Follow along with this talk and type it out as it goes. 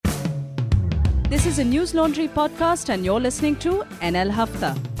This is a News Laundry podcast and you're listening to NL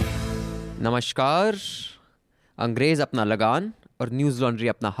Hafta. नमस्कार. अंग्रेज अपना लगान और न्यूज़ लॉन्ड्री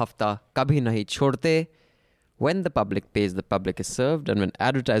अपना हफ्ता कभी नहीं छोड़ते. When the public pays, the public is served, and when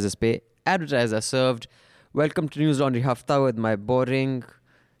advertisers pay, advertisers are served. Welcome to News Laundry Hafta with my boring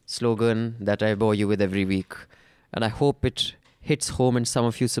slogan that I bore you with every week, and I hope it hits home and some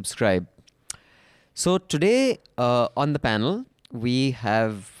of you subscribe. So today on the panel we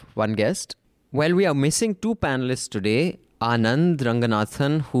have one guest. Well, we are missing two panelists today. Anand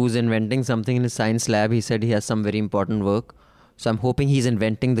Ranganathan, who's inventing something in his science lab. He said he has some very important work. So I'm hoping he's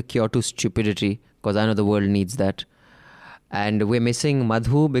inventing the cure to stupidity, because I know the world needs that. And we're missing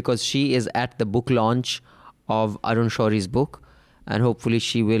Madhu because she is at the book launch of Arun Shoury's book. And hopefully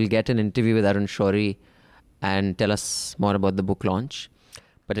she will get an interview with Arun Shoury and tell us more about the book launch.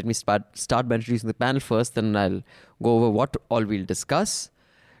 But let me start by introducing the panel first, then I'll go over what all we'll discuss.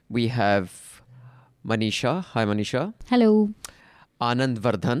 We have Manisha. Hi, Manisha. Hello. Anand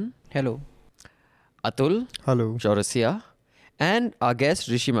Vardhan. Hello. Atul. Hello. Chaurasia. And our guest,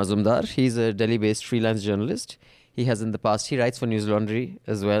 Rishi Mazumdar. He's a Delhi-based freelance journalist. He has in the past, he writes for News Laundry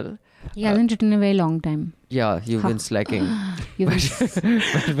as well. He hasn't written in a very long time. Yeah, you've been slacking.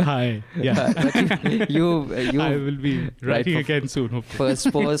 Hi. Yeah. you I will be writing again soon, hopefully.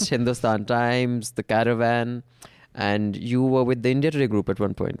 First Post, Hindustan Times, The Caravan, and you were with the India Today group at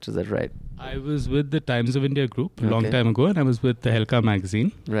one point. Is that right? I was with the Times of India group a long time ago, and I was with the Helka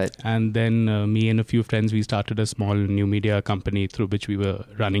magazine. Right. And then me and a few friends, we started a small new media company through which we were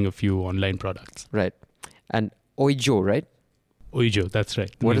running a few online products. Right. And Oijo, right? Oijo, that's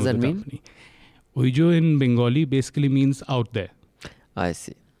right. What does that mean? Oijo in Bengali basically means out there. I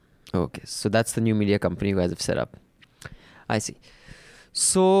see. Okay. So that's the new media company you guys have set up. I see.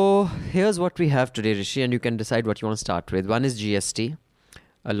 So here's what we have today, Rishi, and you can decide what you want to start with. One is GST.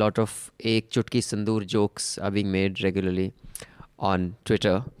 A lot of Ek Chutki Sindoor jokes are being made regularly on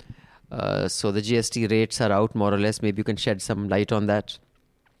Twitter. So the GST rates are out more or less. Maybe you can shed some light on that.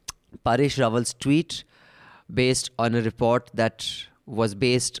 Paresh Rawal's tweet based on a report that was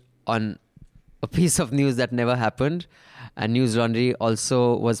based on a piece of news that never happened. And News Laundry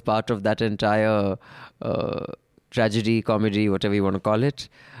also was part of that entire tragedy, comedy, whatever you want to call it.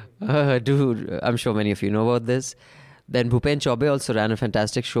 I'm sure many of you know about this. Then Bhupen Chaubey also ran a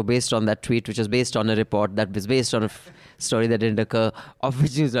fantastic show based on that tweet, which was based on a report that was based on a story that didn't occur, of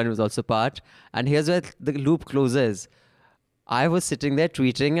which News Laundry was also part. And here's where the loop closes. I was sitting there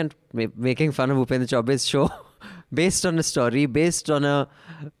tweeting and making fun of Bhupen Chaubey's show based on a story, based on a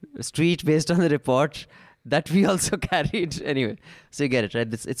tweet, based on the report that we also carried. Anyway, so you get it,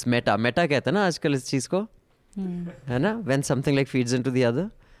 right? It's meta. Meta कहते हैं ना आजकल इस चीज को, है ना? When something like feeds into the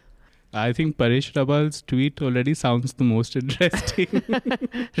other. I think Paresh Rawal's tweet already sounds the most interesting.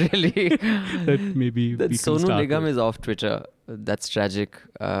 Really? That maybe that we can Sonu start Nigam with. is off Twitter. That's tragic.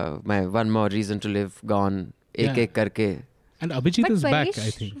 My one more reason to live gone. Ek Yeah. ek karke. And Abhijit But is back, Paresh-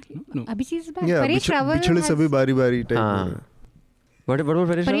 I think. No. Abhijit is back. Yeah, Paresh Rawal पिछड़े सभी बारी-बारी type हाँ. में. What about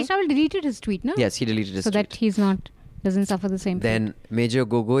Paresh Paresh Rawal? Rawal deleted his tweet, no? Yes, he deleted his So tweet. that he's doesn't suffer the same fate. Then Major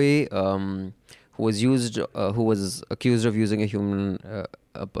Gogoi, who was accused of using a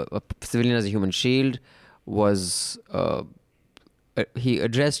civilian as a human shield, he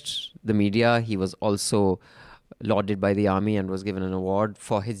addressed the media. He was also lauded by the army and was given an award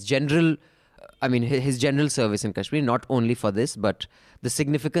for his general service in Kashmir. Not only for this, but the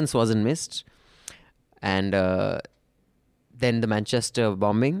significance wasn't missed. And then the Manchester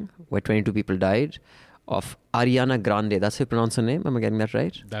bombing, where 22 people died, of Ariana Grande. That's how you pronounce her name? Am I getting that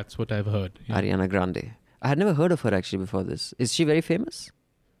right? That's what I've heard. Yeah. Ariana Grande. I had never heard of her actually before this. Is she very famous?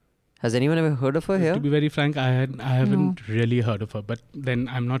 Has anyone ever heard of her here? To be very frank, I haven't really heard of her, but then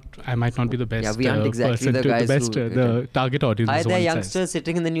I might not be the best Yeah, we aren't exactly person the to guys the best who- the target audience. Hi is there, one youngsters size.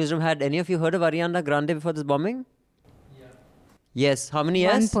 sitting in the newsroom. Had any of you heard of Ariana Grande before this bombing? Yes. How many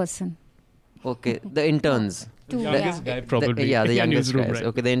One years? person. Okay. The interns. Two, The yeah. youngest guy probably. The in youngest newsroom, guys. right.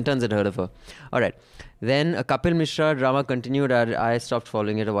 Okay, the interns had heard of her. All right. Then Kapil Mishra drama continued. I stopped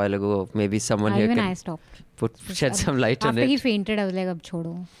following it a while ago. Maybe someone here Even can I stopped. shed some light on After it. he fainted, I was like, ab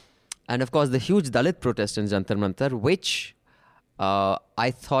chodo. And of course, the huge Dalit protest in Jantar Mantar, which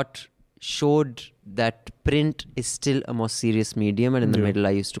I thought showed that print is still a more serious medium. And in the Yeah. middle,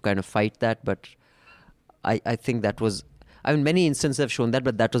 I used to kind of fight that. But I think that was... many instances have shown that,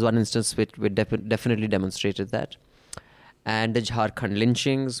 but that was one instance which definitely demonstrated that. And the Jharkhand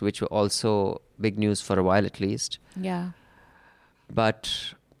lynchings, which were also big news for a while at least. Yeah.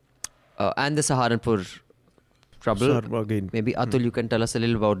 But... and the Saharanpur trouble. Sharma again. Maybe Atul, you can tell us a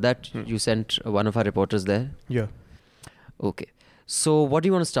little about that. You sent one of our reporters there. Yeah. Okay. So what do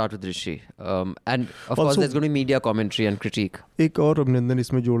you want to start with, Rishi? And of course there's going to be media commentary and critique. एक और अभिनंदन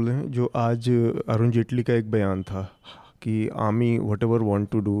इसमें जोड़ लें, जो आज अरुण जेटली का एक बयान था कि army whatever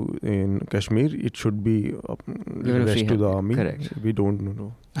want to do in Kashmir, it should be rest to the army. Correct. We don't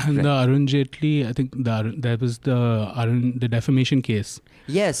know. And the Arun Jaitley, I think that was the defamation case.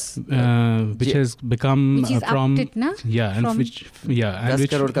 Yes. Which has become Which is from upped it, na? yeah, and From which yeah, and 10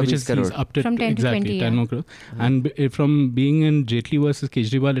 which crore ka which 20 is crore. he's upped it From 10 to exactly 20, 10 more crore. And from being in Jaitley versus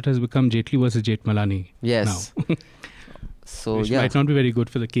Kejriwal, it has become Jaitley versus Jethmalani. Yes. Now. So Which yeah. might not be very good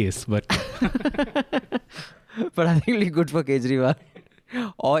for the case, but But I think it'll be good for Kejriwal.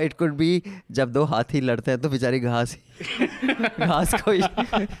 Or it could be जब दो हाथी लड़ते हैं तो बेचारी घास को ही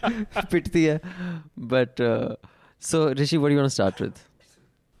पिटती है. But so Rishi, what do you want to start with?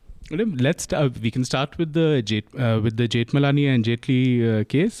 we can start with the Jethmalani and Jaitley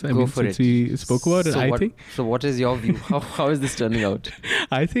case. Go for since it. we spoke about it, So what is your view? How is this turning out?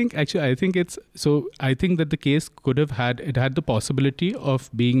 I think that the case had the possibility of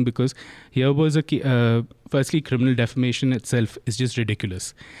being, because here was firstly, criminal defamation itself is just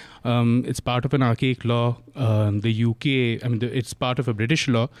ridiculous. It's part of an archaic law. The UK, it's part of a British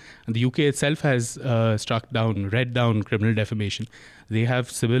law, and the UK itself has read down criminal defamation. They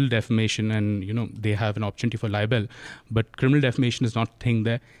have civil defamation, and they have an opportunity for libel, but criminal defamation is not a thing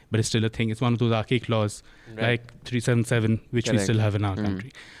there, but it's still a thing. It's one of those archaic laws, like 377, which we still have in our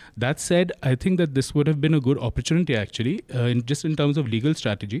country. That said, I think that this would have been a good opportunity, actually, in terms of legal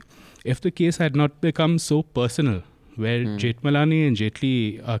strategy, if the case had not become so personal, where Jethmalani and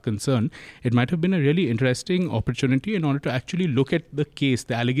Jaitley are concerned. It might have been a really interesting opportunity in order to actually look at the case,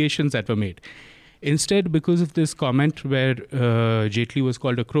 the allegations that were made. Instead, because of this comment where Jaitley was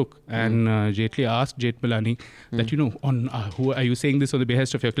called a crook, and Jaitley asked Jethmalani that, who are you saying this on the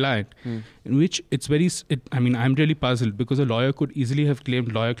behest of your client? In which I'm really puzzled, because a lawyer could easily have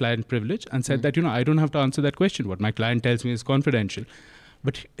claimed lawyer-client privilege and said that, I don't have to answer that question. What my client tells me is confidential.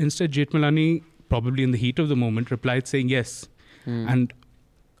 But instead, Jethmalani, probably in the heat of the moment, replied saying yes. And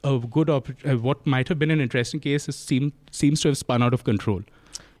a good what might have been an interesting case seems to have spun out of control.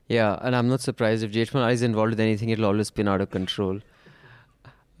 Yeah, and I'm not surprised if Jethmalani is involved with anything, it'll always spin out of control.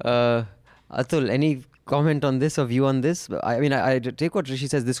 Atul, any comment on this or view on this? I take what Rishi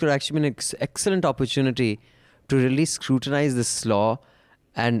says. This could actually be an excellent opportunity to really scrutinize this law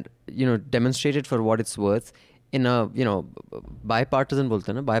and, demonstrate it for what it's worth in a, bipartisan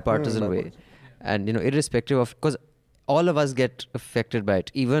way. And, irrespective of, because all of us get affected by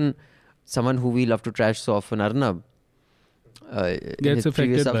it. Even someone who we love to trash so often, Arnab, gets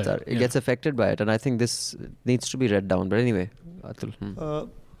affected by it. It gets affected by it. And I think this needs to be read down. But anyway, Atul.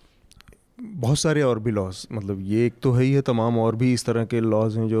 बहुत सारे और भी laws, मतलब ये एक तो है ही है, तमाम और भी इस तरह के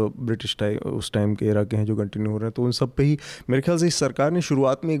लॉज हैं जो ब्रिटिश उस टाइम के एरा के हैं जो कंटिन्यू हो रहे हैं. तो उन सब पे ही मेरे ख्याल से इस सरकार ने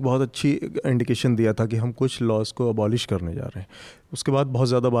शुरुआत में एक बहुत अच्छी इंडिकेशन दिया था कि हम कुछ लॉज को अबॉलिश करने जा रहे हैं. उसके बाद बहुत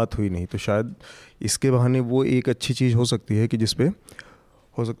ज़्यादा बात हुई नहीं. तो शायद इसके बहाने वो एक अच्छी चीज़ हो सकती है कि जिस पे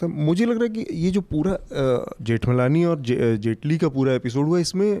हो सकता है. मुझे लग रहा है कि ये जो पूरा जेठमलानी और जेटली का पूरा एपिसोड हुआ,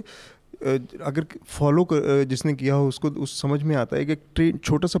 इसमें अगर फॉलो जिसने किया हो उसको उस समझ में आता है कि एक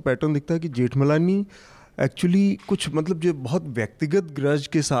छोटा सा पैटर्न दिखता है कि जेठमलानी एक्चुअली कुछ जो बहुत व्यक्तिगत ग्रज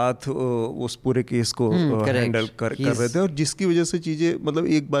के साथ उस पूरे केस को हैंडल कर रहे थे, और जिसकी वजह से चीज़ें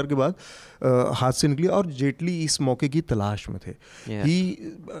एक बार के बाद हाथ से निकली. और जेटली इस मौके की तलाश में थे. He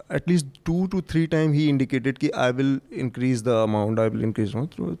at least 2 to 3 times he indicated कि I will increase the amount, I will increase.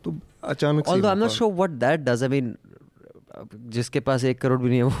 तो अचानक से, although I'm not sure what that does. जिसके पास 1 crore भी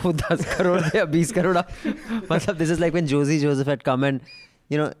नहीं है वो 10 crore या 20 crore. मतलब this is like when Josie Joseph had come and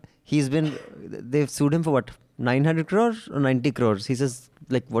they've sued him for what, 900 crores or 90 crores. He says,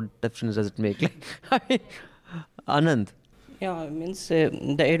 what difference does it make? Anand. Yeah,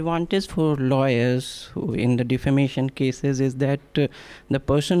 the advantage for lawyers who in the defamation cases is that the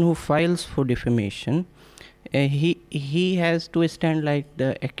person who files for defamation, he has to stand like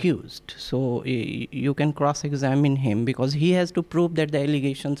the accused. So you can cross-examine him because he has to prove that the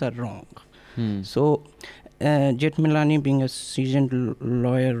allegations are wrong. So Jethmalani, being a seasoned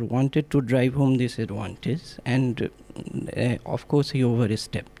lawyer, wanted to drive home this advantage, and of course he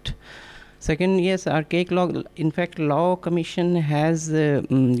overstepped. Second, yes, archaic law. In fact, Law Commission has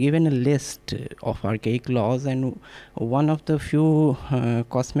given a list of archaic laws, and one of the few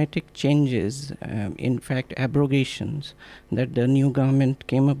cosmetic changes, in fact abrogations, that the new government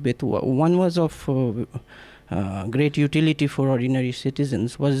came up with. One was of great utility for ordinary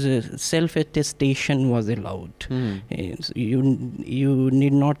citizens was self-attestation was allowed. You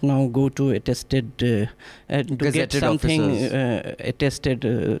need not now go to attested to gazetted get something attested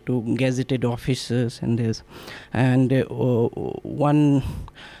to gazetted officers and this and one.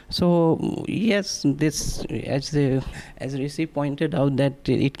 So yes, this as Rishi pointed out that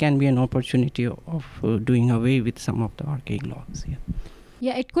it can be an opportunity of doing away with some of the archaic laws.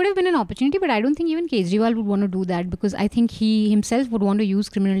 Yeah, it could have been an opportunity, but I don't think even Kejriwal would want to do that, because I think he himself would want to use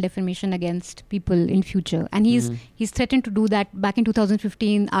criminal defamation against people in future. And he's threatened to do that. Back in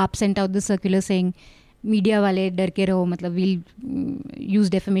 2015, AAP sent out the circular saying, media wale dar ke raho, matlab we'll use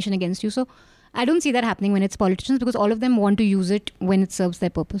defamation against you. So I don't see that happening when it's politicians, because all of them want to use it when it serves their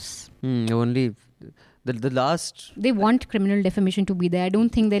purpose. Only the last... They want criminal defamation to be there. I don't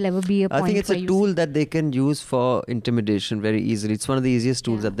think there'll ever be a point. I think it's a tool that they can use for intimidation very easily. It's one of the easiest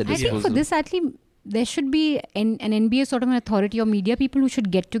tools at their disposal. I think for this, actually, there should be an NBA sort of an authority or media people who should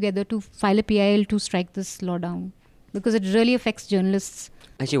get together to file a PIL to strike this law down, because it really affects journalists.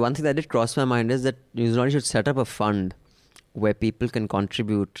 Actually, one thing that did cross my mind is that News Laundry should set up a fund where people can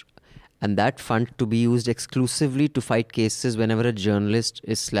contribute, and that fund to be used exclusively to fight cases whenever a journalist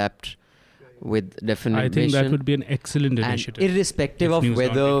is slapped with defamation. I think that would be an excellent initiative. And irrespective of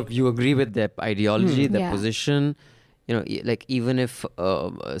whether you agree with their ideology, their position, like even if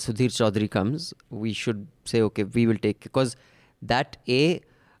Sudhir Chaudhary comes, we should say, okay, we will take, because that we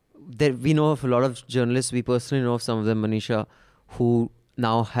know of a lot of journalists, we personally know of some of them, Manisha, who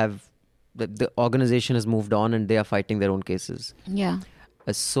now have, the organization has moved on and they are fighting their own cases. Yeah.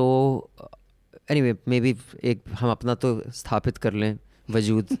 So anyway, maybe हम अपना तो स्थापित कर लें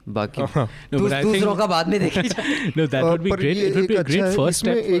वजूद बाकी दूसरों का बाद में देखी जाए. No, that would be great. It would be a great first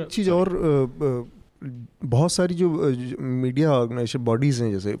step. एक चीज़ और बहुत सारी जो मीडिया ऑर्गेनाइजेशन बॉडीज़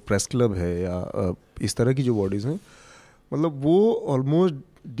हैं, जैसे प्रेस क्लब है या इस तरह की जो बॉडीज़ हैं, मतलब वो ऑलमोस्ट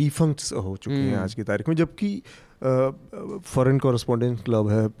डिफंक्ट हो चुकी हैं आज की तारीख में. जबकि फॉरेन कॉरेस्पॉन्डेंट क्लब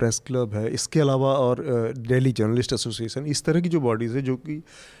है, प्रेस क्लब है, इसके अलावा और दिल्ली जर्नलिस्ट एसोसिएशन, इस तरह की जो बॉडीज़ है जो कि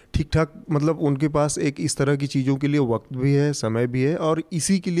ठीक ठाक, मतलब उनके पास एक इस तरह की चीज़ों के लिए वक्त भी है, समय भी है, और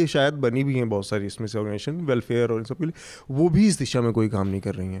इसी के लिए शायद बनी भी हैं बहुत सारी इसमें से ऑर्गेनाइजेशन, वेलफेयर और इन सब के लिए, वो भी इस दिशा में कोई काम नहीं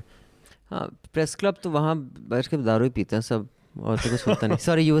कर रही हैं. हाँ, प्रेस क्लब तो वहाँ बैठ के दारू ही पीते हैं सब, और तो कुछ होता नहीं.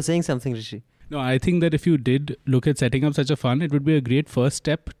 Sorry, you were saying something, Rishi. No, I think that if you did look at setting up such a fund, it would be a great first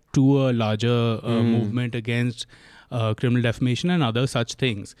step to a larger movement against criminal defamation and other such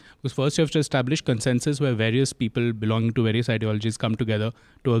things. Because first you have to establish consensus where various people belonging to various ideologies come together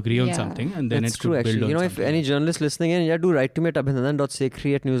to agree on something, and then That's it could true, build on if something. any journalists listening in, do write to me at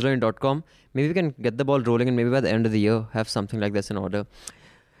abhinandan.sekhri@newsline.com. Maybe we can get the ball rolling, and maybe by the end of the year have something like this in order.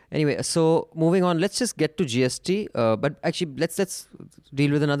 Anyway, so moving on, let's just get to GST. But actually, let's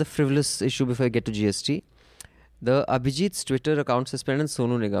deal with another frivolous issue before we get to GST. The Abhijit's Twitter account suspended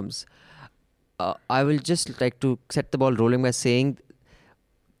Sonu Nigam's. I will just like to set the ball rolling by saying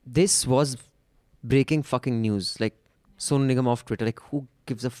this was breaking fucking news. Like, Sonu Nigam off Twitter. Like, who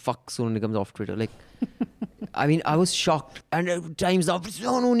gives a fuck Sonu Nigam's off Twitter? Like, I mean, I was shocked. And times up,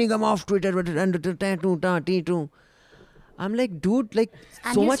 Sonu Nigam off Twitter. And I'm like, dude, like,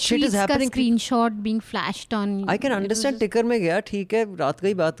 and so much shit is happening. Screenshot being flashed on. I can understand ticker में गया, ठीक है, रात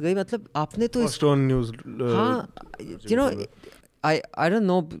गई बात गई, मतलब आपने तो First on news. हाँ, you know, I don't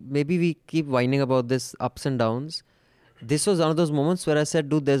know, maybe we keep whining about this ups and downs. This was one of those moments where I said,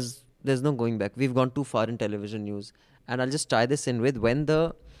 dude, there's no going back. We've gone too far in television news. And I'll just tie this in with when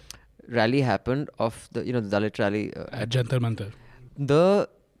the rally happened of the, the Dalit rally. At Jantar Mantar. The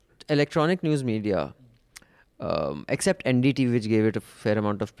electronic news media, except NDTV, which gave it a fair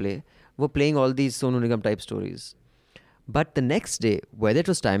amount of play, were playing all these Sonu Nigam type stories. But the next day, whether it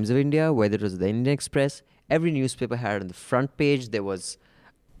was Times of India, whether it was the Indian Express, every newspaper had on the front page, there was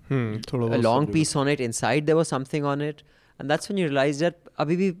a long piece on it. Inside, there was something on it. And that's when you realize that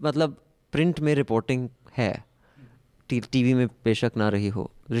abhi bhi, matlab, print mein reporting hai. TV mein beshak na rahi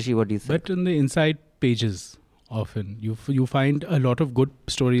ho. Rishi, what do you think? But in the inside pages, often you find a lot of good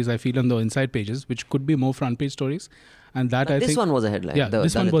stories, I feel, on the inside pages, which could be more front page stories. And that but I think this one was a headline. Yeah,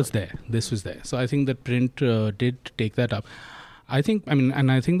 this one was there. This was there. So I think that print did take that up. I think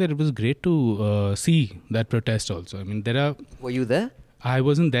that it was great to see that protest also. I mean, Were you there? I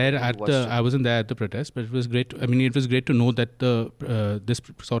wasn't there at the protest, but it was great. It was great to know that this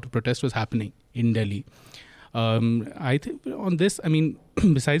sort of protest was happening in Delhi. I think on this,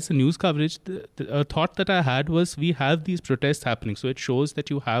 besides the news coverage, the thought that I had was we have these protests happening. So it shows that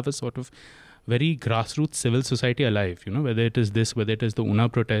you have a sort of very grassroots civil society alive, whether it is this, whether it is the Una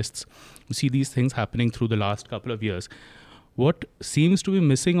protests. You see these things happening through the last couple of years. What seems to be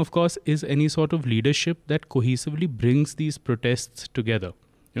missing, of course, is any sort of leadership that cohesively brings these protests together.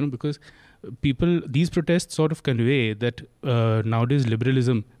 Because these protests sort of convey that nowadays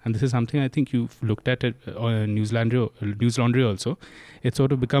liberalism, and this is something I think you've looked at on News Laundry also, it's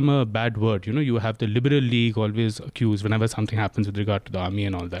sort of become a bad word. You have the Liberal League always accused whenever something happens with regard to the army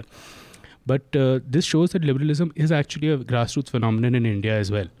and all that. But this shows that liberalism is actually a grassroots phenomenon in India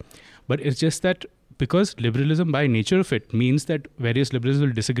as well. But it's just that because liberalism by nature of it means that various liberals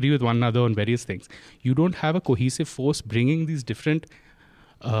will disagree with one another on various things, you don't have a cohesive force bringing these different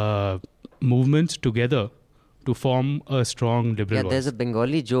movements together to form a strong liberal voice. There's a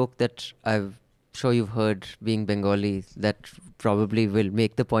Bengali joke that I'm sure you've heard, being Bengali, that probably will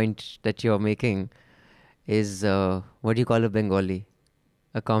make the point that you're making is, what do you call a Bengali?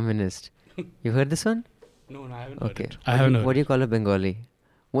 A communist. You heard this one? No, I haven't Okay. heard it. I haven't heard What do you call a Bengali?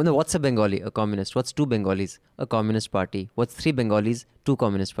 Well, no, what's a Bengali? A communist. What's 2 Bengalis? A communist party. What's 3 Bengalis? 2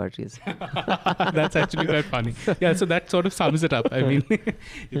 communist parties. That's actually quite funny. Yeah, so that sort of sums it up. I mean,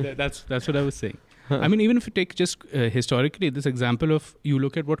 that's what I was saying. I mean, even if you take just historically this example of, you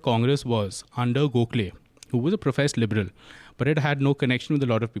look at what Congress was under Gokhale, who was a professed liberal, but it had no connection with a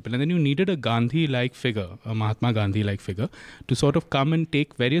lot of people. And then you needed a Gandhi-like figure, a Mahatma Gandhi-like figure, to sort of come and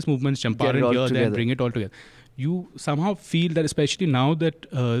take various movements, Champaran here, there, and bring it all together. You somehow feel that, especially now that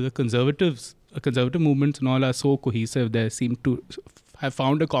the conservative movements and all are so cohesive, they seem to have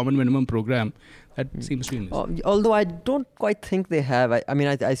found a common minimum program that seems to be missing. Although I don't quite think they have. I mean,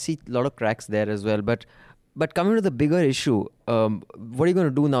 I see a lot of cracks there as well. But coming to the bigger issue, what are you going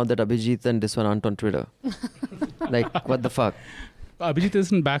to do now that Abhijit and this one aren't on Twitter? Like, what the fuck? Abhijit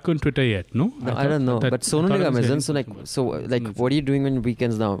isn't back on Twitter yet, no? No, I don't know. But Sonu Nigam isn't. So what are you doing on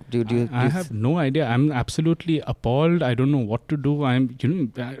weekends now? I have no idea. I'm absolutely appalled. I don't know what to do. I'm having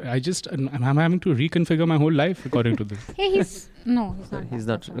to reconfigure my whole life according to this. Hey, he's not. He's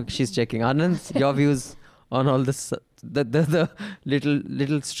not. Look, she's checking. Anand, your views on all this, the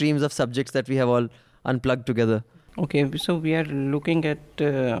little streams of subjects that we have all unplugged together. Okay, so we are looking at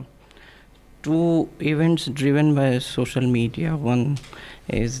 2 events driven by social media. One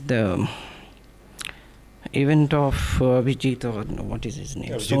is the event of Abhijit, or what is his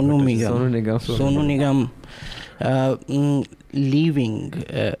name? Sonu Nigam leaving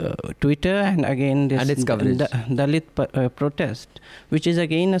Twitter, and again this and its coverage. Dalit protest, which is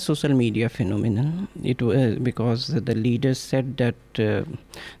again a social media phenomenon. It was because the leaders said that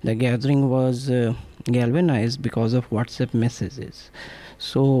the gathering was galvanized because of WhatsApp messages.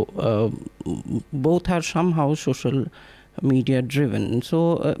 So both are somehow social media driven.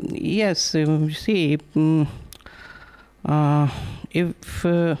 So yes, see, if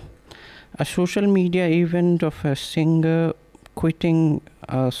a social media event of a singer quitting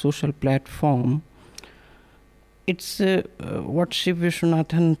a social platform, it's what Shiv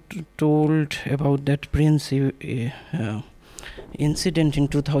Vishwanathan told about that Prince incident in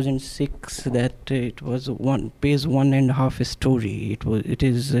 2006, that it was page 1.5 story. It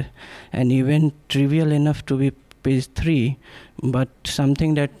is an event trivial enough to be page 3, but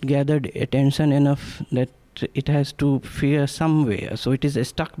something that gathered attention enough that it has to fear somewhere. So it is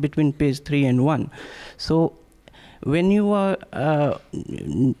stuck between page 3 and 1. So when you are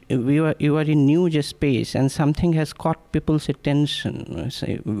in news space and something has caught people's attention,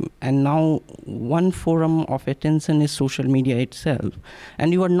 and now one forum of attention is social media itself,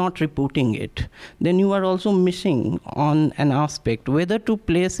 and you are not reporting it, then you are also missing on an aspect whether to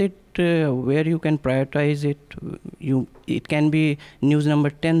place it where you can prioritize it. It can be news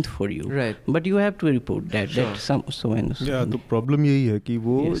number 10th for you, right? But you have to report that. Sure. That so and so. तो problem यही है कि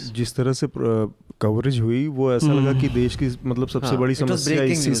वो जिस तरह से coverage हुई, वो ऐसा लगा कि देश की मतलब सबसे बड़ी समस्या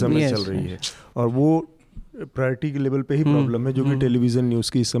इसी समय चल रही है, और वो प्रायोरिटी के लेवल पे ही प्रॉब्लम है, जो कि टेलीविजन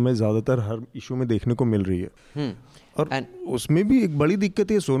न्यूज़ की इस समय ज़्यादातर हर इशू में देखने को मिल रही है. और उसमें भी एक बड़ी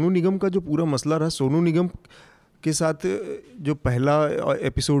दिक्कत है सोनू निगम का जो पूरा मसला रहा. सोनू निगम के साथ जो पहला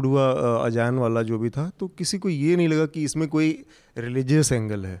एपिसोड हुआ अजान वाला जो भी था, तो किसी को ये नहीं लगा कि इसमें कोई रिलीजियस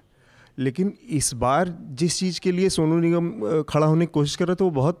एंगल है. लेकिन इस बार जिस चीज़ के लिए सोनू निगम खड़ा होने की कोशिश कर रहा था,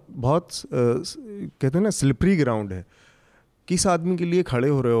 वो बहुत कहते हैं ना स्लिपरी ग्राउंड है. किस आदमी के लिए खड़े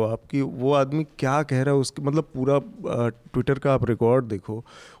हो रहे हो आप, कि वो आदमी क्या कह रहा है, उसके मतलब पूरा ट्विटर का आप रिकॉर्ड देखो.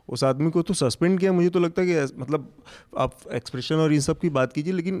 उस आदमी को तो सस्पेंड किया. मुझे तो लगता है कि मतलब आप एक्सप्रेशन और इन सब की बात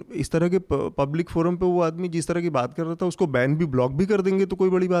कीजिए, लेकिन इस तरह के पब्लिक फोरम पे वो आदमी जिस तरह की बात कर रहा था, उसको बैन भी, ब्लॉक भी कर देंगे तो कोई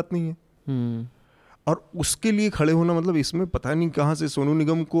बड़ी बात नहीं है. और उसके लिए खड़े होना, मतलब इसमें पता नहीं कहाँ से सोनू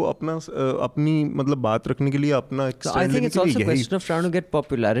निगम को अपनी मतलब बात रखने के लिए अपना I think it's also a question of trying to get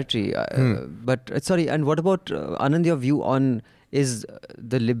popularity. But sorry, and what about Anand, your view on is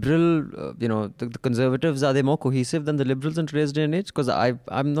the liberal, the conservatives, are they more cohesive than the liberals in today's day and age? Because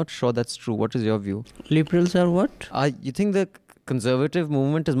I'm not sure that's true. What is your view? Liberals are what? You think the conservative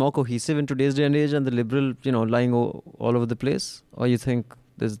movement is more cohesive in today's day and age and the liberal, lying all over the place? Or you think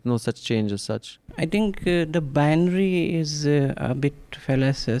there's no such change as such? I think the binary is a bit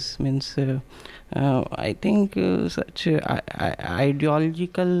fallacious. Means I think such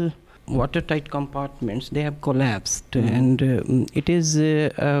ideological watertight compartments, they have collapsed, and it is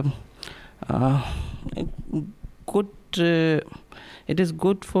good. It is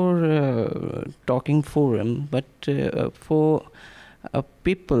good for talking forum, but for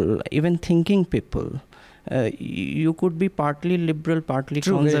people, even thinking people, you could be partly liberal, partly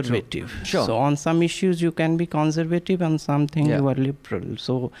conservative. Sure. So on some issues you can be conservative, on something you are liberal.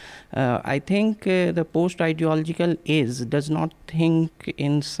 So I think the post-ideological age does not think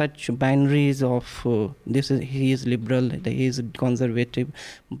in such binaries of he is liberal, he is conservative,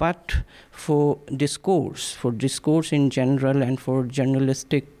 but for discourse in general and for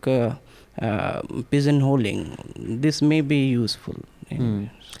journalistic pigeonholing, this may be useful.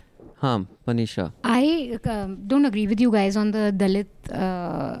 Manisha. I don't agree with you guys on the Dalit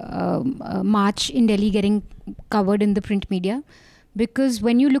march in Delhi getting covered in the print media, because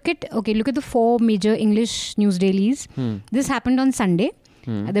when you look at the 4 major English news dailies, this happened on Sunday.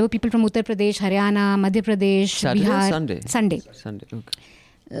 There were people from Uttar Pradesh, Haryana, Madhya Pradesh, Bihar. Sunday.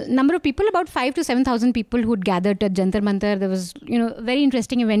 Okay. Number of people, about 5,000 to 7,000 people who'd gathered at Jantar Mantar. There was, a very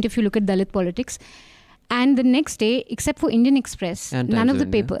interesting event if you look at Dalit politics. And the next day, except for Indian Express, and none of the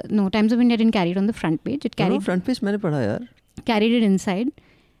paper, Times of India didn't carry it on the front page. It carried front page मैंने पढ़ा यार. Carried it inside.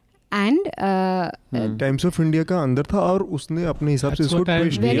 And times of India का अंदर था और उसने अपने हिसाब से इसको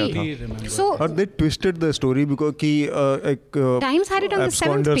ट्विस्ट किया था. So और they twisted the story because कि एक Times had it on the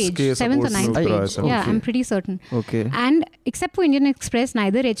 7th page, 7th or 9th page. Yeah, I'm pretty certain. Okay. And except for Indian Express,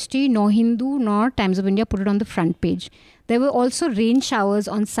 neither HT nor Hindu nor Times of India put it on the front page. There were also rain showers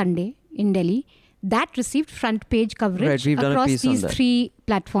on Sunday in Delhi. That received front page coverage across these 3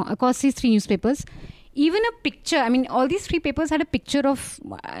 platforms, across these 3 newspapers. Even a picture, I mean, all these 3 papers had a picture of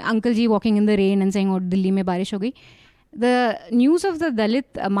Uncle Ji walking in the rain and saying, "Oh, Delhi mein barish ho gayi." The news of the Dalit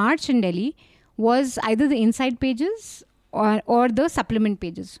march in Delhi was either the inside pages or the supplement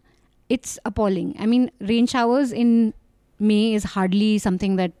pages. It's appalling. I mean, rain showers in May is hardly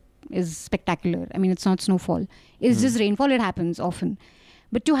something that is spectacular. I mean, it's not snowfall. It's just rainfall. It happens often.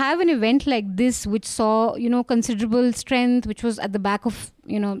 But to have an event like this, which saw, considerable strength, which was at the back of,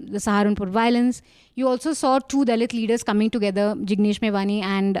 the Saharanpur violence, you also saw 2 Dalit leaders coming together, Jignesh Mevani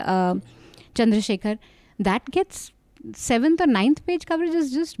and Chandrasekhar. That gets 7th or 9th page coverage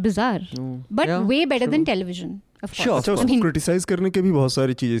is just bizarre. But way better than television, of course. Sure. अच्छा, उसको criticise करने के भी बहुत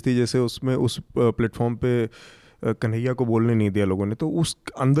सारी चीज़ें थी, जैसे उसमें उस प्लेटफॉर्म पे कन्हैया को बोलने नहीं दिया लोगों ने, तो उस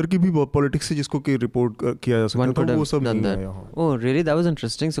अंदर की भी पॉलिटिक्स से जिसको कि रिपोर्ट किया जा सकता था, वो सब नहीं आया. Oh, really? That was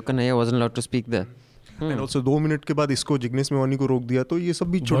interesting. So Kanhaiya wasn't allowed to speak there. And also 2 minute के बाद इसको जिग्नेश मेवानी को रोक दिया, तो ये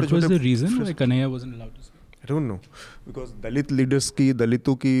सब भी छोटे-छोटे. What was the reason why Kanhaiya wasn't allowed to speak? I don't know, because Dalit leaders की,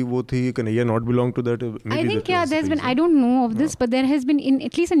 दलितों की वो थी, Kanhaiya not belong to that. I think there's been, I don't know of this, but there has been,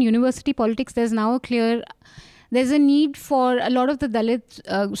 at least in university politics, there's now there's a need for a lot of the Dalit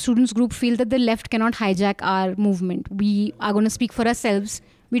students group feel that the left cannot hijack our movement. We are going to speak for ourselves.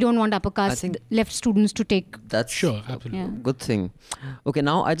 We don't want upper caste left students to take. That's sure, absolutely. Good thing. Okay,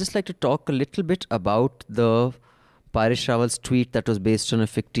 now I just like to talk a little bit about the Parish Rawal's tweet that was based on a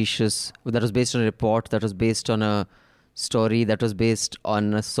report, that was based on a story, that was based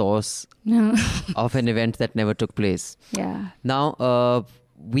on a source of an event that never took place. Yeah. Now,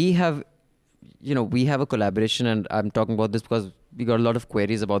 we have a collaboration, and I'm talking about this because we got a lot of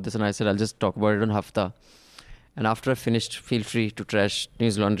queries about this, and I said I'll just talk about it on Hafta. And after I finished, feel free to trash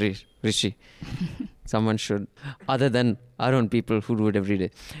News Laundry, Rishi. Someone should, other than our own people who do it every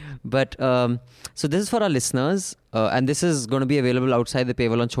day. But so this is for our listeners, and this is going to be available outside the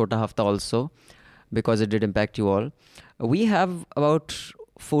paywall on Chota Hafta also, because it did impact you all. We have about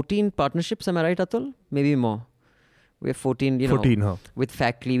 14 partnerships, am I right, Atul? Maybe more. We have 14, 14, with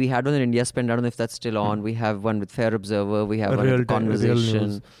Factly. We had one in India Spend. I don't know if that's still on. We have one with Fair Observer. We have one with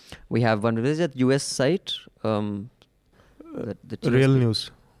Conversation. We have one with that US site. Real News.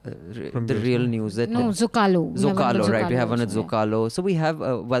 The Real News. Zocalo. Zocalo, right. We have one with Zocalo. So we have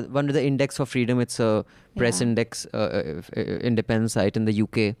one with the Index for Freedom. It's a press index, independent site in the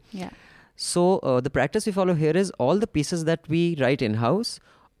UK. Yeah. So the practice we follow here is all the pieces that we write in-house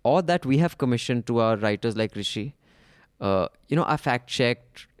or that we have commissioned to our writers like Rishi. Are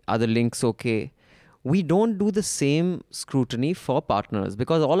fact-checked, are the links okay? We don't do the same scrutiny for partners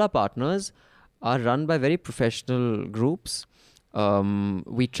because all our partners are run by very professional groups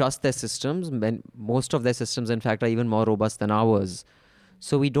We trust their systems. Most of their systems, in fact, are even more robust than ours.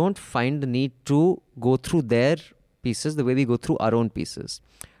 So we don't find the need to go through their pieces the way we go through our own pieces.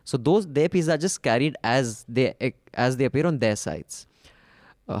 So their pieces are just carried as they appear on their sites.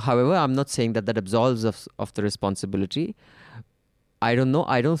 However, I'm not saying that absolves of the responsibility. I don't know.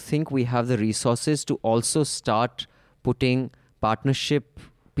 I don't think we have the resources to also start putting partnership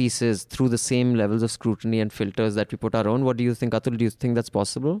pieces through the same levels of scrutiny and filters that we put our own. What do you think, Atul? Do you think that's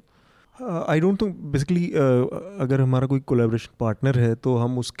possible? I don't think basically अगर हमारा कोई collaboration partner है तो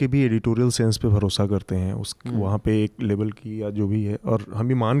हम उसके भी editorial sense पे भरोसा करते हैं वहाँ पे एक लेवल की या जो भी है, और हम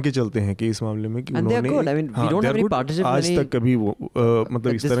भी मान के चलते हैं कि इस मामले में कि उन्होंने आज तक कभी वो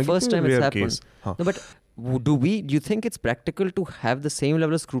मतलब इस तरह की rare case. Do you think it's practical to have the same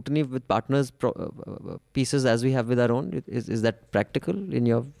level of scrutiny with partners' pieces as we have with our own? Is that practical in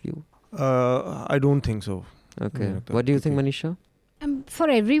your view? I don't think so. Okay. What do you think, Manisha? For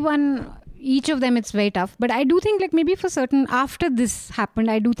everyone, each of them, it's very tough. But I do think like maybe for certain, after this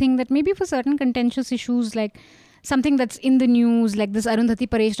happened, I do think that maybe for certain contentious issues, like something that's in the news, like this Arundhati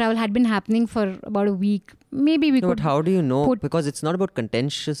Paresh trial had been happening for about a week. Maybe we could. But how do you know? Because it's not about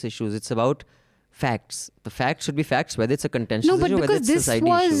contentious issues. It's about facts. The facts should be facts, whether it's a contentious issue, whether it's a society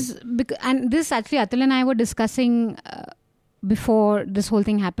issue. And this actually Atul and I were discussing before this whole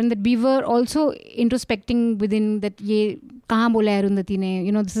thing happened, that we were also introspecting within that ye kahan bola hai Arundhati ne,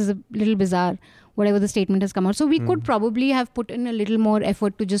 this is a little bizarre, whatever the statement has come out. So we could probably have put in a little more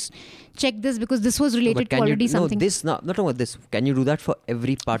effort to just check this, because this was related to already something. No, not about this. Can you do that for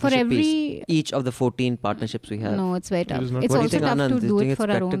every partnership piece? Each of the 14 partnerships we have? No, it's very tough. What It's do you also think, tough Anand? to do it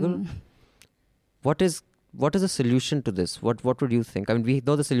for our own. What is the solution to this? What would you think? I mean, we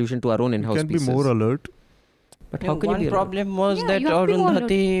know the solution to our own in-house pieces. Can be more alert. But how can one you be problem was that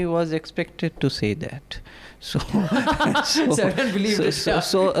Arundhati was expected to say that. So I don't believe it.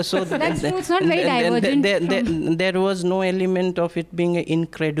 So that's true. It's not very divergent. There was no element of it being an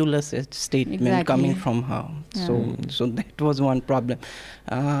incredulous statement coming from her. Yeah. So that was one problem.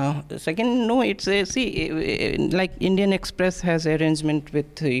 Second, no, it's like Indian Express has arrangement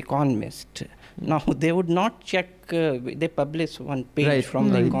with Economist. Now they would not check. They publish one page from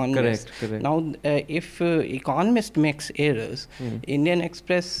the Economist. Correct. Now, if Economist makes errors, Indian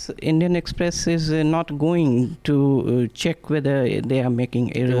Express is not going to check whether they are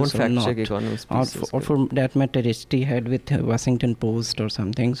making errors or not. Check Economist pieces, or for that matter, Etihad with Washington Post or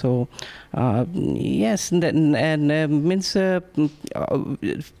something. So, yes, means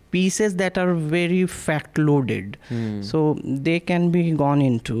pieces that are very fact loaded, so they can be gone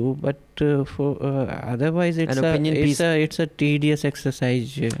into, but for otherwise it's a tedious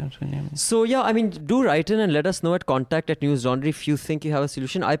exercise. So yeah, I mean, do write in and let us know at contact@newslaundry if you think you have a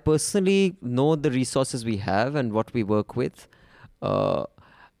solution. I personally know the resources we have and what we work with.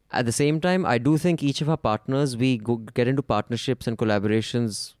 At the same time, I do think each of our partners, we get into partnerships and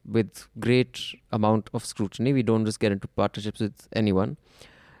collaborations with great amount of scrutiny. We don't just get into partnerships with anyone.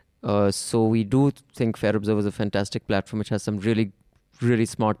 So we do think Fair Observer is a fantastic platform which has some really, really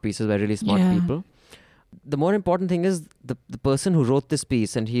smart pieces by really smart people. The more important thing is the person who wrote this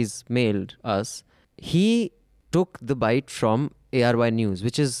piece, and he's mailed us, he took the bite from ARY News,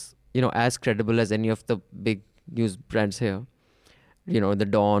 which is, as credible as any of the big news brands here, the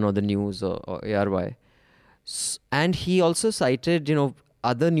Dawn or the News or ARY. And he also cited,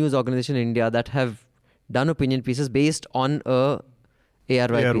 other news organizations in India that have done opinion pieces based on a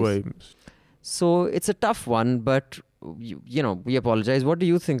ARY piece. So it's a tough one, but we apologize. What do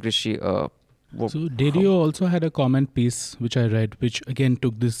you think, Rishi? So Dario also had a comment piece which I read, which again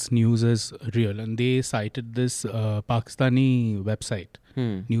took this news as real, and they cited this Pakistani website,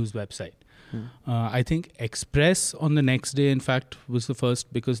 news website. I think Express on the next day, in fact, was the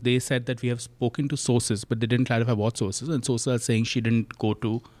first, because they said that we have spoken to sources, but they didn't clarify what sources, and sources are saying she didn't go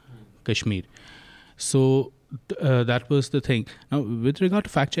to Kashmir. So that was the thing. Now, with regard to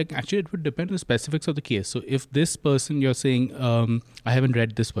fact checking, actually it would depend on the specifics of the case. So if this person, you're saying, I haven't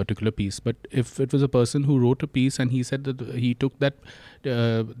read this particular piece, but if it was a person who wrote a piece and he said that he took that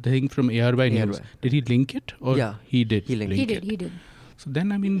thing from ARY News, did he link it? Or he did? He did. So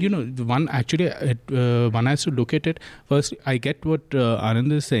then, I mean, one has to look at it. First, I get what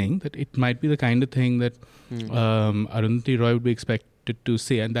Anand is saying, that it might be the kind of thing that Arundhati Roy would be expected to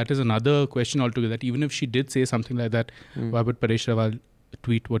say, and that is another question altogether, that even if she did say something like that, why would Paresh Rawal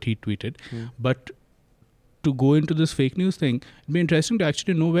tweet what he tweeted? But to go into this fake news thing, it'd be interesting to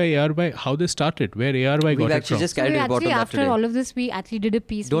actually know how they started, where ARY got it from. We've actually just carried a report on that after today. All of this, we actually did a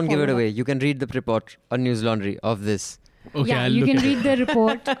piece. Don't give it away. You can read the report on News Laundry of this. Okay, you can read the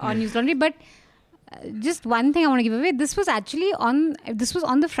report on News Laundry, but just one thing I want to give away. This was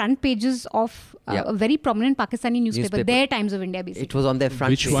on the front pages of a very prominent Pakistani newspaper, Their Times of India, basically. It was on their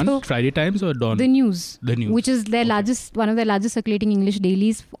front Which page. one? So, Friday Times or Dawn? The News. The News. Which is their one of their largest circulating English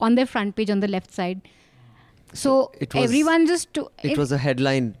dailies, on their front page on the left side. So it was- everyone just It was a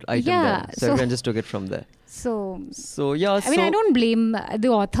headline item Yeah, there. So everyone just took it from there. So yeah. I mean, I don't blame the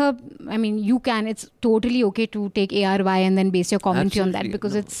author. I mean, it's totally okay to take ARY and then base your commentary on that, Absolutely.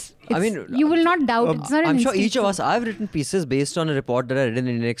 because No. it's I mean, you will not doubt. It's not an I'm sure instinct each of to- us, I've written pieces based on a report that I read in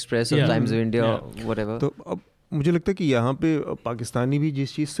Indian Express or Yeah. Times of India Yeah. or whatever. तो अब मुझे लगता है कि यहाँ पे पाकिस्तानी भी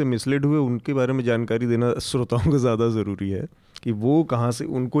जिस चीज़ से मिसलेड हुए उनके बारे में जानकारी देना श्रोताओं को ज़्यादा ज़रूरी है कि वो कहाँ से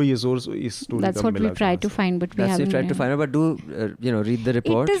उनको ये सोर्स इस स्टोरी That's का what we मिला tried to find, but we That's haven't. you tried to find out, but do read the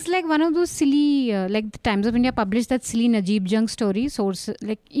report. It is like one of those silly, like the Times of India published that silly Najib Jung story. Source,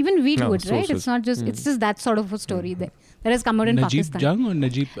 like even we do No, it, right? sources. It's not just. It's just that sort of a story that has come out in Najib Pakistan. Jung or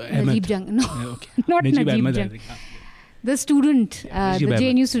Najib Ahmed? Najib Jung, no, Yeah, okay. not Najib Ahmed, I Jung. think. The student, Najib the Ahmed.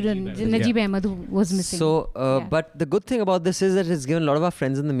 JNU student, Najib Ahmed, Najib Ahmed, who was missing. So, Yeah. but the good thing about this is that it's given a lot of our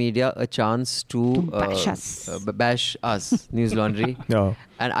friends in the media a chance to bash us. bash us, News Laundry. Yeah.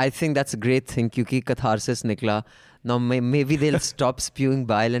 And I think that's a great thing, क्योंकि catharsis निकला. Now maybe they'll stop spewing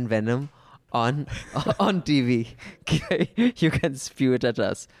bile and venom on TV. You can spew it at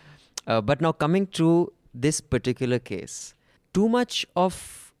us. But now coming to this particular case, too much of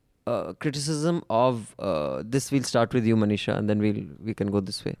criticism of this. We'll start with you, Manisha, and then we can go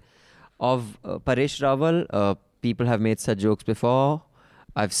this way. Of Paresh Rawal, people have made such jokes before.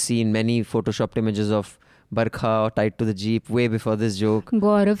 I've seen many photoshopped images of Barkha tied to the jeep way before this joke.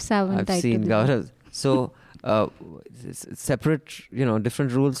 Gaurav Sawant. I've tied to seen the- Gaurav. So separate,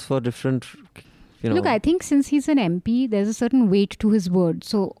 different rules for different. Look, I think since he's an MP, there's a certain weight to his word.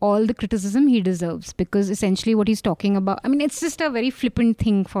 So all the criticism he deserves, because essentially what he's talking about, I mean, it's just a very flippant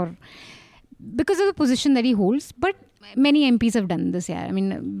thing because of the position that he holds. But many MPs have done this, yeah. I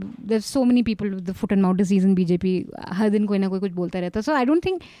mean, there's so many people with the foot and mouth disease in BJP. हर दिन कोई ना कोई कुछ बोलता रहता. So I don't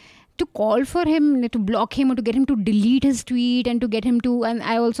think to call for him, to block him, or to get him to delete his tweet, and to get him to, and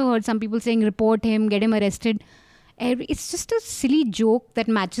I also heard some people saying report him, get him arrested. It's just a silly joke that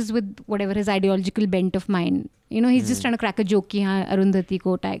matches with whatever his ideological bent of mind. He's just trying to crack a joke ki haan, Arundhati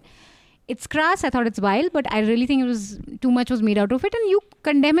ko tag. It's crass, I thought it's vile, but I really think too much was made out of it, and you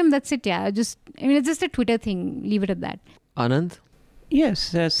condemn him, that's it, yeah. It's just a Twitter thing, leave it at that. Anand?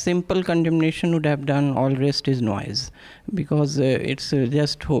 Yes, a simple condemnation would have done. All rest is noise, because it's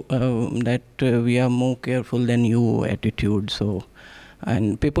just that we are more careful than you attitude. So,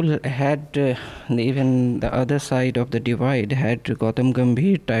 and people had even the other side of the divide had Gautam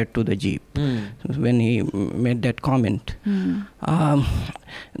Gambhir tied to the jeep when he made that comment.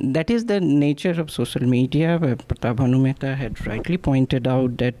 That is the nature of social media. Pratap Bhanu Mehta had rightly pointed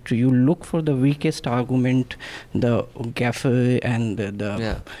out that you look for the weakest argument, the gaffe and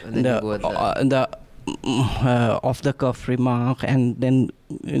the off the cuff remark, and then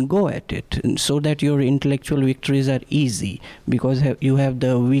go at it, so that your intellectual victories are easy because you have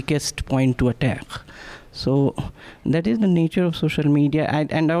the weakest point to attack. So that is the nature of social media,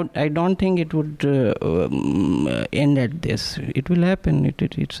 I don't think it would end at this. It will happen.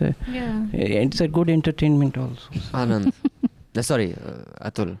 It's a good entertainment also. Anand. Sorry,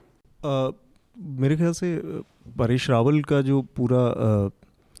 Atul. मेरे ख्याल से परेश रावल का जो पूरा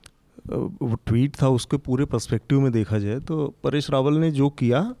वो tweet था, उसके पूरे पर्सपेक्टिव में देखा जाए तो परेश रावल ने जो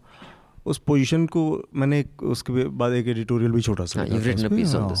किया उस पोजीशन को, मैंने उसके बाद एक एडिटोरियल भी छोटा सा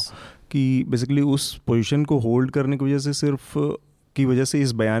कि बेसिकली उस पोजीशन को होल्ड करने की वजह से सिर्फ की वजह से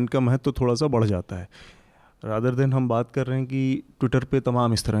इस बयान का महत्व थोड़ा सा बढ़ जाता है. रादर देन हम बात कर रहे हैं कि ट्विटर पे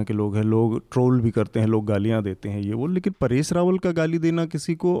तमाम इस तरह के लोग हैं, लोग ट्रोल भी करते हैं, लोग गालियां देते हैं, ये वो, लेकिन परेश रावल का गाली देना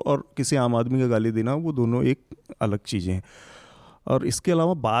किसी को और किसी आम आदमी का गाली देना, वो दोनों एक अलग चीज़ें हैं. और इसके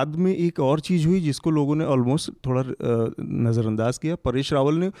अलावा बाद में एक और चीज़ हुई जिसको लोगों ने ऑलमोस्ट थोड़ा नज़रअंदाज किया. परेश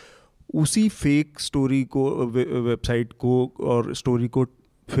रावल ने उसी फेक स्टोरी को, वेबसाइट को और स्टोरी को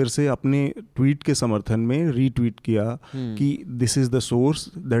फिर से अपने ट्वीट के समर्थन में रीट्वीट किया कि this is the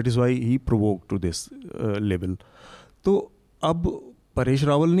source, that is why he provoke to this level. तो अब परेश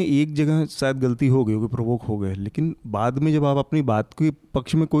रावल ने एक जगह शायद गलती हो गई, प्रोवोक हो गए, लेकिन बाद में जब आप अपनी बात के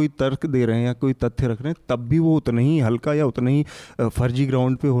पक्ष में कोई तर्क दे रहे हैं या कोई तथ्य रख रहे हैं, तब भी वो उतना ही हल्का या उतना ही फर्जी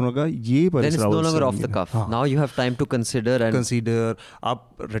ग्राउंड पे होने का, ये Paresh Rawal. Now you have time to consider.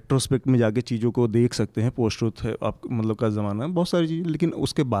 आप रेट्रोस्पेक्ट में जाके चीज़ों को देख सकते हैं, पोस्ट ट्रुथ है आप मतलब का ज़माना है, बहुत सारी चीज़ें, लेकिन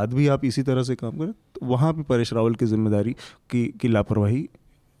उसके बाद भी आप इसी तरह से काम करें तो वहाँ पर परेश रावल की जिम्मेदारी की लापरवाही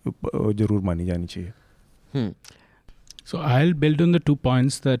ज़रूर मानी जानी चाहिए. So I'll build on the 2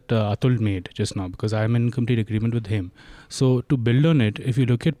 points that Atul made just now, because I'm in complete agreement with him. So to build on it, if you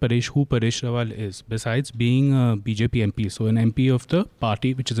look at who Paresh Rawal is, besides being a BJP MP, so an MP of the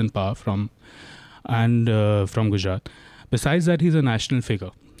party which is in power from Gujarat, besides that he's a national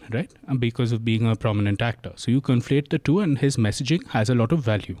figure, right? And because of being a prominent actor. So you conflate the two and his messaging has a lot of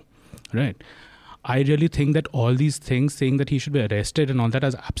value, right? I really think that all these things saying that he should be arrested and all that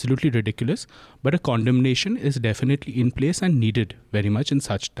is absolutely ridiculous, but a condemnation is definitely in place and needed very much in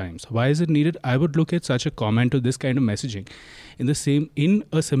such times. Why is it needed? I would look at such a comment or this kind of messaging in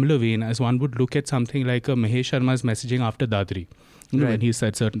a similar vein as one would look at something like a Mahesh Sharma's messaging after Dadri, when he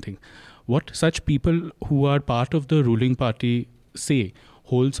said certain things. What such people who are part of the ruling party say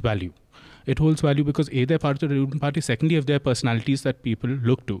holds value. It holds value because A, they're part of the ruling party. Secondly, if they're personalities that people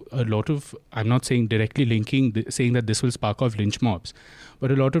look to. A lot of, I'm not saying directly saying that this will spark off lynch mobs, but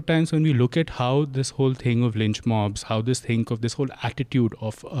a lot of times when we look at how this whole thing of lynch mobs, how this whole attitude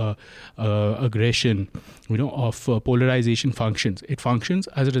of aggression, of polarization functions, it functions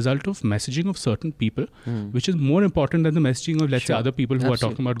as a result of messaging of certain people, which is more important than the messaging of, let's say, other people who are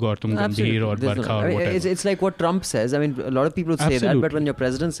talking about Gautam Gambhir or Barkha or whatever. It's like what Trump says. I mean, a lot of people say that, but when your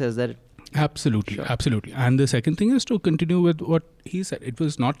president says that, Absolutely. And the second thing is to continue with what he said. It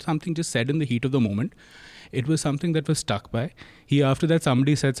was not something just said in the heat of the moment. It was something that was stuck by. After that,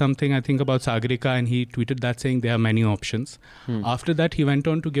 somebody said something, I think, about Sagarika, and he tweeted that saying there are many options. After that, he went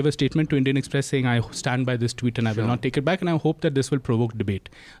on to give a statement to Indian Express saying, I stand by this tweet and I will not take it back, and I hope that this will provoke debate.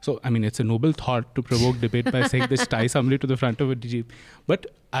 So, I mean, it's a noble thought to provoke debate by saying this, tie somebody to the front of a DG. But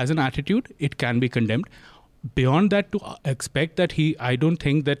as an attitude, it can be condemned. Beyond that, to expect that I don't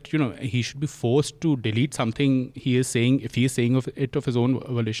think that, he should be forced to delete something he is saying, if he is saying of his own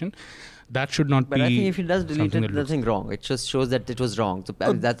volition. That should not be. But I think if he does delete it, nothing wrong. It just shows that it was wrong. So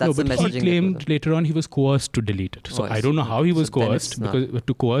that's the messaging. He claimed later on he was coerced to delete it. So I don't know how he was coerced, because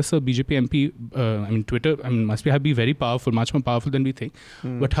to coerce a BJP MP, Twitter, must be very powerful, much more powerful than we think.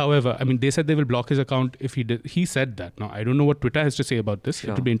 But however, they said they will block his account if he did. He said that. Now, I don't know what Twitter has to say about this.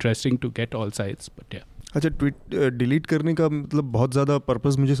 It would be interesting to get all sides, but yeah. अच्छा, tweet delete करने का मतलब बहुत ज़्यादा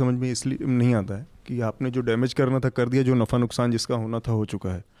purpose मुझे समझ में इसलिए नहीं आता है कि आपने जो डैमेज करना था कर दिया, जो नफ़ा नुकसान जिसका होना था हो चुका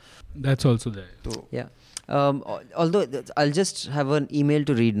है. That's also there. So, yeah. Although I'll just have an email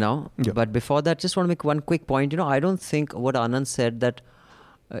to read now, but before that, just want to make one quick point. I don't think what Anand said, that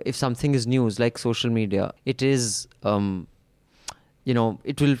if something is news like social media, it is,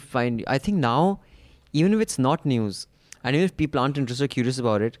 it will find. I think now, even if it's not news, and even if people aren't interested or curious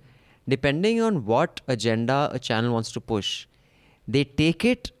about it, depending on what agenda a channel wants to push, they take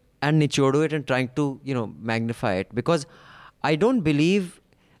it and nichodo it and trying to, magnify it. Because I don't believe,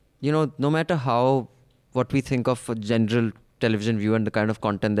 no matter what we think of a general television viewer and the kind of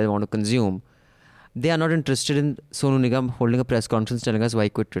content they want to consume, they are not interested in Sonu Nigam holding a press conference telling us why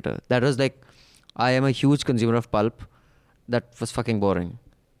quit Twitter. That was like, I am a huge consumer of pulp. That was fucking boring.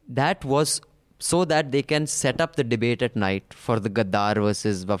 That was so that they can set up the debate at night for the Gaddar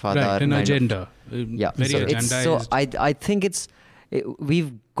versus Wafadar. Right, an agenda. I think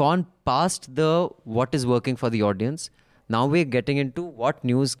we've gone past what is working for the audience. Now we're getting into what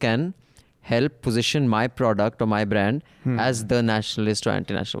news can help position my product or my brand as the nationalist or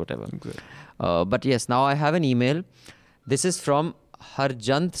anti-national, whatever. Exactly. But yes, now I have an email. This is from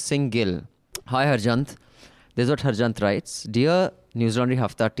Harjant Singh Gill. Hi Harjant. This is what Harjant writes. Dear News Laundry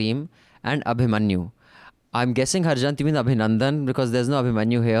Hafta team and Abhimanyu. I'm guessing Harjant you mean Abhinandan, because there's no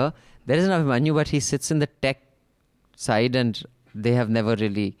Abhimanyu here. There is an Abhimanyu, but he sits in the tech side and they have never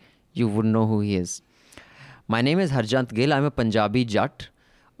really, you wouldn't know who he is. My name is Harjant Gill. I'm a Punjabi Jat,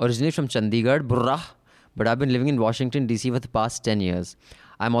 originally from Chandigarh, Burrah, but I've been living in Washington, D.C. for the past 10 years.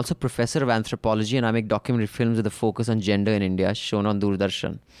 I'm also professor of anthropology and I make documentary films with a focus on gender in India, shown on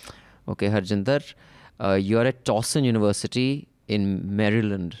Doordarshan. Okay, Harjinder, you're at Towson University in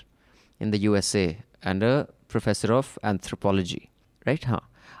Maryland, in the USA, and a professor of anthropology, right?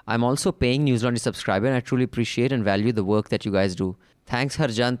 I'm also a paying News Laundry subscriber and I truly appreciate and value the work that you guys do. Thanks,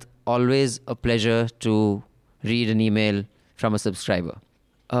 Harjant. Always a pleasure to read an email from a subscriber.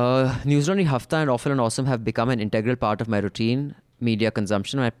 News Laundry Hafta and Awful and Awesome have become an integral part of my routine media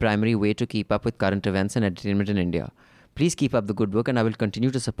consumption, my primary way to keep up with current events and entertainment in India. Please keep up the good work and I will continue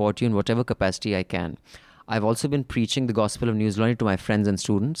to support you in whatever capacity I can. I've also been preaching the gospel of News Laundry to my friends and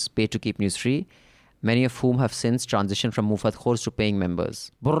students, paid to keep news free, many of whom have since transitioned from Mufat Khors to paying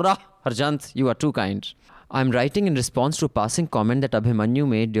members. Burrah, Harjant, you are too kind. I'm writing in response to a passing comment that Abhimanyu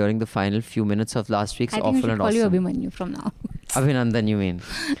made during the final few minutes of last week's Awful and Awesome. I think we should call you Abhimanyu from now. Abhinandan, you mean.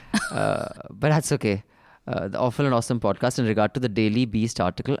 But that's okay. the Awful and Awesome podcast in regard to the Daily Beast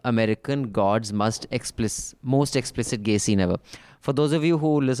article, American Gods Most Explicit Gay Scene Ever. For those of you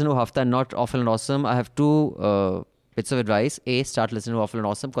who listen to Hafta and not Awful and Awesome, I have two bits of advice. A, start listening to Awful and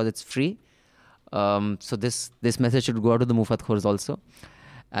Awesome because it's free. So this message should go out to the Mufat Khors also.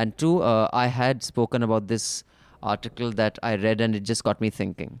 And two, I had spoken about this article that I read and it just got me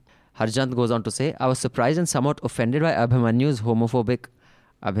thinking. Harjant goes on to say, I was surprised and somewhat offended by Abhimanyu's homophobic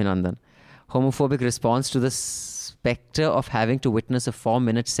response to the spectre of having to witness a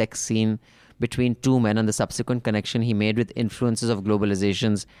 4-minute sex scene between two men and the subsequent connection he made with influences of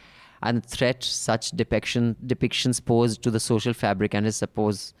globalizations and the threat such depictions posed to the social fabric and his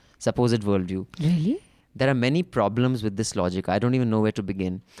supposed worldview. Really? There are many problems with this logic. I don't even know where to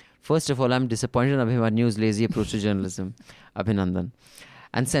begin. First of all, I'm disappointed in Abhimanyu's lazy approach to journalism. Abhinandan.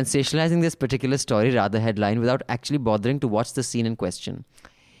 And sensationalizing this particular story, rather headline, without actually bothering to watch the scene in question.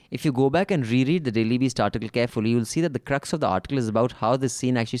 If you go back and reread the Daily Beast article carefully, you'll see that the crux of the article is about how this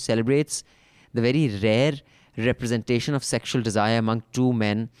scene actually celebrates the very rare representation of sexual desire among two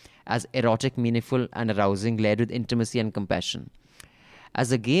men as erotic, meaningful and arousing, layered with intimacy and compassion.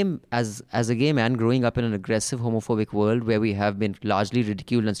 As a gay man growing up in an aggressive homophobic world where we have been largely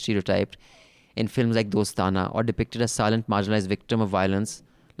ridiculed and stereotyped in films like Dostana or depicted as silent marginalized victim of violence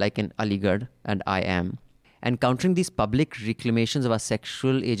like in Aligarh and I Am, encountering these public reclamations of our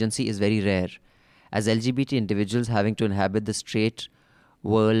sexual agency is very rare. As LGBT individuals having to inhabit the straight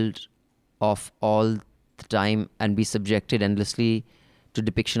world of all the time and be subjected endlessly to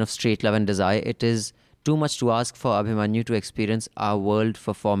depiction of straight love and desire, it is too much to ask for Abhimanyu to experience our world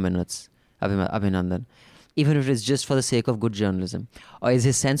for 4 minutes, Abhinandan, even if it is just for the sake of good journalism. Or is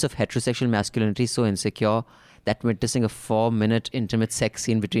his sense of heterosexual masculinity so insecure that witnessing a 4-minute intimate sex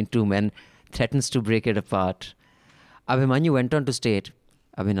scene between two men threatens to break it apart? Abhimanyu went on to state,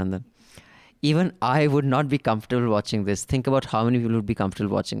 Abhinandan, even I would not be comfortable watching this. Think about how many people would be comfortable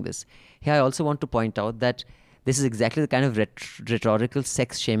watching this. Here I also want to point out that this is exactly the kind of rhetorical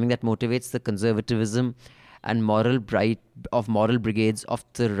sex shaming that motivates the conservatism and moral brigades of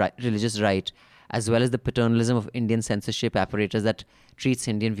the religious right, as well as the paternalism of Indian censorship apparatus that treats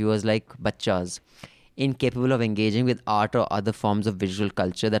Indian viewers like bachchas, incapable of engaging with art or other forms of visual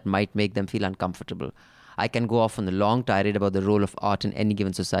culture that might make them feel uncomfortable. I can go off on a long tirade about the role of art in any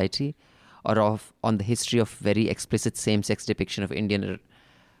given society, or on the history of very explicit same-sex depiction of Indian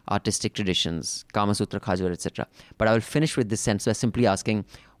artistic traditions, Kama Sutra, Khajur, etc. But I will finish with this sense by simply asking,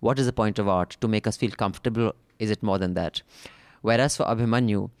 what is the point of art? To make us feel comfortable? Is it more than that? Whereas for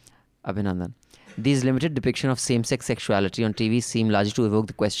Abhinandan, these limited depiction of same-sex sexuality on TV seem largely to evoke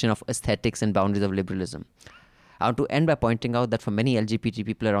the question of aesthetics and boundaries of liberalism. I want to end by pointing out that for many LGBT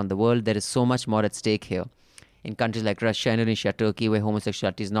people around the world, there is so much more at stake here. In countries like Russia, Indonesia, Turkey, where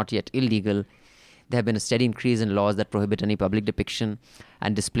homosexuality is not yet illegal, there have been a steady increase in laws that prohibit any public depiction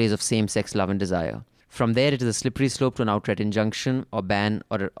and displays of same-sex love and desire. From there, it is a slippery slope to an outright injunction or ban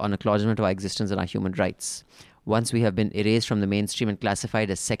or an acknowledgement of our existence and our human rights. Once we have been erased from the mainstream and classified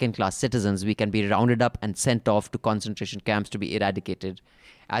as second-class citizens, we can be rounded up and sent off to concentration camps to be eradicated,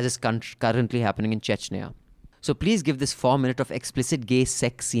 as is currently happening in Chechnya. So please give this 4-minute of explicit gay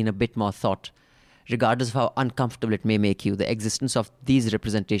sex scene a bit more thought. Regardless of how uncomfortable it may make you, the existence of these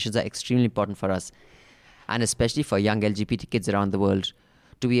representations are extremely important for us, and especially for young LGBT kids around the world,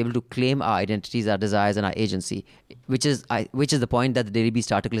 to be able to claim our identities, our desires, and our agency, which is the point that the Daily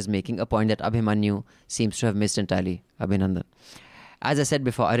Beast article is making, a point that Abhimanyu seems to have missed entirely. Abhinandan. As I said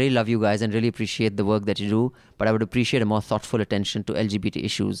before, I really love you guys and really appreciate the work that you do, but I would appreciate a more thoughtful attention to LGBT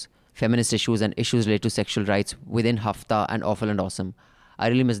issues, feminist issues, and issues related to sexual rights within Hafta and Awful and Awesome. I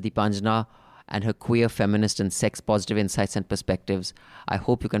really miss Deepanjana and her queer, feminist and sex-positive insights and perspectives. I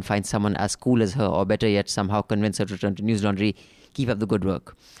hope you can find someone as cool as her, or better yet, somehow convince her to return to News Laundry. Keep up the good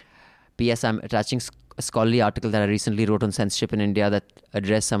work. P.S. I'm attaching a scholarly article that I recently wrote on censorship in India that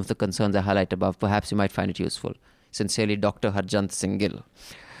addressed some of the concerns I highlight above. Perhaps you might find it useful. Sincerely, Dr. Harjant Singh Gill.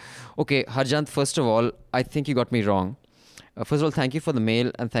 Okay, Harjant, first of all, I think you got me wrong. First of all, thank you for the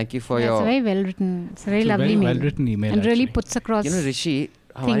mail and thank you for your... It's very well written. It's a very lovely mail. well-written email, and really actually. puts across... You know, Rishi,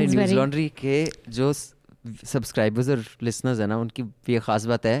 हमारे Newslaundry के जो subscribers और listeners है ना, उनकी ये खास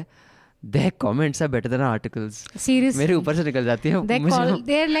बात है, their comments are better than our articles. Seriously. मेरे ऊपर से निकल जाती है.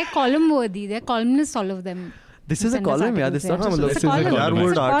 They're like column worthy. They're columnists, all of them. This is a column, yeah. This is not just just a column. यार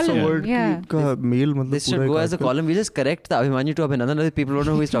word 800 word का mail मतलब this should go as a column. We just correct the Abhimanyu to Abhinandan. People don't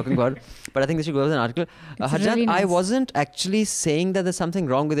know who he's talking about. But I think this should go as an article. Harjant, really nice. I wasn't actually saying that there's something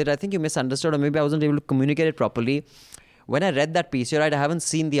wrong with it. I think you misunderstood, or maybe I wasn't able to communicate it properly. When I read that piece, you're right, I haven't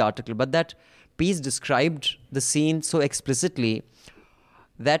seen the article, but that piece described the scene so explicitly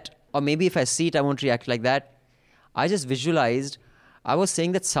that or maybe if I see it, I won't react like that. I just visualized, I was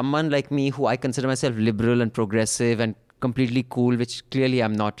saying that someone like me, who I consider myself liberal and progressive and completely cool, which clearly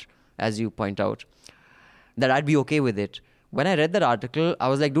I'm not, as you point out, that I'd be okay with it. When I read that article, I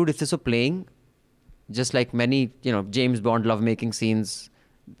was like, dude, if this were playing, just like many, James Bond lovemaking scenes,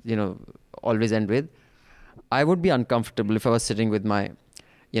 always end with, I would be uncomfortable if I was sitting with my,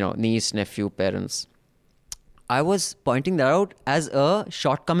 niece, nephew, parents. I was pointing that out as a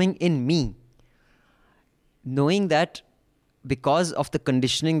shortcoming in me, knowing that because of the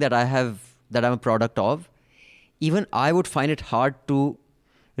conditioning that I'm a product of, even I would find it hard to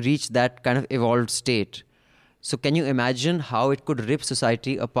reach that kind of evolved state. So can you imagine how it could rip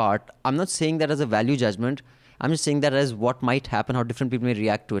society apart? I'm not saying that as a value judgment. I'm just saying that as what might happen, how different people may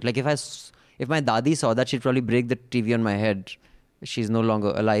react to it. Like if my dadi saw that, she'd probably break the TV on my head. She's no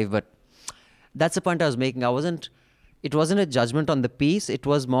longer alive, but that's the point I was making. It wasn't a judgment on the piece. It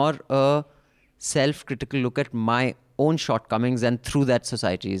was more a self-critical look at my own shortcomings and through that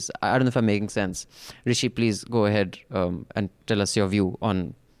society's. I don't know if I'm making sense. Rishi, please go ahead and tell us your view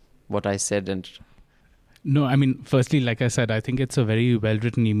on what I said. And no, I mean, firstly, like I said, I think it's a very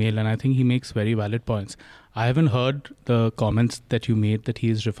well-written email, and I think he makes very valid points. I haven't heard the comments that you made that he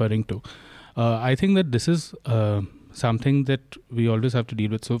is referring to. I think that this is something that we always have to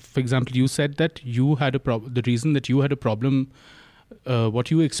deal with. So, for example, you said that you had a problem. The reason that you had a problem,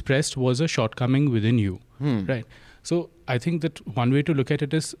 what you expressed was a shortcoming within you, right? So, I think that one way to look at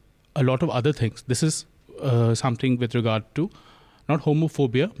it is a lot of other things. This is something with regard to not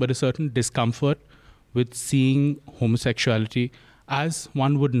homophobia, but a certain discomfort with seeing homosexuality as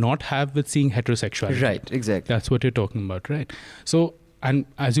one would not have with seeing heterosexuality. Right, exactly. That's what you're talking about, right? So, and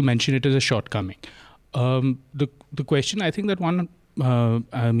as you mentioned, it is a shortcoming. The question I think that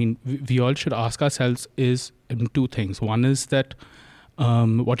we all should ask ourselves is two things. One is that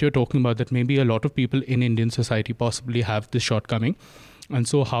what you're talking about, that maybe a lot of people in Indian society possibly have this shortcoming. And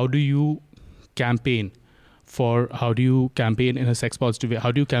so how do you campaign in a sex positive way?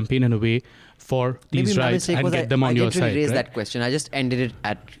 How do you campaign in a way for these rights and get them on your side? I didn't really raise that question. I just ended it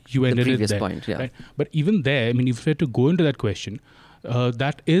at the previous point. Yeah. Right? But even there, I mean, if we had to go into that question,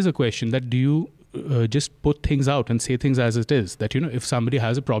 that is a question that do you just put things out and say things as it is, that, if somebody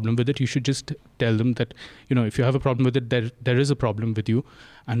has a problem with it, you should just tell them that, if you have a problem with it, there is a problem with you.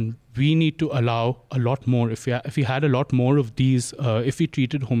 And we need to allow a lot more. If we had a lot more of these, if we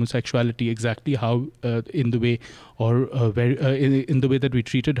treated homosexuality exactly how in the way or in the way that we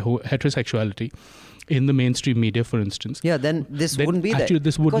treated heterosexuality in the mainstream media, for instance. Yeah, then wouldn't be actually, there.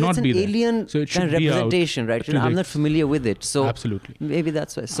 This would not be there. It's an alien so it kind of representation, right? I'm not familiar with it. So absolutely. Maybe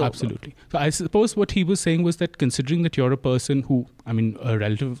that's why. So, absolutely. So I suppose what he was saying was that considering that you're a person who, a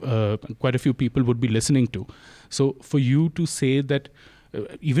relative, quite a few people would be listening to. So for you to say that,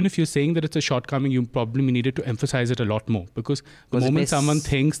 even if you're saying that it's a shortcoming, you probably needed to emphasize it a lot more. Because the moment someone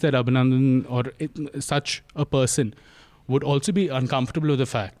thinks that Abhinandan or such a person would also be uncomfortable with the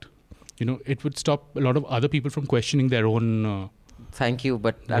fact, it would stop a lot of other people from questioning their own... Thank you,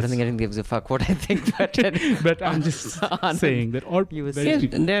 but I don't think anyone gives a fuck what I think. But I'm just saying that...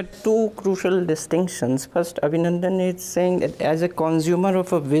 There are two crucial distinctions. First, Abhinandan is saying that as a consumer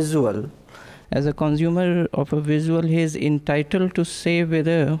of a visual, he is entitled to say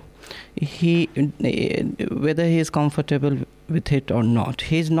whether he is comfortable with it or not.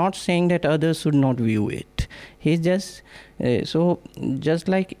 He is not saying that others should not view it. He's just just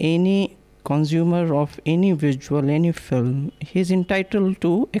like any consumer of any visual, any film, he's entitled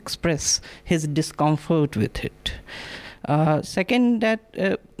to express his discomfort with it. Second, that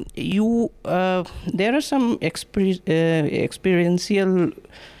there are some experiential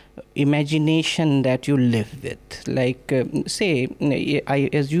imagination that you live with. Like, say, I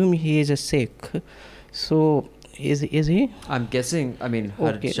assume he is a Sikh. So, is he? I'm guessing.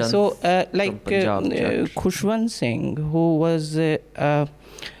 Okay. So, like Khushwant Singh, who was a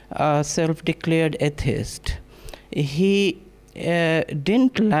self-declared atheist, he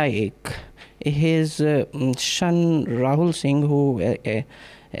didn't like his son Rahul Singh, who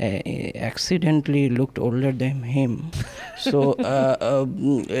accidentally looked older than him. So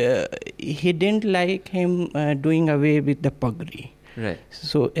he didn't like him doing away with the pagri. Right.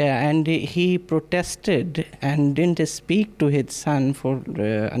 So and he protested and didn't speak to his son for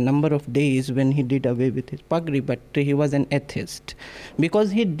a number of days when he did away with his pagri, but he was an atheist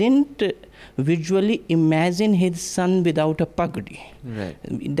because he didn't visually imagine his son without a pagri. Right.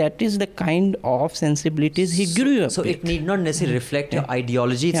 That is the kind of sensibilities he grew up with. So it need not necessarily reflect your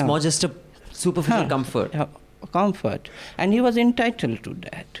ideology. It's more just a superficial comfort. comfort, and he was entitled to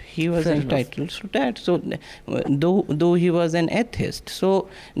that. He was entitled to that. So, though he was an atheist, so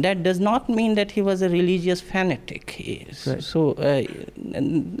that does not mean that he was a religious fanatic. Right.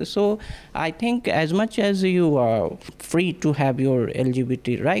 So I think as much as you are free to have your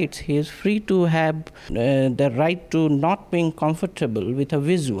LGBT rights, he is free to have the right to not being comfortable with a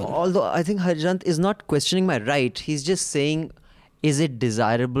visual. Although I think Harjant is not questioning my right, he's just saying, is it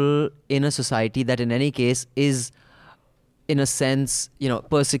desirable in a society that in any case is, in a sense,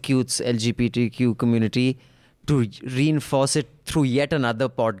 persecutes LGBTQ community, to reinforce it through yet another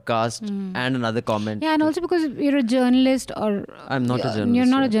podcast and another comment? Yeah, and also because you're a journalist, or I'm not a journalist. You're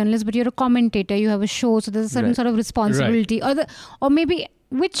not a journalist, but you're a commentator. You have a show, so there's a certain sort of responsibility, or maybe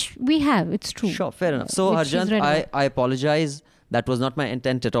which we have. It's true. Sure, fair enough. So Harjant, I apologize. That was not my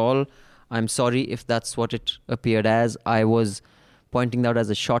intent at all. I'm sorry if that's what it appeared as. I was pointing out as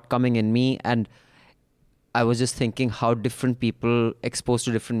a shortcoming in me, and I was just thinking how different people exposed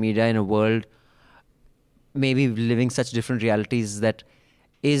to different media in a world, maybe living such different realities, that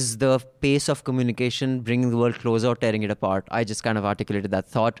is the pace of communication bringing the world closer or tearing it apart. I just kind of articulated that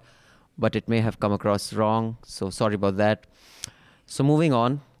thought, but it may have come across wrong, so sorry about that. So moving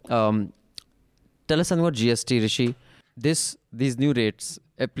on, tell us something about GST, Rishi. These new rates,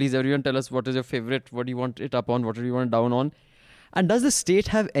 please everyone tell us what is your favorite, what do you want it up on, what do you want it down on? And does the state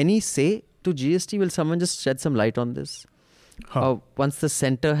have any say to GST? Will someone just shed some light on this? Once the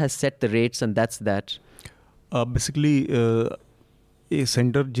center has set the rates and that's that. Basically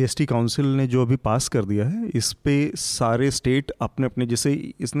centre GST council ने जो अभी पास कर दिया है, इस पे सारे state अपने अपने, जैसे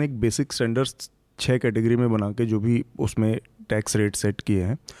इसने एक बेसिक स्टैंडर्ड्स 6 कैटेगरी में बना के जो भी उसमें टैक्स रेट सेट किए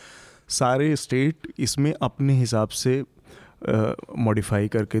हैं, सारे स्टेट इसमें अपने हिसाब से मॉडिफाई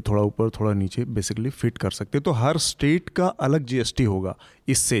करके थोड़ा ऊपर थोड़ा नीचे बेसिकली फिट कर सकते हैं. तो हर स्टेट का अलग जीएसटी होगा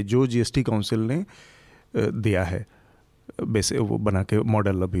इससे, जो जीएसटी काउंसिल ने दिया है बेसिक वो बना के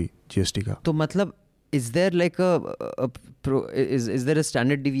मॉडल अभी जीएसटी का. तो मतलब is there like is there a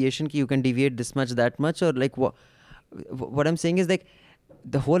standard deviation कि you can deviate this much, that much, or like what I'm saying is like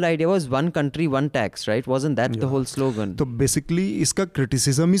the whole idea was one country, one tax, right? Wasn't that the whole slogan? तो basically इसका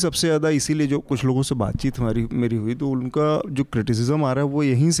criticism ही सबसे ज़्यादा, इसीलिए जो कुछ लोगों से बातचीत मेरी हुई तो उनका जो क्रिटिसिज्म आ रहा है वो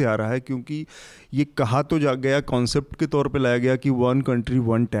यहीं से आ रहा है, क्योंकि ये कहा तो जा गया, कॉन्सेप्ट के तौर पे लाया गया कि वन कंट्री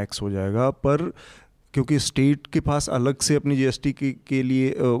वन टैक्स हो जाएगा, पर क्योंकि स्टेट के पास अलग से अपनी जीएसटी के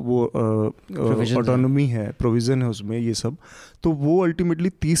लिए वो ऑटोनॉमी है, प्रोविज़न है उसमें ये सब, तो वो अल्टीमेटली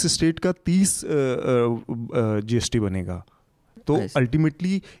 30 स्टेट का 30 जीएसटी बनेगा. तो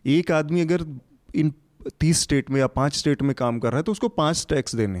अल्टीमेटली एक आदमी अगर इन 30 स्टेट में या 5 स्टेट में काम कर रहा है तो उसको 5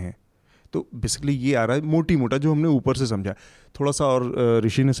 टैक्स देने हैं. तो बेसिकली ये आ रहा है मोटी मोटा जो हमने ऊपर से समझा. थोड़ा सा और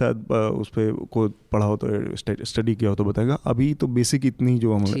ऋषि ने शायद उस पर को पढ़ा हो तो स्टडी किया हो तो बताएगा. अभी तो बेसिक इतनी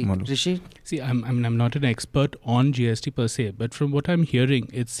जो हम मालूम. ऋषि, See, I'm not an expert on GST per se, but from what I'm hearing,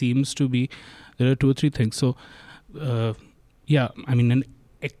 it seems to be there are 2 or 3 things. So,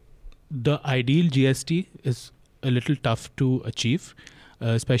 the ideal GST is a little tough to achieve.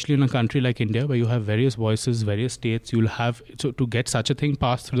 Especially in a country like India, where you have various voices, various states, so to get such a thing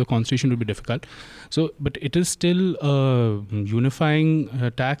passed through the constitution would be difficult. So, but it is still a unifying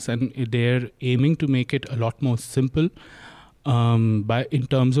tax, and they're aiming to make it a lot more simple in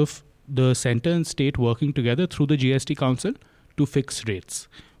terms of the center and state working together through the GST Council to fix rates,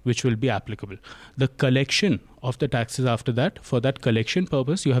 which will be applicable. The collection of the taxes after that, for that collection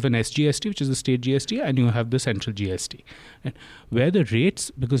purpose, you have an SGST, which is the state GST, and you have the central GST. And where the rates,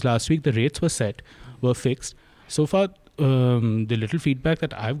 because last week the rates were fixed. So far, the little feedback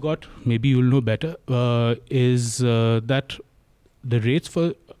that I've got, maybe you'll know better, is that the rates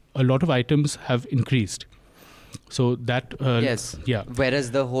for a lot of items have increased. So that... yes. Yeah.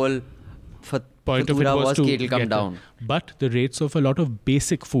 Whereas the whole... point of it was to it'll come down. But the rates of a lot of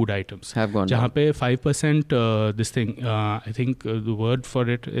basic food items have gone down. जहाँ पे 5% this thing, I think the word for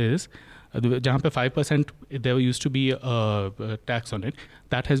it is, जहाँ पे 5% there used to be a tax on it,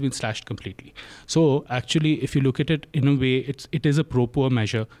 that has been slashed completely. So actually, if you look at it in a way, it is a pro-poor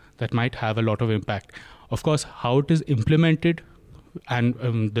measure that might have a lot of impact. Of course, how it is implemented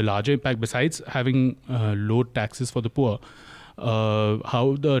and the larger impact, besides having low taxes for the poor,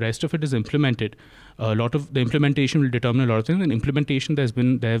 how the rest of it is implemented, a lot of the implementation will determine a lot of things. And implementation, there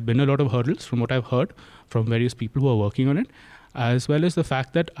have been a lot of hurdles from what I've heard from various people who are working on it, as well as the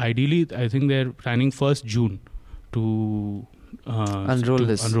fact that ideally, I think they're planning 1st June to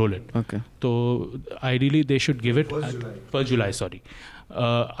unroll it. Okay. So ideally, they should give it 1st July. Sorry.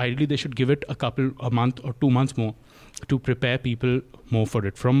 Ideally, they should give it a month or 2 months more to prepare people more for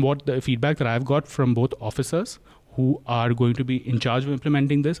it. From what the feedback that I've got from both officers who are going to be in charge of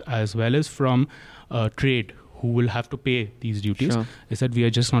implementing this, as well as from trade, who will have to pay these duties, Sure. is that we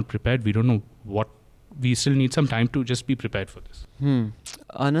are just not prepared. We don't know what. We still need some time to just be prepared for this.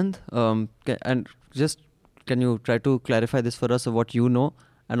 Anand, and just can you try to clarify this for us of what you know,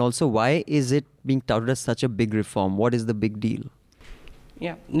 and also why is it being touted as such a big reform? What is the big deal?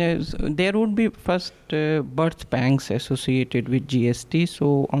 Yeah, there would be first birth pangs associated with GST.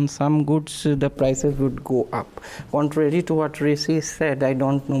 So on some goods, the prices would go up. Contrary to what Rishi said, I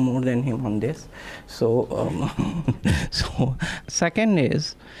don't know more than him on this. So, so second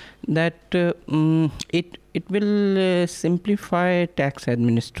is that it will simplify tax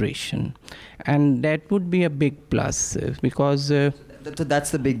administration, and that would be a big plus because. So that's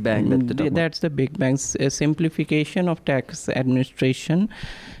the big bang. That's the big bang. Simplification of tax administration,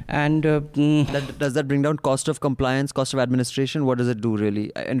 and Does that bring down cost of compliance, cost of administration? What does it do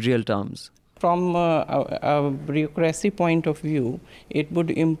really in real terms? from a bureaucracy point of view, it would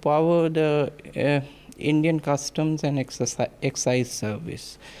empower the Indian Customs and Excise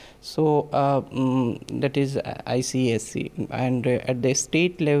Service. So that is ICSC, and at the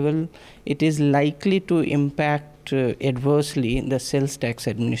state level, it is likely to impact adversely the sales tax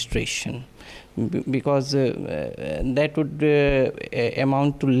administration, because that would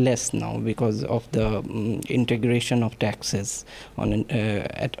amount to less now because of the integration of taxes on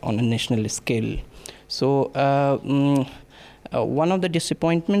a national scale. So one of the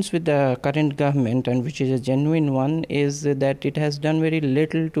disappointments with the current government, and which is a genuine one, is that it has done very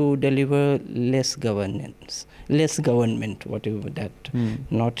little to deliver less government, whatever that,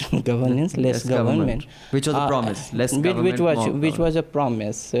 not governance, less government. Which was a promise, less government, which was a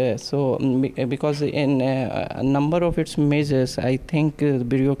promise. Because in a number of its measures, I think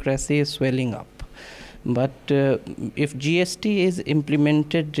bureaucracy is swelling up. But if GST is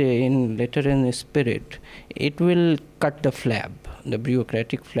implemented in letter and spirit, it will cut the flab, the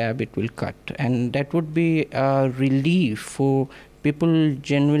bureaucratic flab. It will cut, and that would be a relief for people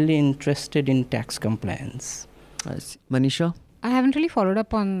genuinely interested in tax compliance. I see. Manisha? I haven't really followed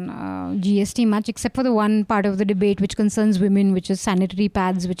up on GST much, except for the one part of the debate which concerns women, which is sanitary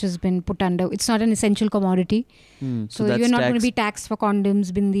pads, which has been put under. It's not an essential commodity. So you're not going to be taxed for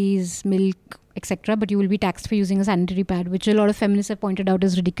condoms, bindis, milk, etc. But you will be taxed for using a sanitary pad, which a lot of feminists have pointed out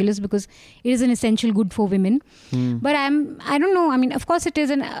as ridiculous because it is an essential good for women. But I don't know. I mean, of course it is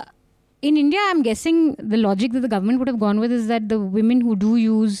in India, I'm guessing the logic that the government would have gone with is that the women who do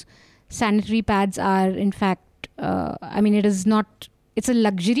use sanitary pads are in fact, it's a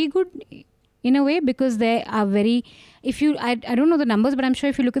luxury good in a way, because they are very, I don't know the numbers, but I'm sure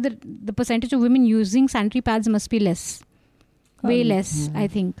if you look at the percentage of women using sanitary pads must be less, way less, I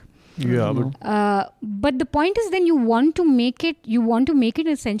think. Yeah, but the point is, then you want to make it an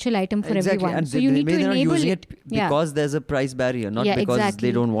essential item for everyone. And so you need to enable using it because there's a price barrier, not because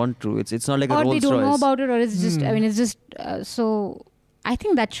they don't want to. It's not like a Rolls Royce. Or they don't know about it, or it's just, it's just, so I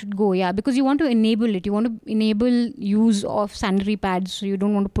think that should go, because you want to enable it. You want to enable use of sanitary pads, so you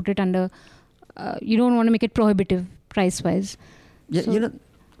don't want to put it under, you don't want to make it prohibitive price-wise. Yeah, so,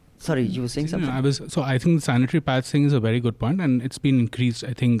 sorry, you were saying something? I think the sanitary pads thing is a very good point, and it's been increased,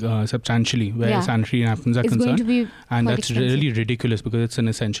 I think, substantially where sanitary napkins are concerned. Going to be and that's expensive. Really ridiculous because it's an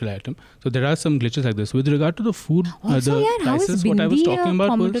essential item. So there are some glitches like this. With regard to the food, also, the prices, what I was talking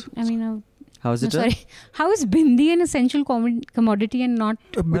about was... How is it? How is bindi an essential commodity and not?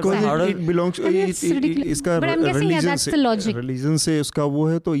 Because it belongs. It's ridiculous. But I'm guessing that's the logic. Religion से उसका वो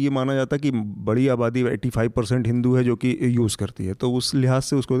है, तो ये माना जाता है कि बड़ी आबादी 85% हिंदू है जो कि यूज़ करती है, तो उस लिहाज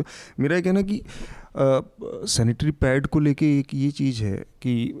से उसको मेरा ये कहना कि सैनिटरी पैड को लेके एक ये चीज़ है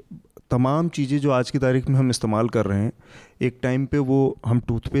कि तमाम चीज़ें जो आज की तारीख में हम इस्तेमाल कर रहे हैं, एक टाइम पे वो हम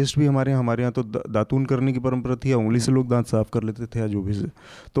टूथपेस्ट भी हमारे यहाँ तो दातून करने की परंपरा थी, या उंगली से लोग दांत साफ़ कर लेते थे या जो भी से,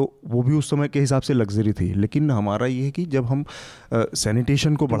 तो वो भी उस समय के हिसाब से लग्जरी थी. लेकिन हमारा ये है कि जब हम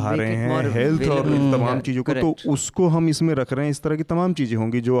सैनिटेशन को बढ़ा रहे हैं, हेल्थ और तमाम चीज़ों को, तो उसको हम इसमें रख रहे हैं. इस तरह की तमाम चीज़ें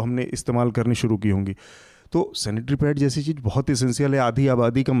होंगी जो हमने इस्तेमाल करनी शुरू की होंगी. तो सैनिटरी पैड जैसी चीज़ बहुत एसेंशियल है. आधी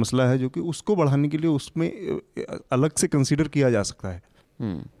आबादी का मसला है जो कि उसको बढ़ाने के लिए उसमें अलग से कंसीडर किया जा सकता है.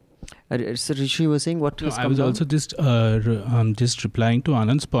 So Rishi was saying what I was also just replying to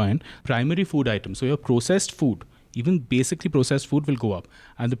Anand's point. Primary food items, so your processed food, even basically processed food will go up,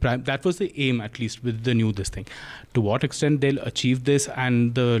 and that was the aim, at least with the new this thing. To what extent they'll achieve this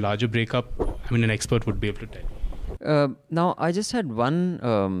and the larger breakup, I mean, an expert would be able to tell. Now I just had one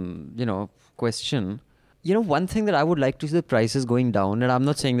question. One thing that I would like to see the prices going down, and I'm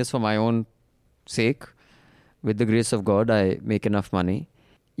not saying this for my own sake. With the grace of God, I make enough money.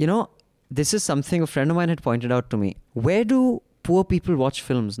 This is something a friend of mine had pointed out to me. Where do poor people watch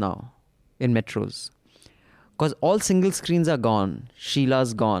films now? In metros. Because all single screens are gone.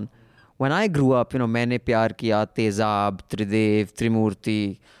 Sheila's gone. when I grew up, Maine Pyar Kiya, Tezab, Tridev,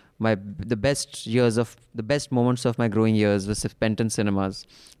 Trimurti, the best moments of my growing years was spent in cinemas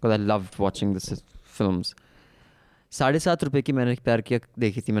because I loved watching the films. 7.5 रुपए की मैंने प्यार किया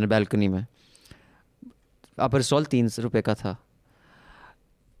देखी थी मैंने balcony में. अपर stall 3 रुपए का था.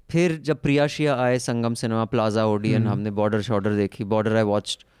 फिर जब प्रियाशिया आए संगम सिनेमा प्लाजा ओडियन हमने बॉर्डर देखी. Border I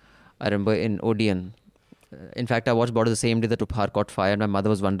watched, I remember, in Odeon. In fact, I watched Border the same day that Upar caught fire, and my mother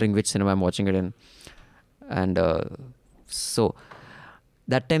was wondering which cinema I'm watching it in. And so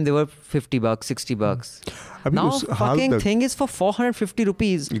that time they were $50, $60. Now fucking thing is for 450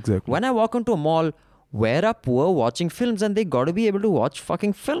 rupees. Exactly. When I walk into a mall, where are poor watching films? And they got to be able to watch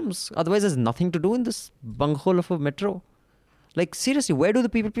fucking films. Otherwise, there's nothing to do in this bunghole of a metro. Like seriously, where do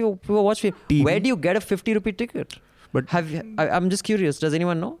the people watch films? Where do you get a 50 rupee ticket? But I'm just curious. Does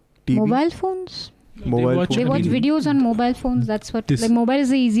anyone know? TV? Mobile phones. They watch Videos on mobile phones. That's what. Like mobile is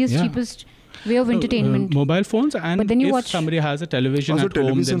the easiest, cheapest way of entertainment. Mobile phones, and but then you if somebody has a television at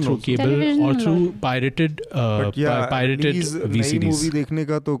home, then through cable or through pirated VCDs. movie देखने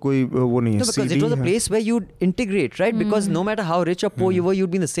का तो कोई वो नहीं है. No, because it was a place where you'd integrate, right? Because no matter how rich or poor you were,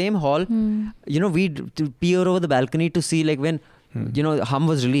 you'd be in the same hall. We'd peer over the balcony to see, like when Hum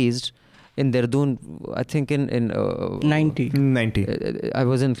was released in Dehradun, I think in 90. I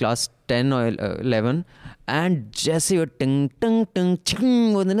was in class 10 or 11, and Jesse would ting ting ting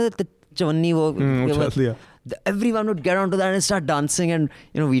ching, the chavanni everyone would get onto that and start dancing, and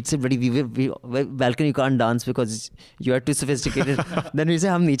we'd say, "Buddy, we balcony you can't dance because you are too sophisticated." Then we say,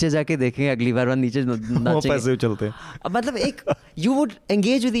 "हम नीचे जाके देखेंगे अगली बार नीचे नाचेंगे." पैसे चलते हैं. मतलब you would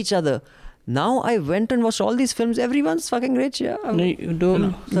engage with each other. Now I went and watched all these films. Everyone's fucking rich, yeah. Sorry.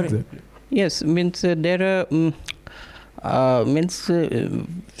 Exactly. Yes, means there are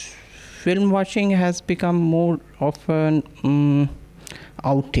film watching has become more of an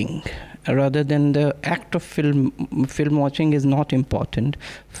outing rather than the act of film watching is not important.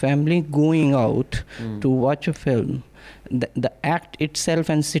 Family going out to watch a film, the act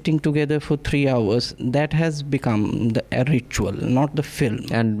itself and sitting together for 3 hours, that has become a ritual, not the film.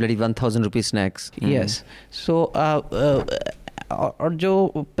 And bloody 1,000 rupee snacks. Yes. So और जो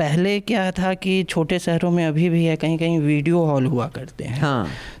पहले क्या था कि छोटे शहरों में अभी भी है कहीं कहीं वीडियो हॉल हुआ करते हैं. हाँ.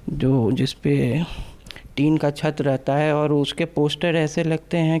 जो जिस पे टीन का छत रहता है और उसके पोस्टर ऐसे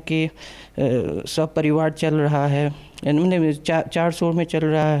लगते हैं कि सब परिवार चल रहा है, 400 में चल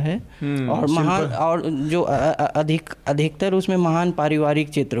रहा है. और महान और जो अधिकतर उसमें महान पारिवारिक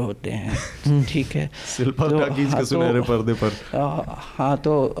चित्र होते हैं. ठीक है. सुनहरे पर्दे पर. हाँ,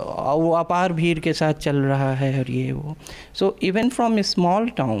 तो वो अपार भीड़ के साथ चल रहा है और ये वो. So even from small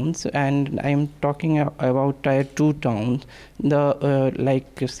towns, and I am talking about Tier 2 towns, the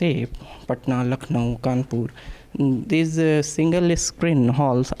like say Patna, Lucknow, Kanpur, these single screen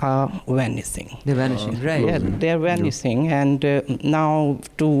halls are vanishing. They're vanishing, right? Yeah, they're vanishing, and now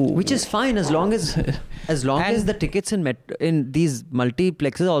which is fine as long as the tickets in these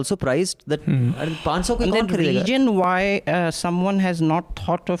multiplexes are also priced that 500 ko kaun kharidega. The reason why someone has not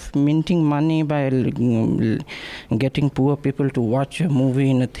thought of minting money by getting poor people to watch a movie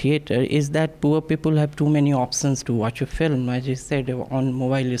in a theater is that poor people have too many options to watch a film, as I said, on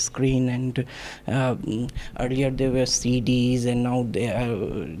mobile screen, and earlier there were CDs, and now there are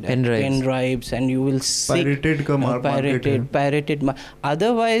pen drives, and you will see pirated.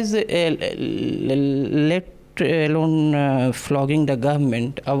 Otherwise, let alone flogging the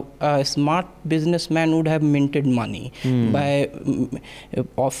government, a smart businessman would have minted money by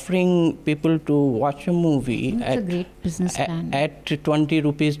offering people to watch a movie at 20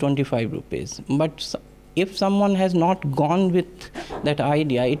 rupees, 25 rupees. But if someone has not gone with that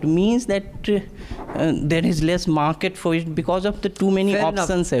idea, it means that there is less market for it because of the too many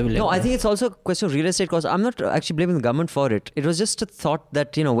options available. No, I think it's also a question of real estate costs. I'm not actually blaming the government for it. It was just a thought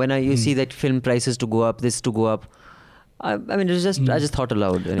that, when you see that film prices to go up, this to go up. I mean, it was just, I just thought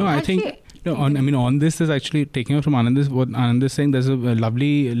aloud. Anyway. No, I think... on this is actually taking off from Anand. What Anand is saying, there's a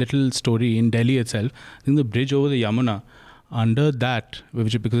lovely little story in Delhi itself. I think the bridge over the Yamuna, under that,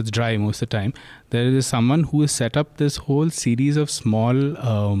 because it's dry most of the time, there is someone who has set up this whole series of small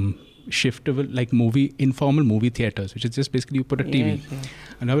shiftable, like informal movie theaters, which is just basically you put a TV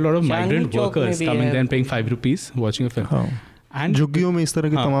and have a lot of migrant workers coming there and paying 5 rupees watching a film. And झुग्गियों में इस तरह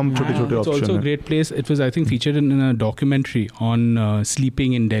के तमाम छोटे-छोटे it's also option a हैं. great place. It was, I think, featured in a documentary on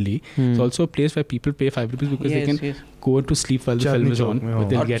sleeping in Delhi. It's also a place where people pay 5 rupees because they can go to sleep while the film Chandni is Chowk on. में, But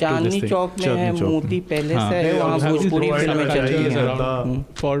they'll और get to this Chandni thing. चौक में चांदनी है चौक मोती palace हाँ, है, है, वहाँ और भोजपुरी Provide फिल्में culture चलती is हैं. around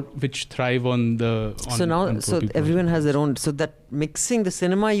for which thrive on the. So now, so everyone has their own. So that mixing the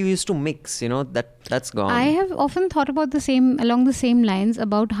cinema you used to mix, that's gone. I have often thought about along the same lines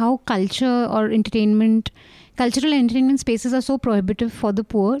about how cultural and entertainment spaces are so prohibitive for the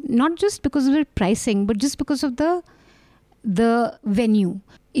poor, not just because of the pricing, but just because of the venue.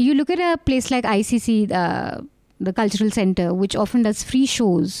 You look at a place like ICC, the Cultural Center, which often does free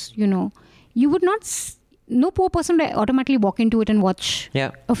shows, you would no poor person would automatically walk into it and watch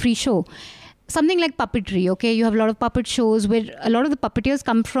a free show. Something like puppetry, okay? You have a lot of puppet shows where a lot of the puppeteers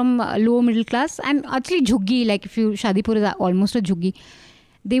come from lower middle class, and actually jhuggi, like Shadipur is almost a jhuggi.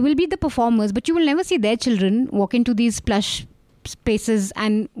 They will be the performers, but you will never see their children walk into these plush spaces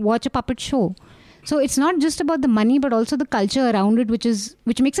and watch a puppet show. So it's not just about the money, but also the culture around it,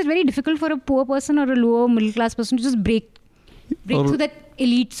 which makes it very difficult for a poor person or a lower middle class person to just break through that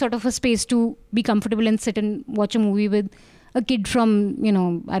elite sort of a space to be comfortable and sit and watch a movie with a kid from,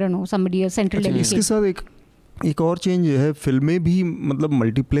 I don't know, somebody, a central Delhi इसके kid. साथ एक और change है, फिल्में भी मतलब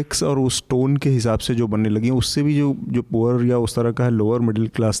multiplex और उस टोन के हिसाब से जो बनने लगी हैं, उससे भी जो पुअर या उस तरह का है लोअर मिडिल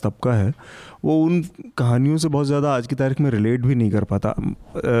क्लास तबका है, वो उन कहानियों से बहुत ज़्यादा आज की तारीख में रिलेट भी नहीं कर पाता.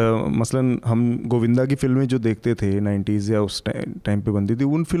 मसलन हम गोविंदा की फिल्में जो देखते थे 90s या उस टाइम पे बनती थी,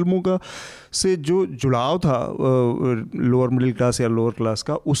 उन फिल्मों का से जो जुड़ाव था लोअर मिडिल क्लास या लोअर क्लास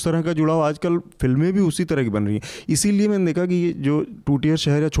का, उस तरह का जुड़ाव आजकल फिल्में भी उसी तरह की बन रही हैं. इसीलिए मैंने देखा कि ये जो टू-टियर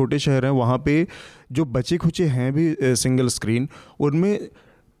शहर या छोटे शहर हैं, वहाँ पे जो बचे खुचे हैं भी सिंगल स्क्रीन, उनमें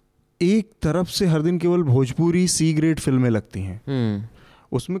एक तरफ से हर दिन केवल भोजपुरी सी ग्रेड फिल्में लगती हैं.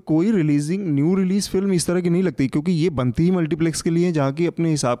 उसमें कोई न्यू रिलीज फिल्म इस तरह की नहीं लगती, क्योंकि ये बनती ही मल्टीप्लेक्स के लिए, जहाँ की अपने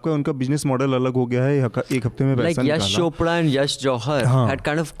हिसाब का उनका बिजनेस मॉडल अलग हो गया है. एक हफ्ते में पैसा निकाला. Yash Chopra and Yash Johar had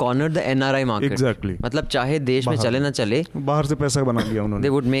kind of cornered the NRI market. Exactly. मतलब चाहे देश में चले ना चले, बाहर से पैसा बना लिया उन्होंने.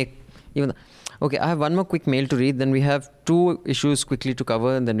 They would make even. Okay, I have one more quick mail to read. Then we have 2 issues quickly to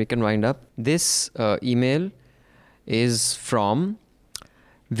cover, and then we can wind up. This email is from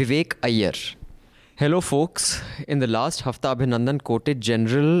Vivek Iyer. Hello folks, in the last hafta Abhinandan quoted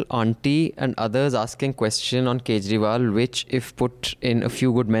General, Auntie and others asking question on Kejriwal, which if put in a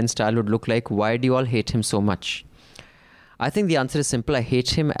few good men style would look like, why do you all hate him so much? I think the answer is simple. I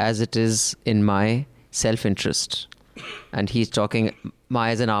hate him as it is in my self-interest. And he's talking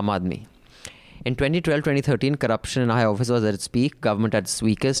as an Aam Aadmi. In 2012-2013, corruption in high office was at its peak, government at its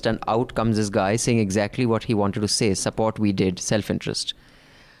weakest, and out comes this guy saying exactly what he wanted to say, support we did, self-interest.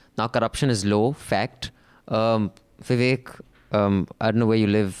 Now corruption is low, fact. Vivek, I don't know where you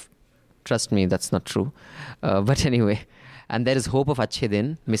live. Trust me, that's not true. But anyway, and there is hope of Achhe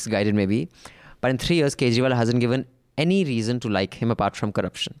Din, misguided maybe. But in 3 years, Kejriwal hasn't given any reason to like him apart from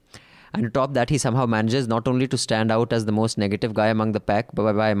corruption. And to top that, he somehow manages not only to stand out as the most negative guy among the pack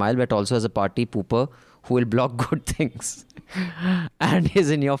by a mile, but also as a party pooper who will block good things and is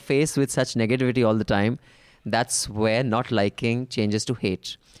in your face with such negativity all the time. That's where not liking changes to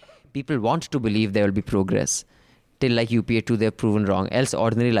hate. People want to believe there will be progress. Till like UPA 2, they're proven wrong. Else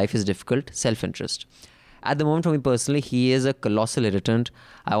ordinary life is difficult. Self-interest. At the moment, for me personally, he is a colossal irritant.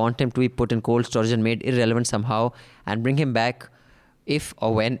 I want him to be put in cold storage and made irrelevant somehow, and bring him back if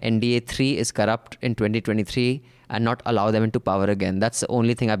or when NDA 3 is corrupt in 2023 and not allow them into power again. That's the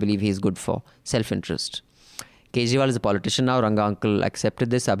only thing I believe he is good for. Self-interest. Kejriwal is a politician now. Ranga uncle accepted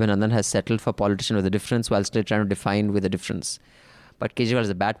this. Abhinandan has settled for politician with a difference while still trying to define with a difference. But Kejriwal is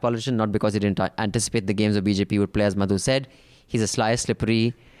a bad politician, not because he didn't anticipate the games of BJP would play, as Madhu said. He's a sly,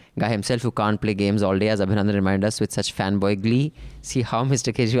 slippery guy himself who can't play games all day, as Abhinandan reminded us with such fanboy glee. See how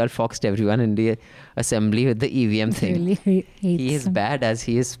Mr. Kejriwal foxed everyone in the assembly with the EVM thing. Really He is bad as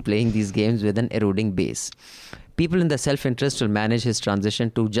he is playing these games with an eroding base. People in their self-interest will manage his transition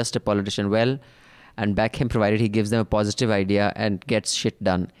to just a politician well and back him provided he gives them a positive idea and gets shit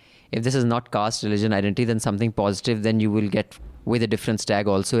done. If this is not caste, religion, identity, then something positive, then you will get with a difference tag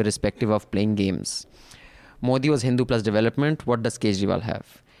also, irrespective of playing games. Modi was Hindu plus development. What does Kejriwal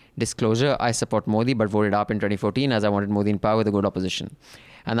have? Disclosure, I support Modi but voted up in 2014 as I wanted Modi in power with a good opposition.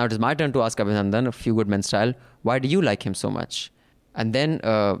 And now it is my turn to ask Abhinandan, a few good men style, why do you like him so much? And then,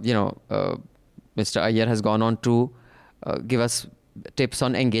 Mr. Iyer has gone on to give us tips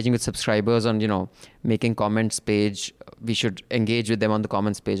on engaging with subscribers, on, making comments page. We should engage with them on the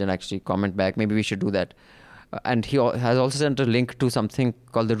comments page and actually comment back. Maybe we should do that. And he has also sent a link to something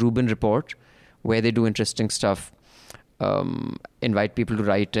called the Rubin Report, where they do interesting stuff. Invite people to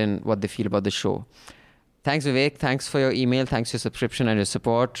write in what they feel about the show. Thanks, Vivek. Thanks for your email. Thanks for your subscription and your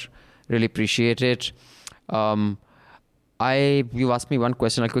support. Really appreciate it. You asked me one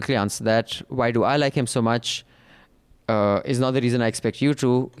question. I'll quickly answer that. Why do I like him so much? Is not the reason I expect you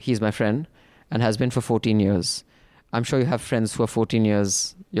to. He's my friend and has been for 14 years. I'm sure you have friends who are 14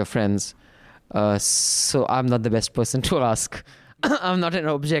 years, your friends. So I'm not the best person to ask. I'm not an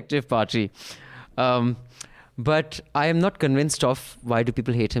objective party. But I am not convinced of why do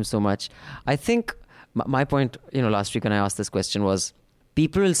people hate him so much. I think my point, last week when I asked this question was,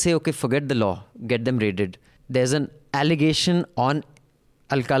 people will say, okay, forget the law, get them raided. There's an allegation on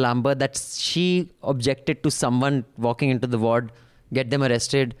Alka Lamba that she objected to someone walking into the ward, get them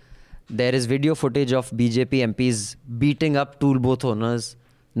arrested. There is video footage of BJP MPs beating up tool booth owners.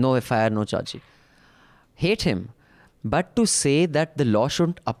 No FIR, no charge. Hate him. But to say that the law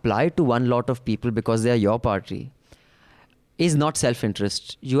shouldn't apply to one lot of people because they are your party is not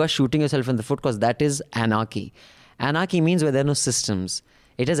self-interest. You are shooting yourself in the foot because that is anarchy. Anarchy means where there are no systems.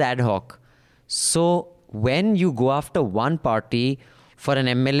 It is ad hoc. So when you go after one party for an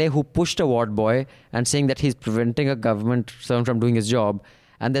MLA who pushed a ward boy and saying that he's preventing a government servant from doing his job,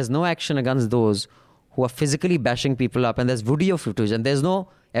 and there's no action against those who are physically bashing people up, and there's video footage, and there's no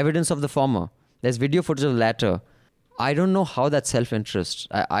evidence of the former. There's video footage of the latter. I don't know how that's self-interest.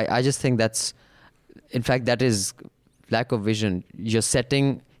 I just think that is lack of vision. You're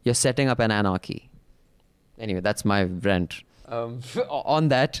setting up an anarchy. Anyway, that's my rant. On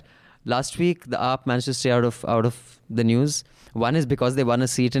that, last week the AAP managed to stay out of the news. One is because they won a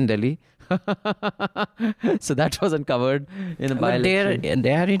seat in Delhi. So that wasn't covered in the by-election.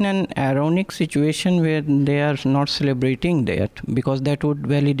 They are in an ironic situation where they are not celebrating that because that would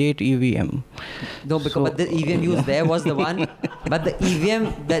validate EVM. No, but the EVM used there was the one. But the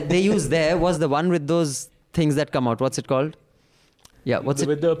EVM that they used there was the one with those things that come out. What's it called? Yeah, with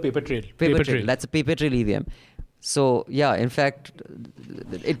the paper trail. Paper trail. That's a paper trail EVM. So, yeah, in fact,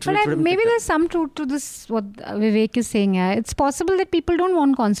 maybe there's some truth to this, what Vivek is saying. Yeah. It's possible that people don't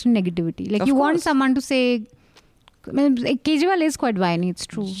want constant negativity. Like, want someone to say, Kejriwal is quite whiny, it's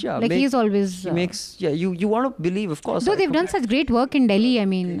true. Yeah, he's always... you want to believe, of course. Though they've done such great work in Delhi,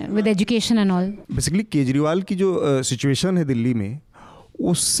 with education and all. Basically, Kejriwal की जो situation है दिल्ली में,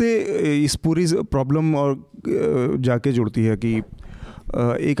 उससे इस पूरी problem और जाके जुड़ती है कि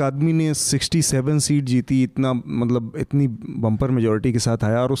एक आदमी ने 67 सीट जीती, इतनी बम्पर मेजॉरिटी के साथ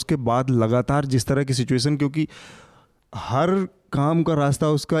आया, और उसके बाद लगातार जिस तरह की सिचुएशन, क्योंकि हर काम का रास्ता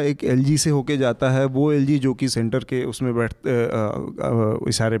उसका एक एलजी से होके जाता है, वो एलजी जो कि सेंटर के उसमें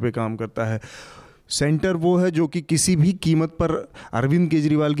इशारे पे काम करता है, सेंटर वो है जो कि किसी भी कीमत पर अरविंद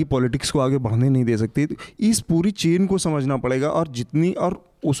केजरीवाल की पॉलिटिक्स को आगे बढ़ने नहीं दे सकती। इस पूरी चेन को समझना पड़ेगा, और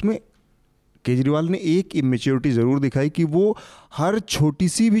उसमें केजरीवाल ने एक इमेच्योरिटी ज़रूर दिखाई कि वो हर छोटी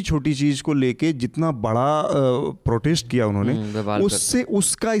चीज़ को लेके जितना बड़ा प्रोटेस्ट किया उन्होंने, उससे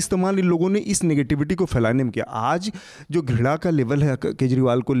उसका इस्तेमाल इन लोगों ने इस नेगेटिविटी को फैलाने में किया। आज जो घृणा का लेवल है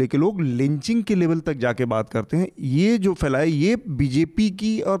केजरीवाल को लेके, लोग लिंचिंग के लेवल तक जाके बात करते हैं। ये जो फैलाए, ये बीजेपी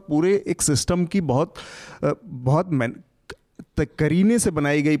की और पूरे एक सिस्टम की बहुत करीने से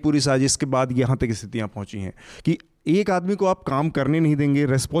बनाई गई पूरी साजिश के बाद यहाँ तक स्थितियाँ पहुँची हैं कि एक आदमी को आप काम करने नहीं देंगे,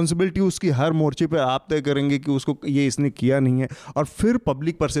 रेस्पॉन्सिबिलिटी उसकी हर मोर्चे पे आप तय करेंगे कि उसको ये इसने किया नहीं है, और फिर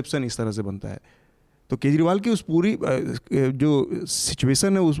पब्लिक परसेप्शन इस तरह से बनता है। तो केजरीवाल की उस पूरी जो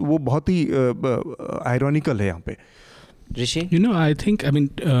सिचुएशन है वो बहुत ही आयरॉनिकल है यहाँ पे। Rishi? I think,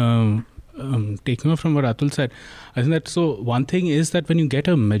 taking off from what Atul said, I think that, so one thing is that when you get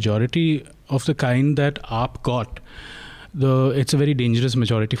a majority of the kind that AAP got, it's a very dangerous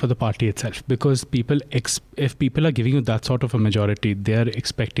majority for the party itself, because if people are giving you that sort of a majority, they are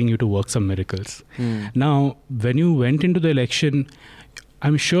expecting you to work some miracles. Now, when you went into the election,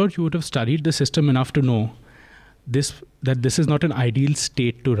 I'm sure you would have studied the system enough to know that this is not an ideal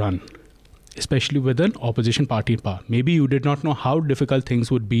state to run, especially with an opposition party in power. Maybe you did not know how difficult things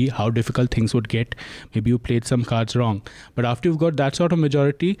would be, how difficult things would get. Maybe you played some cards wrong. But after you've got that sort of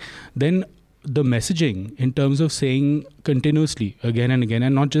majority, then the messaging in terms of saying continuously again and again,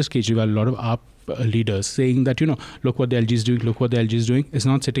 and not just Kejriwal, a lot of AAP leaders saying that, look what the LG is doing, is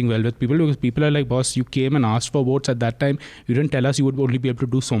not sitting well with people, because people are like, boss, you came and asked for votes at that time. You didn't tell us you would only be able to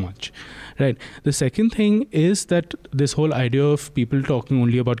do so much, right? The second thing is that this whole idea of people talking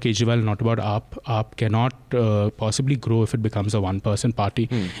only about Kejriwal, not about AAP cannot possibly grow if it becomes a one-person party.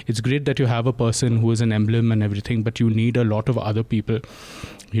 It's great that you have a person who is an emblem and everything, but you need a lot of other people.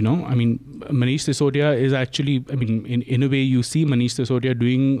 Manish Sisodia is actually, in a way, you see Manish Sisodia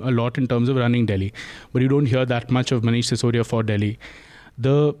doing a lot in terms of running Delhi, but you don't hear that much of Manish Sisodia for Delhi.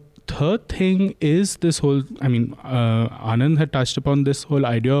 The third thing is this whole, Anand had touched upon this whole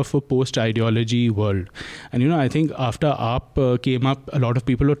idea of a post-ideology world. And, I think after AAP came up, a lot of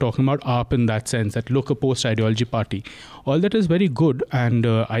people were talking about AAP in that sense, that look, a post-ideology party. All that is very good. And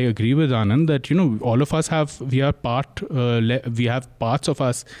I agree with Anand that, all of us we have parts of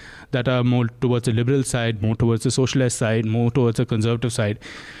us that are more towards the liberal side, more towards the socialist side, more towards the conservative side.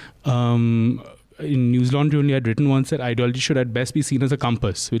 In New Zealand, only had written once that ideology should at best be seen as a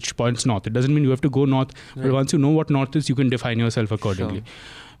compass which points north. It doesn't mean you have to go north, right. But once you know what north is, you can define yourself accordingly.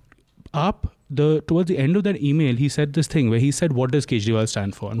 Sure. Towards the end of that email, he said this thing where he said, what does Kejriwal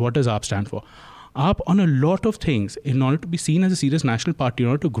stand for and what does AAP stand for? AAP on a lot of things, in order to be seen as a serious national party, in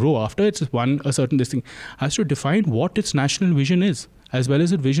order to grow after it's won a certain thing, has to define what its national vision is, as well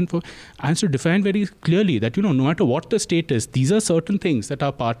as its vision for, and to define very clearly that, no matter what the state is, these are certain things that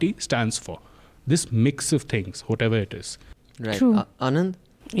our party stands for. This mix of things, whatever it is. Right. True. Anand?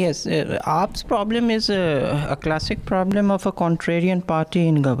 Yes, AAP's problem is a classic problem of a contrarian party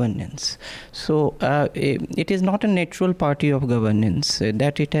in governance. So it is not a natural party of governance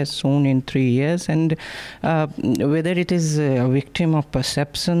that it has shown in 3 years, and whether it is a victim of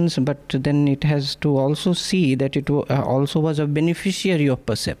perceptions, but then it has to also see that it also was a beneficiary of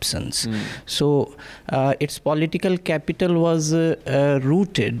perceptions. So its political capital was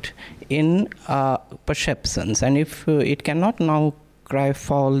rooted in perceptions, and if it cannot now cry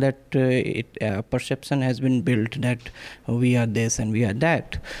foul that perception has been built that we are this and we are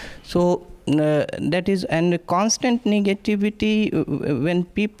that. So that is, and constant negativity when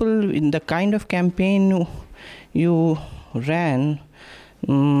people in the kind of campaign you ran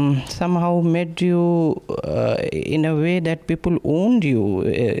somehow made you in a way that people owned you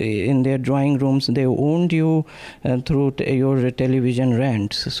in their drawing rooms. They owned you through your television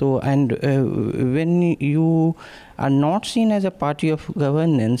rants. So, and when you are not seen as a party of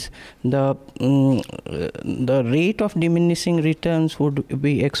governance, the rate of diminishing returns would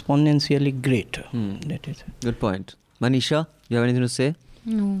be exponentially greater. That is good point. Manisha, you have anything to say?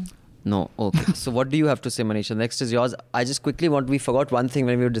 No. Okay. So what do you have to say, Manisha? Next is yours. I just quickly we forgot one thing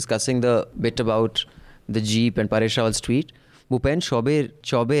when we were discussing the bit about the Jeep and Paresh Rawal's tweet. Bhupen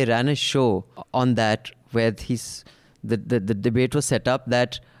Chaubey ran a show on that where the debate was set up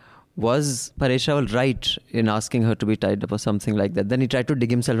that was Paresh Rawal right in asking her to be tied up or something like that. Then he tried to dig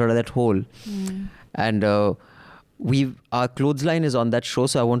himself out of that hole. And our Clothesline is on that show,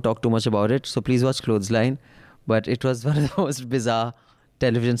 so I won't talk too much about it. So please watch Clothesline. But it was one of the most bizarre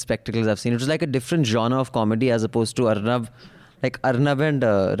television spectacles I've seen. It was like a different genre of comedy as opposed to Arnav. Like Arnav and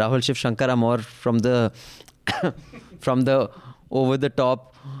Rahul Shiv Shankar are more from the over the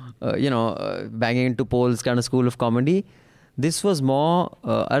top, banging into poles kind of school of comedy. This was more,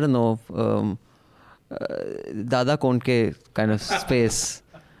 Dada Konke kind of space.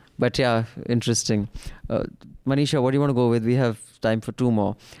 But yeah, interesting. Manisha, what do you want to go with? We have time for 2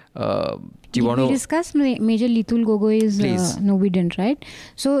 more. Do you want to discuss Major Litul Gogoi's? No, we didn't, right?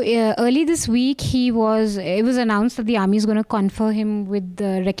 So early this week, it was announced that the army is going to confer him with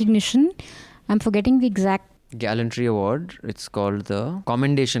the recognition. I'm forgetting the exact Gallantry Award. It's called the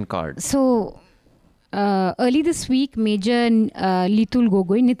Commendation Card. So early this week, Major Nitin Litul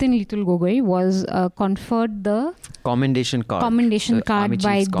Gogoi was conferred the Commendation Card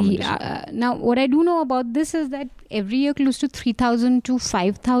by the... now, what I do know about this is that every year close to 3,000 to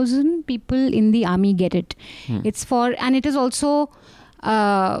 5,000 people in the army get it. It's for... And it is also...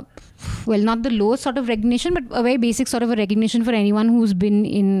 not the lowest sort of recognition, but a very basic sort of a recognition for anyone who's been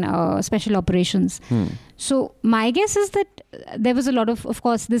in special operations. So my guess is that there was a lot of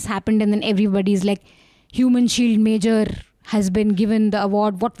course, this happened and then everybody's like, Human Shield Major has been given the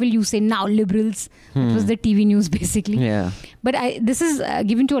award. What will you say now, liberals? That was the TV news basically. Yeah. But this is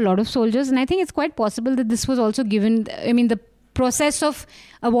given to a lot of soldiers, and I think it's quite possible that this was also given, the process of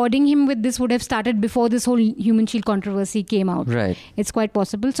awarding him with this would have started before this whole Human Shield controversy came out. Right. It's quite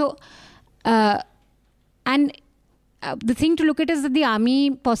possible. So, the thing to look at is that the army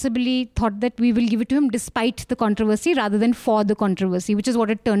possibly thought that we will give it to him despite the controversy rather than for the controversy, which is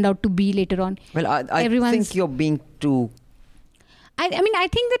what it turned out to be later on. Well, I think you're being too... I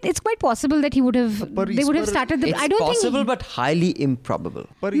think that it's quite possible that he would have... They would have started... It's possible but highly improbable.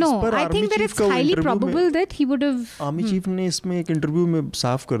 No, I think that it's highly probable that he would have... Army chief ने इसमें एक interview में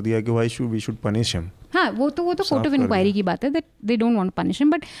साफ कर दिया कि we should punish him. हाँ, वो तो court of inquiry की बात है that they don't want to punish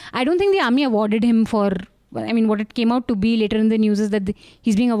him. But I don't think the army awarded him for... what it came out to be later in the news is that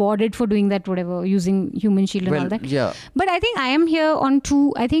he's being awarded for doing that, whatever, using Human Shield and all that. Yeah. But I think I am here on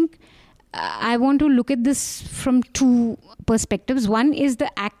 2... I think I want to look at this from 2 perspectives. One is the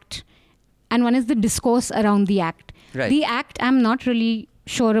act and one is the discourse around the act. Right. The act I'm not really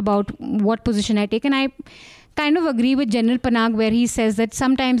sure about what position I take, and I kind of agree with General Panag where he says that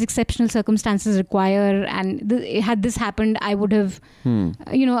sometimes exceptional circumstances require, and had this happened, I would have,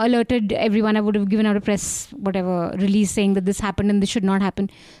 alerted everyone. I would have given out a press, release saying that this happened and this should not happen.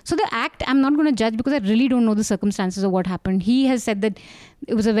 So the act, I'm not going to judge because I really don't know the circumstances of what happened. He has said that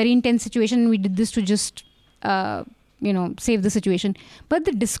it was a very intense situation. We did this to just, save the situation. But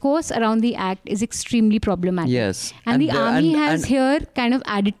the discourse around the act is extremely problematic. Yes. And the army has here kind of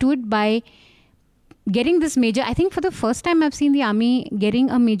added to it by getting this major. I think for the first time I've seen the army getting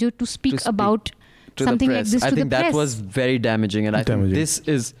a major to speak about something like this to the press. I think that was very damaging, and I think this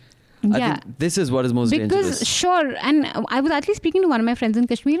is I think this is what is most dangerous. Sure, and I was actually speaking to one of my friends in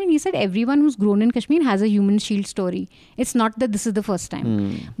Kashmir, and he said everyone who's grown in Kashmir has a human shield story. It's not that this is the first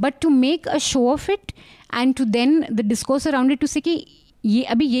time. But to make a show of it and to then the discourse around it to say कि ये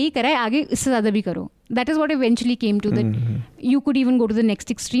अभी यही करा है, आगे इससे ज़्यादा भी करो. That is what eventually came to that. You could even go to the next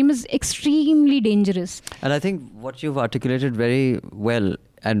extreme is extremely dangerous. And I think what you've articulated very well,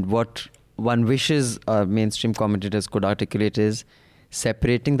 and what one wishes mainstream commentators could articulate, is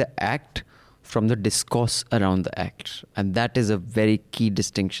separating the act from the discourse around the act. And that is a very key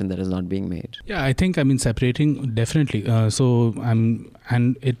distinction that is not being made. Yeah, I think, separating definitely.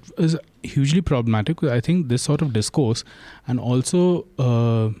 And it is hugely problematic. I think this sort of discourse, and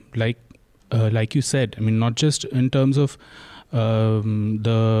also like you said, not just in terms of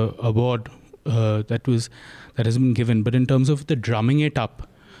the award that has been given, but in terms of the drumming it up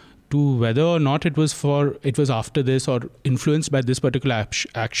to whether or not it was after this or influenced by this particular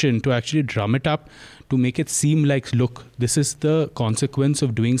action, to actually drum it up to make it seem like, look, this is the consequence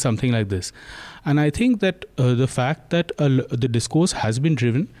of doing something like this. And I think that the fact that the discourse has been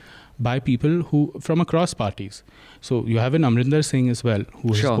driven by people who from across parties. So you have an Amrinder Singh as well,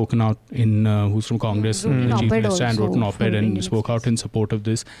 who has spoken out who's from Congress, Chief Minister, and wrote an op-ed and spoke out in support of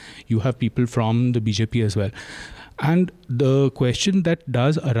this. You have people from the BJP as well. And the question that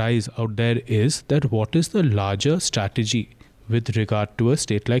does arise out there is that what is the larger strategy with regard to a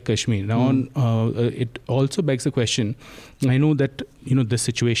state like Kashmir? Now, it also begs the question. I know that the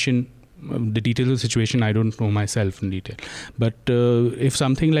situation, the details of the situation, I don't know myself in detail. But if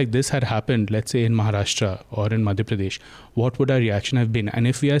something like this had happened, let's say in Maharashtra or in Madhya Pradesh, what would our reaction have been? And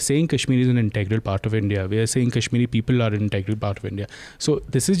if we are saying Kashmir is an integral part of India, we are saying Kashmiri people are an integral part of India. So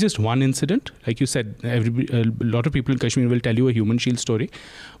this is just one incident. Like you said, a lot of people in Kashmir will tell you a human shield story.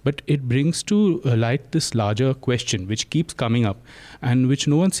 But it brings to light this larger question, which keeps coming up and which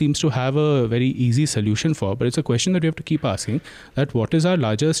no one seems to have a very easy solution for. But it's a question that we have to keep asking, that what is our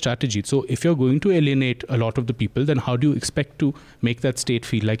larger strategy? So if you're going to alienate a lot of the people, then how do you expect to make that state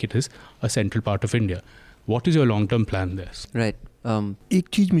feel like it is a central part of India? What is your long-term plan there? Right. एक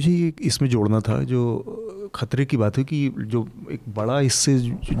चीज़ मुझे इसमें जोड़ना था, जो ख़तरे की बात है कि जो एक बड़ा इससे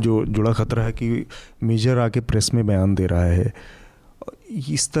जो जुड़ा ख़तरा है कि मेजर आके प्रेस में बयान दे रहा है.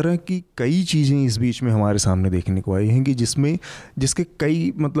 इस तरह की कई चीज़ें इस बीच में हमारे सामने देखने को आई हैं कि जिसके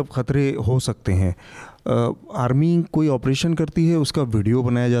कई ख़तरे हो सकते हैं. आर्मी कोई ऑपरेशन करती है, उसका वीडियो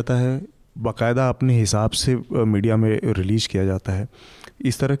बनाया जाता है, बाकायदा अपने हिसाब से मीडिया में रिलीज़ किया जाता है.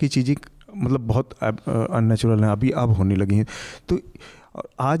 इस तरह की चीज़ें बहुत अननेचुरल हैं, अब होने लगी हैं. तो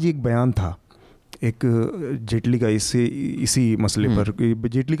आज एक बयान था एक जेटली का इसी मसले पर.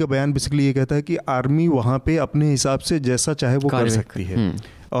 जेटली का बयान बेसिकली ये कहता है कि आर्मी वहाँ पे अपने हिसाब से जैसा चाहे वो कर सकती है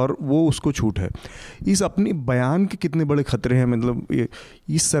और वो उसको छूट है. इस अपने बयान के कितने बड़े खतरे हैं.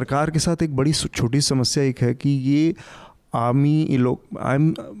 इस सरकार के साथ एक बड़ी छोटी समस्या एक है कि ये आर्मी, ये लोग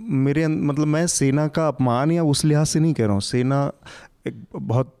मैं सेना का अपमान या उस लिहाज से नहीं कह रहा हूँ. सेना एक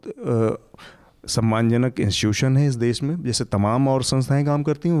बहुत सम्मानजनक इंस्टीट्यूशन है इस देश में, जैसे तमाम और संस्थाएं काम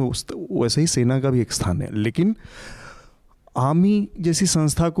करती हैं वैसे ही सेना का भी एक स्थान है. लेकिन आर्मी जैसी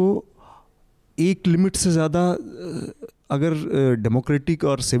संस्था को एक लिमिट से ज़्यादा अगर डेमोक्रेटिक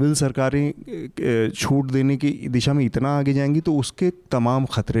और सिविल सरकारें छूट देने की दिशा में इतना आगे जाएंगी तो उसके तमाम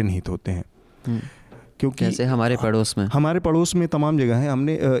ख़तरे निहित होते हैं. क्योंकि जैसे हमारे पड़ोस में तमाम जगह हैं.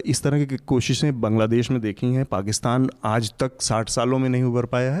 हमने इस तरह की कोशिशें बांग्लादेश में देखी हैं, पाकिस्तान आज तक 60 सालों में नहीं उभर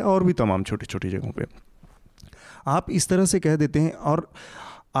पाया है, और भी तमाम छोटी छोटी जगहों पे आप इस तरह से कह देते हैं. और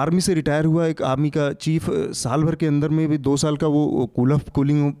आर्मी से रिटायर हुआ एक आर्मी का चीफ साल भर के अंदर में भी 2 साल का वो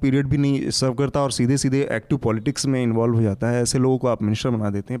कूलिंग पीरियड भी नहीं सर्व करता और सीधे एक्टिव पॉलिटिक्स में इन्वॉल्व हो जाता है. ऐसे लोगों को आप मिनिस्टर बना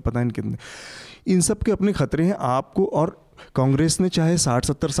देते हैं. पता नहीं कितने. इन सब के अपने खतरे हैं आपको. और कांग्रेस ने चाहे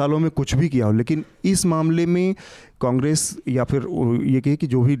 60-70 सालों में कुछ भी किया हो, लेकिन इस मामले में कांग्रेस या फिर ये कहे कि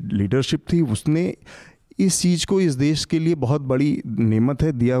जो भी लीडरशिप थी उसने इस चीज़ को इस देश के लिए बहुत बड़ी नेमत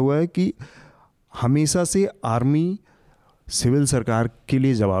है दिया हुआ है कि हमेशा से आर्मी सिविल सरकार के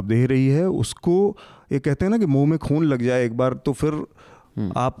लिए जवाबदेह रही है. उसको ये कहते हैं ना कि मुंह में खून लग जाए एक बार तो फिर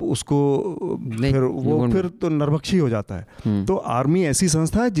आप उसको फिर तो नरभक्षी हो जाता है। तो आर्मी ऐसी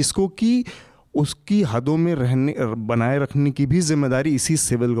संस्था है जिसको कि उसकी हदों में बनाए रखने की भी जिम्मेदारी इसी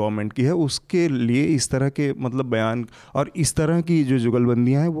सिविल गवर्नमेंट की है। उसके लिए इस तरह के मतलब बयान और इस तरह की जो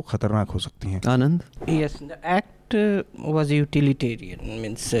जुगलबंदियां हैं वो खतरनाक हो सकती हैं। आनंद? Yes, the act was utilitarian,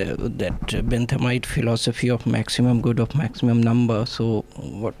 means that Benthamite philosophy of maximum good of maximum number. So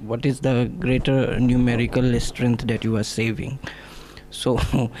what is the greater numerical strength that you are saving? So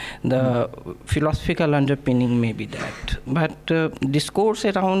the philosophical underpinning may be that, but discourse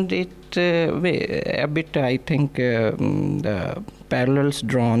around it a bit, I think the parallels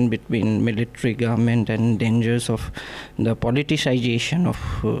drawn between military government and dangers of the politicization of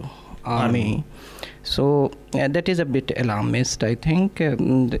army. So that is a bit alarmist, I think.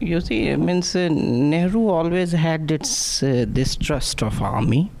 You see, means Nehru always had its distrust of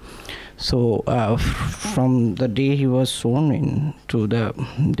army. So from the day he was sworn in to the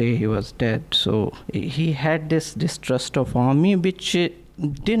day he was dead, so he had this distrust of army which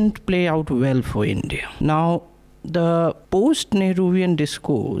didn't play out well for India. Now the post-Nehruvian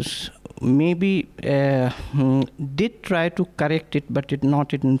discourse maybe did try to correct it, but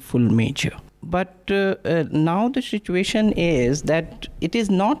not in full measure. But now the situation is that it is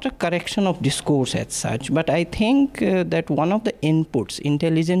not a correction of discourse as such, but I think that one of the inputs,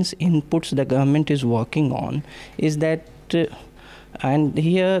 intelligence inputs the government is working on is that, and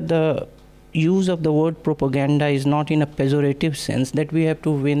here the use of the word propaganda is not in a pejorative sense, that we have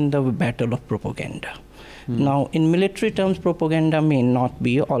to win the battle of propaganda. Now, in military terms, propaganda may not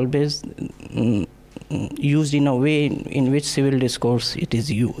be always used in a way in which civil discourse it is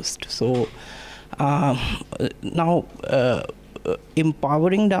used. So now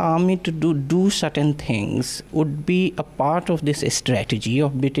empowering the army to do certain things would be a part of this strategy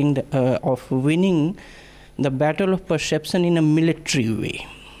of winning the battle of perception in a military way.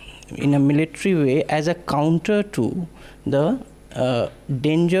 In a military way, as a counter to the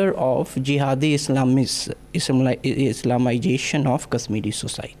danger of jihadi Islamization of Kashmiri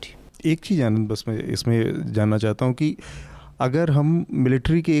society. एक चीज़ आनंद बस मैं इसमें जानना चाहता हूँ कि अगर हम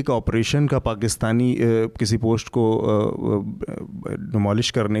मिलिट्री के एक ऑपरेशन का पाकिस्तानी किसी पोस्ट को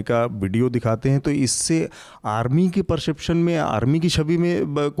डिमोलिश करने का वीडियो दिखाते हैं तो इससे आर्मी की परसेप्शन में, आर्मी की छवि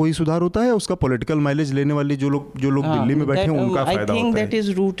में कोई सुधार होता है? उसका पॉलिटिकल माइलेज लेने वाले जो लोग दिल्ली में बैठे हैं उनका फायदा होता है? I think that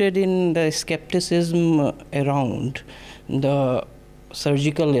is rooted in the skepticism around the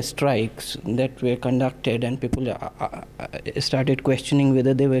surgical strikes that were conducted, and people started questioning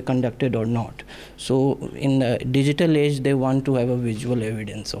whether they were conducted or not. So in the digital age they want to have a visual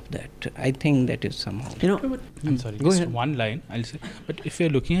evidence of that. I think that is somehow, I'm sorry, Go just ahead. one line I'll say. But if we are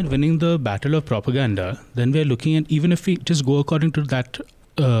looking at winning the battle of propaganda, then we are looking at, even if we just go according to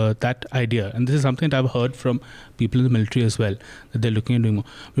that idea, and this is something that I've heard from people in the military as well, that they're looking at doing more.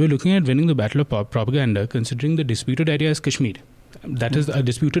 We're looking at winning the battle of propaganda considering the disputed area is Kashmir. That is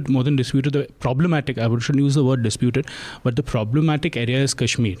the problematic, I shouldn't use the word disputed, but the problematic area is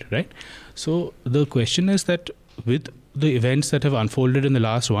Kashmir, right? So the question is that with the events that have unfolded in the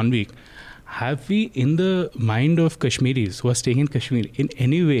last 1 week, have we, in the mind of Kashmiris who are staying in Kashmir, in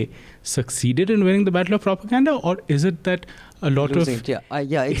any way succeeded in winning the battle of propaganda, or is it that a lot Losing of... it,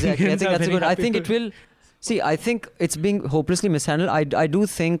 yeah, exactly. I think that's good. I think it will... See, I think it's being hopelessly mishandled. I do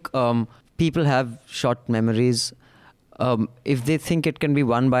think people have short memories. If they think it can be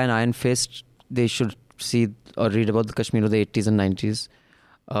won by an iron fist, they should see or read about the Kashmir of the 80s and 90s.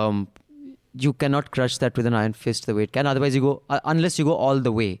 You cannot crush that with an iron fist the way it can. Otherwise, unless you go all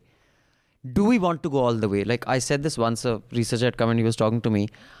the way. Do we want to go all the way? Like I said this once, a researcher had come and he was talking to me.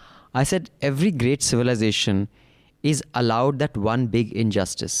 I said, every great civilization is allowed that one big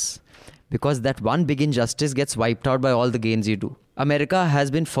injustice. Because that one big injustice gets wiped out by all the gains you do. America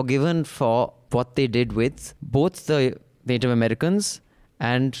has been forgiven for what they did with both the Native Americans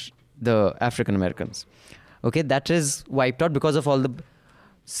and the African Americans. Okay, that is wiped out because of all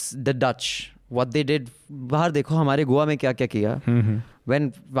the Dutch. What they did, bahar dekho hamare Goa mein kya kiya.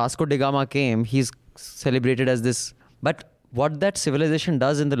 When Vasco da Gama came, he's celebrated as this. But what that civilization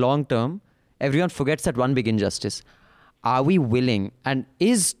does in the long term, everyone forgets that one big injustice. Are we willing, and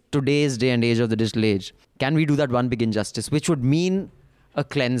is today's day and age of the digital age, can we do that one big injustice, which would mean a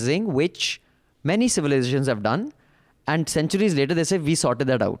cleansing, which many civilizations have done, and centuries later they say we sorted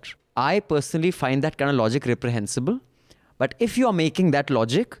that out. I personally find that kind of logic reprehensible, but if you are making that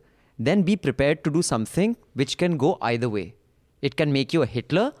logic, then be prepared to do something which can go either way. It can make you a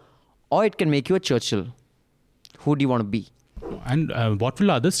Hitler, or it can make you a Churchill. Who do you want to be? And what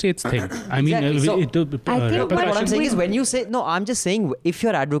will other states think? I mean, Exactly. But What I'm saying is, when you say, no, I'm just saying, if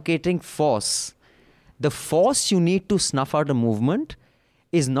you're advocating force, the force you need to snuff out a movement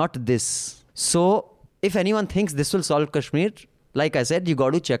is not this. So if anyone thinks this will solve Kashmir, like I said, you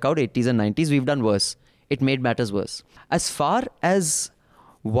got to check out 80s and 90s. We've done worse. It made matters worse. As far as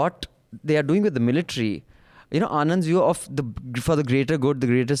what they are doing with the military, Anand's view of for the greater good, the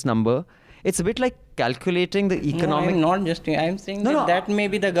greatest number, it's a bit like calculating the economic... No, I'm not just... I'm saying that may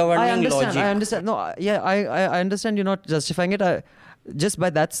be the governing logic. I understand. No, I understand you're not justifying it. I'm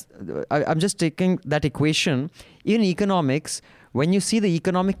just taking that equation. In economics, when you see the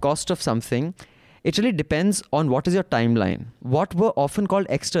economic cost of something, it really depends on what is your timeline. What were often called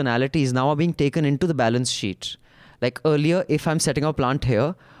externalities now are being taken into the balance sheet. Like earlier, if I'm setting up a plant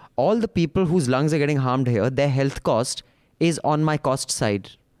here, all the people whose lungs are getting harmed here, their health cost is on my cost side.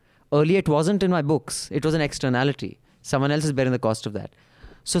 Earlier, it wasn't in my books. It was an externality. Someone else is bearing the cost of that.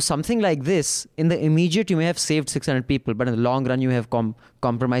 So something like this, in the immediate, you may have saved 600 people, but in the long run, you have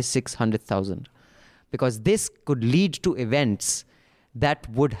compromised 600,000. Because this could lead to events that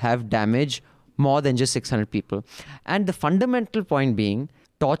would have damage more than just 600 people. And the fundamental point being,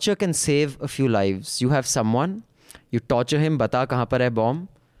 torture can save a few lives. You have someone, you torture him, bata kahan par hai bomb,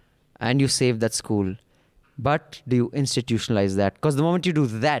 and you save that school. But do you institutionalize that? Because the moment you do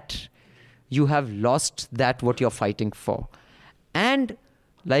that, you have lost that what you're fighting for. And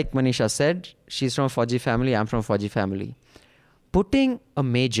like Manisha said, she's from a Fauji family, I'm from a Fauji family. Putting a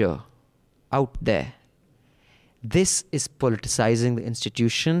major out there, this is politicizing the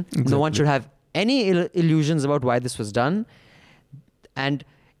institution. Exactly. No one should have any illusions about why this was done. And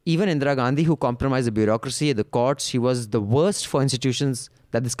even Indira Gandhi, who compromised the bureaucracy, the courts, she was the worst for institutions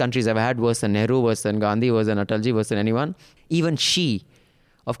that this country's ever had, worse than Nehru, worse than Gandhi, worse than Atalji, worse than anyone. Even she,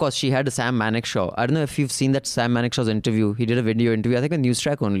 of course, she had a Sam Manekshaw. I don't know if you've seen that Sam Manekshaw's interview. He did a video interview, I think on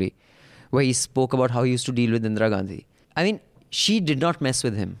Newstrack only, where he spoke about how he used to deal with Indira Gandhi. I mean, she did not mess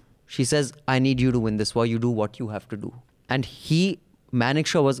with him. She says, I need you to win this war. You do what you have to do. And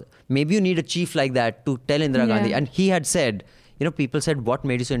Manekshaw was, maybe you need a chief like that to tell Indira Gandhi. And he had said, people said, what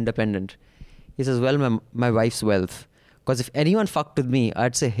made you so independent? He says, well, my wife's wealth. Because if anyone fucked with me,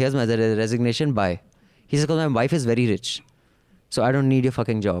 I'd say, here's my resignation, bye. He says, because my wife is very rich. So I don't need your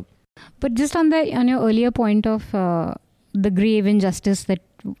fucking job. But just on your earlier point of the grave injustice that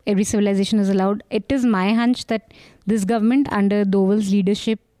every civilization is allowed, it is my hunch that this government under Doval's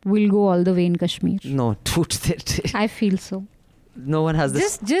leadership will go all the way in Kashmir. No, dude. I feel so. No one has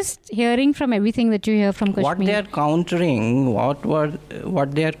this. Just hearing from everything that you hear from Kashmir. What they are countering, what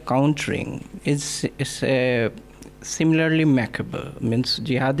they are countering is similarly macabre. Means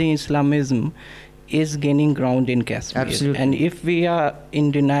jihadi Islamism is gaining ground in Kashmir. Absolutely. And if we are in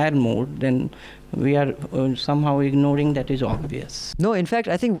denial mode, then we are somehow ignoring that is obvious. No, in fact,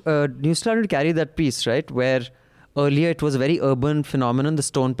 I think Newsland will carry that piece, right? Where earlier it was a very urban phenomenon, the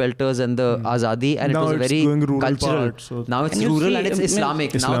stone pelters and the Azadi, and now it was a very cultural. Part, so now it's rural and it's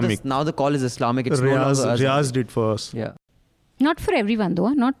Islamic. Now the call is Islamic. It's Riaz did first. Yeah. Not for everyone though.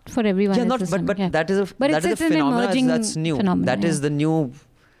 Not for everyone. Yeah, that is a phenomenon that's new. That is the new.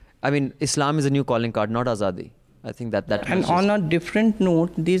 I mean, Islam is a new calling card, not Azadi. I think that. And on a different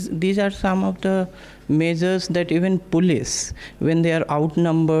note, these are some of the measures that even police, when they are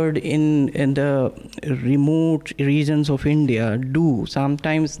outnumbered in the remote regions of India, do.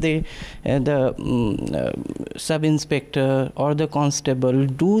 Sometimes the sub-inspector or the constable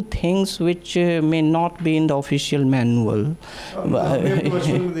do things which may not be in the official manual.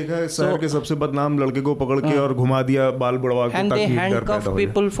 And they handcuff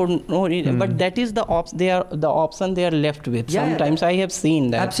people for no reason. But that is the option they are left with. Sometimes I have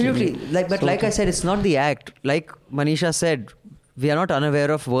seen that. Absolutely. Like I said, it's not the act. Like Manisha said, we are not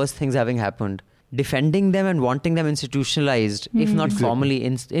unaware of worse things having happened. Defending them and wanting them institutionalized, if not formally,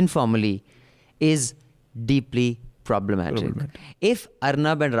 informally, is deeply problematic. If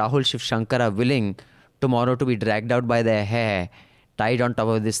Arnab and Rahul Shivshankar are willing tomorrow to be dragged out by their hair, tied on top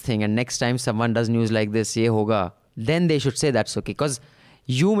of this thing, and next time someone does news like this, ye hoga, then they should say that's okay. Because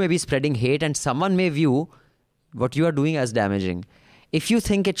you may be spreading hate and someone may view what you are doing as damaging. If you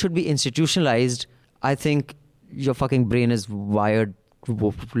think it should be institutionalized, I think your fucking brain is wired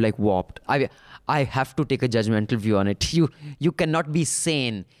like warped. I have to take a judgmental view on it. You cannot be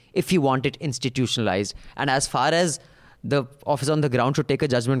sane if you want it institutionalized. And as far as the office on the ground should take a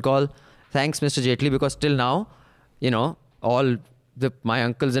judgment call, thanks Mr. Jaitley, because till now, all my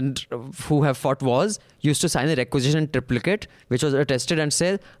uncles and who have fought wars used to sign a requisition triplicate, which was attested and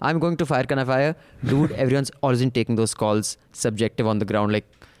said, I'm going to fire, can I fire? Dude, everyone's always been taking those calls subjective on the ground. Like,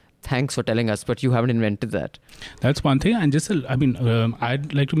 thanks for telling us, but you haven't invented that. That's one thing. And just,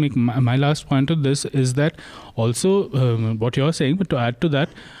 I'd like to make my last point of this is that also what you're saying, but to add to that,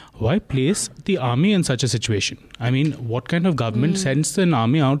 why place the army in such a situation? I mean, what kind of government sends an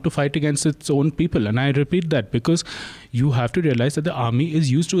army out to fight against its own people? And I repeat that because you have to realize that the army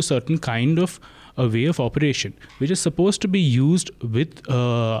is used to a certain kind of a way of operation, which is supposed to be used with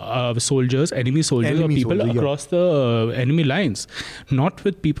soldiers, enemy soldiers, or people across the enemy lines, not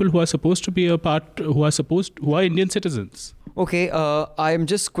with people who are supposed to be who are Indian citizens. Okay, I'm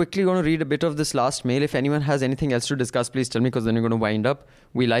just quickly going to read a bit of this last mail. If anyone has anything else to discuss, please tell me, because then we're going to wind up.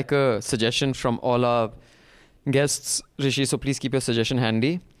 We like a suggestion from all our guests, Rishi, so please keep your suggestion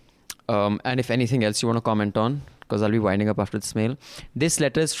handy. And if anything else you want to comment on, because I'll be winding up after this mail. This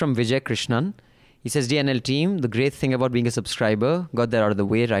letter is from Vijay Krishnan. He says, DNL team, the great thing about being a subscriber, got that out of the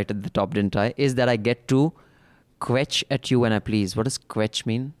way right at the top, didn't I, is that I get to quetch at you when I please. What does quetch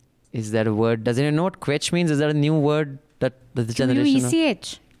mean? Is that a word? Does anyone know what quetch means? Is that a new word that the generation...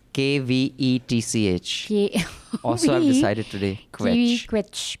 Q-U-E-C-H. K-V-E-T-C-H. Also, I've decided today.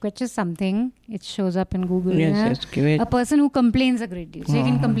 Quetch. Quetch is something. It shows up in Google. Yes, a person who complains a great deal. So you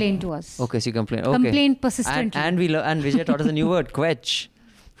can complain to us. Okay, so you complain. Okay. Complain persistently. And Vijay taught us a new word, quetch.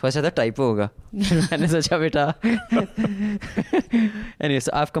 First I thought typo होगा. मैंने सोचा बेटा. Anyway,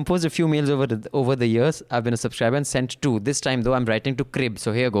 so I've composed a few mails over the years. I've been a subscriber and sent 2. This time though, I'm writing to Crib.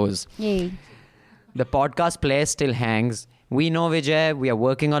 So here goes. Yay. The podcast player still hangs. We know, Vijay, we are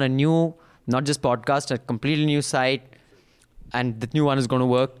working on a new, not just podcast, a completely new site. And the new one is going to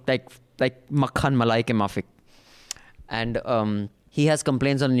work like Makhan Malai ke Mafik. And he has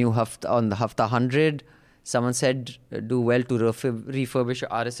complaints on the Hafta 100. Someone said, do well to refurbish your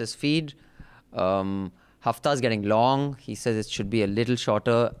RSS feed. Hafta is getting long. He says it should be a little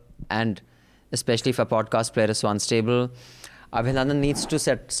shorter, and especially if a podcast player is so unstable. Abhinandan needs to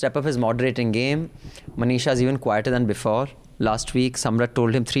step up his moderating game. Manisha is even quieter than before. Last week, Samrat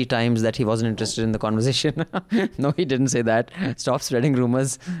told him 3 times that he wasn't interested in the conversation. No, he didn't say that. Stop spreading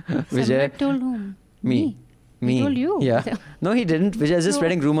rumors. Vijay. Samrat told whom? Me. He told you? Yeah. No, he didn't. Vijay is just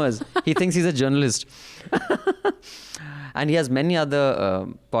spreading rumors. He thinks he's a journalist. And he has many other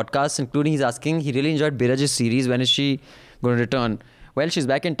podcasts, including he really enjoyed Biraj's series. When is she going to return? Well, she's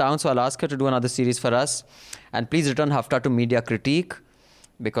back in town, so I'll ask her to do another series for us. And please return Hafta to Media Critique,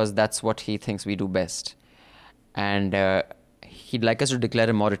 because that's what he thinks we do best. And he'd like us to declare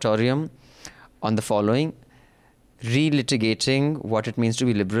a moratorium on the following: relitigating what it means to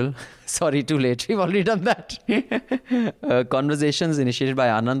be liberal. Sorry, too late. We've already done that. Conversations initiated by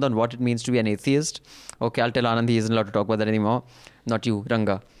Anand on what it means to be an atheist. Okay, I'll tell Anand he isn't allowed to talk about that anymore. Not you,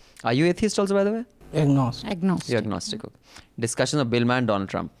 Ranga. Are you atheist also, by the way? Agnostic. You're agnostic. Okay. Discussions of Bill Maher and Donald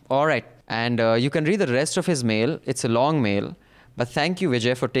Trump. All right. And you can read the rest of his mail. It's a long mail. But thank you,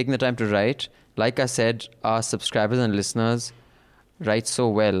 Vijay, for taking the time to write. Like I said, our subscribers and listeners write so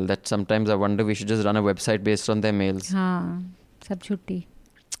well that sometimes I wonder we should just run a website based on their mails. Sab chutti.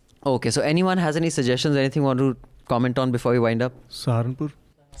 Okay, so anyone has any suggestions, anything you want to comment on before we wind up? Saharanpur.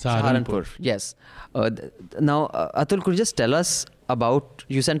 Yes. Now, Atul, could you just tell us about,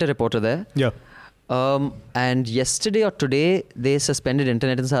 you sent a reporter there. Yeah. And yesterday or today, they suspended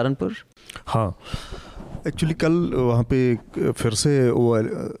internet in Saharanpur? हाँ actually कल वहाँ पे फिर से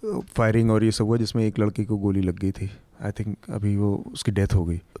वो firing और ये सब हुआ जिसमें एक लड़की को गोली लग गई थी. आई थिंक अभी वो उसकी डेथ हो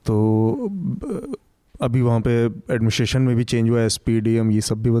गई. तो अभी वहाँ पे एडमिनिस्ट्रेशन में भी चेंज हुआ है. SPDM ये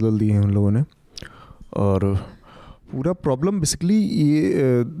सब भी बदल दिए हैं उन लोगों ने. और पूरा प्रॉब्लम बेसिकली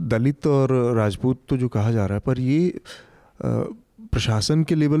ये दलित और राजपूत तो जो कहा जा रहा है, पर ये प्रशासन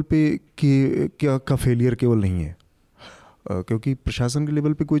के लेवल पे क्या का फेलियर केवल नहीं है. क्योंकि प्रशासन के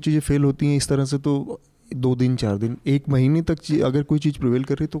लेवल पे कोई चीज़ें फेल होती हैं इस तरह से तो 2 दिन 4 दिन 1 महीने तक अगर कोई चीज़ प्रिवेल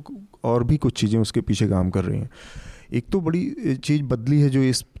कर रही है तो और भी कुछ चीज़ें उसके पीछे काम कर रही हैं. एक तो बड़ी चीज़ बदली है जो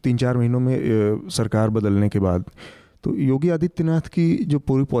इस 3-4 महीनों में सरकार बदलने के बाद, तो योगी आदित्यनाथ की जो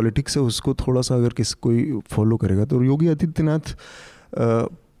पूरी पॉलिटिक्स है उसको थोड़ा सा अगर कोई फॉलो करेगा तो योगी आदित्यनाथ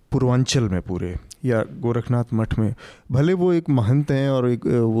पूर्वांचल में पूरे या गोरखनाथ मठ में, भले वो एक महंत हैं और एक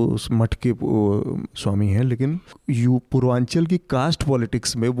वो उस मठ के स्वामी हैं, लेकिन पूर्वांचल की कास्ट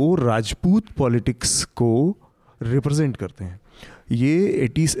पॉलिटिक्स में वो राजपूत पॉलिटिक्स को रिप्रेजेंट करते हैं. ये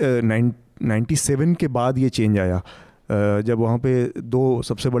 97 के बाद ये चेंज आया जब वहाँ पे 2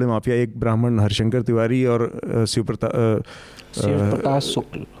 सबसे बड़े माफिया, एक ब्राह्मण हरिशंकर तिवारी और शिवप्रकाश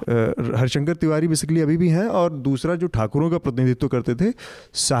शुक्ल. हरिशंकर तिवारी बेसिकली अभी भी हैं, और दूसरा जो ठाकुरों का प्रतिनिधित्व करते थे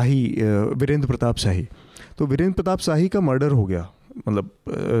शाही, वीरेंद्र प्रताप शाही. तो वीरेंद्र प्रताप शाही का मर्डर हो गया,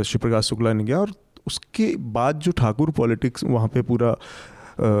 मतलब शिवप्रकाश शुक्ला ने गया, और उसके बाद जो ठाकुर पॉलिटिक्स वहाँ पे पूरा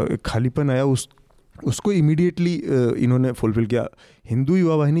खालीपन आया, उसको इमीडिएटली इन्होंने फुलफिल किया। हिंदू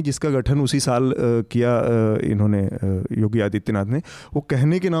युवा वाहिनी जिसका गठन उसी साल किया इन्होंने योगी आदित्यनाथ ने, वो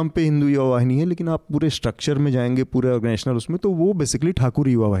कहने के नाम पे हिंदू युवा वाहिनी है, लेकिन आप पूरे स्ट्रक्चर में जाएंगे, पूरे ऑर्गेनाइजेशनल उसमें, तो वो बेसिकली ठाकुर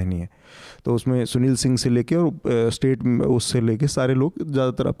युवा वाहिनी है। तो उसमें सुनील सिंह से लेके और स्टेट उससे लेके सारे लोग,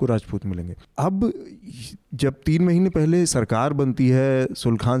 ज़्यादातर आपको राजपूत मिलेंगे। अब जब 3 महीने पहले सरकार बनती है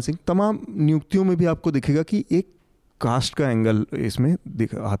सुलखान सिंह, तमाम नियुक्तियों में भी आपको दिखेगा कि एक कास्ट का एंगल इसमें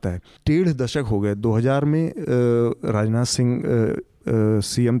आता है। 1.5 दशक हो गए, 2000 में राजनाथ सिंह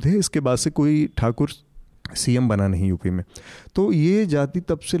सीएम थे, इसके बाद से कोई ठाकुर सीएम बना नहीं यूपी में। तो ये जाति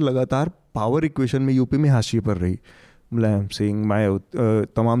तब से लगातार पावर इक्वेशन में यूपी में हाशिए पर रही। मुलायम सिंह, मायाव,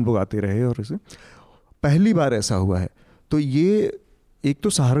 तमाम लोग आते रहे और इसे पहली बार ऐसा हुआ है। तो ये एक तो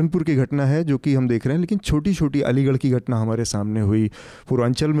सहारनपुर की घटना है जो कि हम देख रहे हैं, लेकिन छोटी छोटी अलीगढ़ की घटना हमारे सामने हुई,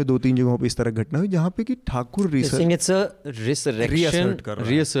 पूर्वांचल में 2-3 जगहों पे इस तरह घटना हुई जहाँ पे कि ठाकुर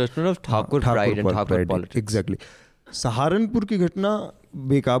एग्जैक्टली। सहारनपुर की घटना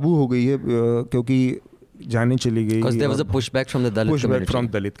बेकाबू हो गई है क्योंकि जाने चली गई, pushback from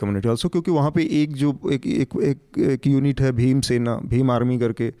Dalit community also, क्योंकि वहाँ पे एक जो एक यूनिट है भीम सेना, भीम आर्मी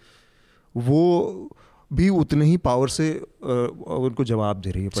करके, वो भी उतने ही पावर से उनको जवाब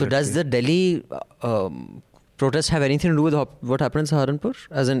दे रही है। So does the Delhi protest have anything to do with what happened in Saharanpur?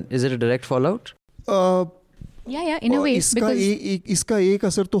 As in, is it a direct fallout? Yeah, in a way. इसका एक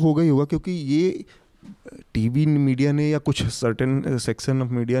असर तो होगा ही होगा, क्योंकि ये टीवी मीडिया ने या कुछ सर्टेन सेक्शन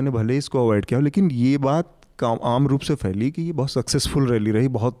ऑफ मीडिया ने भले इसको अवॉइड किया, लेकिन ये बात आम रूप से फैली कि ये बहुत सक्सेसफुल रैली रही,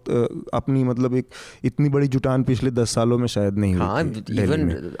 बहुत अपनी मतलब एक इतनी बड़ी जुटान पिछले 10 सालों में शायद नहीं हुई थी।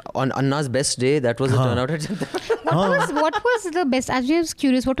 Even on Anna's best day, that was the turnout at Jantar. What was the best? As I was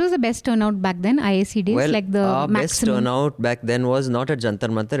curious, what was the best turnout back then? IAC days, well, like the maximum. Best turnout back then was not at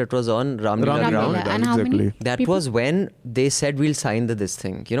Jantar Mantar; it was on Ramlila ground. And how many? That people? was when they said we'll sign this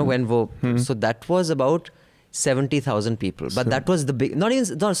thing. You know, when so that was about 70,000 people, but that was the big. Not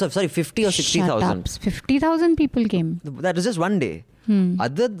even. No, sorry, 50 or 60,000. 50,000 people came. That was just one day.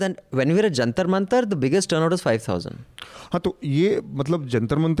 Other than when we were at Jantar Mantar, the biggest turnout was 5,000. हाँ, तो ये मतलब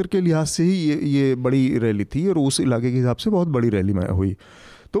जंतर मंतर के लिहाज से ही ये बड़ी rally थी और उस इलाके के हिसाब से बहुत बड़ी रैली में हुई।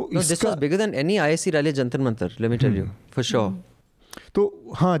 तो this was bigger than any ISC rally at Jantar Mantar. Let me tell you for sure. तो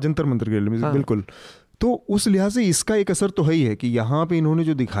हाँ, जंतर मंतर के रैली में बिल्कुल। तो उस लिहाज से इसका एक असर तो है ही है कि यहाँ पे इन्होंने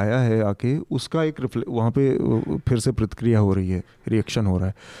जो दिखाया है आके, उसका एक वहाँ पे फिर से प्रतिक्रिया हो रही है, रिएक्शन हो रहा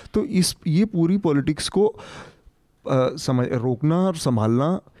है। तो ये पूरी पॉलिटिक्स को रोकना और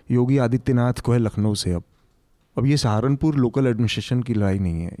संभालना योगी आदित्यनाथ को है लखनऊ से। अब ये सहारनपुर लोकल एडमिनिस्ट्रेशन की लड़ाई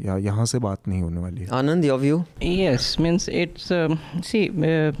नहीं है, या यहाँ से बात नहीं होने वाली है। आनंद, your view? Yes, means it's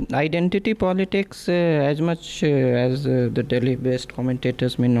identity politics as much as the Delhi-based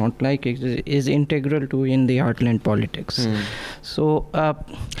commentators may not like is integral to in the heartland politics. So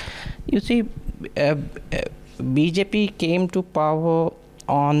you see, BJP came to power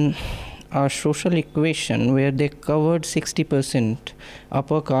on a social equation where they covered 60%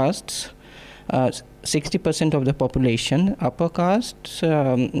 upper castes. 60% of the population, upper castes,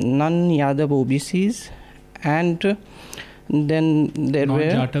 non-Yadav OBCs, and then there were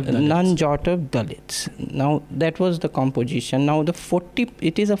non-Jatav Dalits. Now that was the composition. Now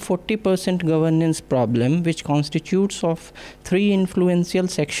it is a 40% governance problem, which constitutes of 3 influential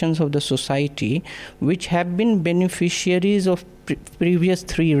sections of the society, which have been beneficiaries of previous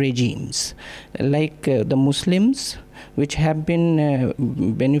 3 regimes, like the Muslims, which have been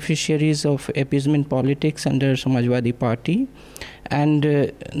beneficiaries of appeasement politics under Samajwadi Party, and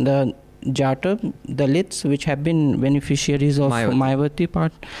the Jatav Dalits, which have been beneficiaries of Mayawati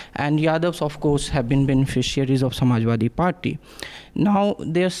Party, and Yadavs, of course, have been beneficiaries of Samajwadi Party. Now,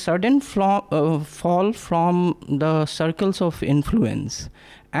 their sudden fall from the circles of influence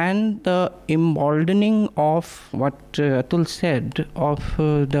and the emboldening of what Atul said of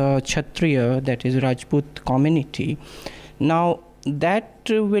the Kshatriya, that is Rajput community, now that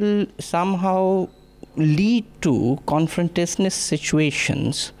will somehow lead to confrontationist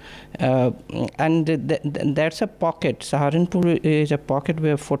situations, and that's a pocket. Saharanpur is a pocket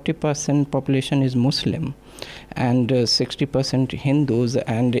where 40% population is Muslim and 60% Hindus,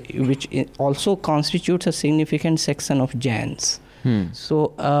 and which also constitutes a significant section of Jains.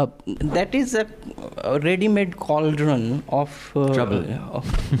 So that is a ready-made cauldron of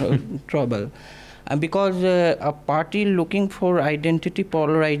trouble. Because a party looking for identity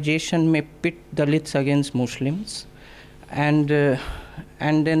polarization may pit Dalits against Muslims, and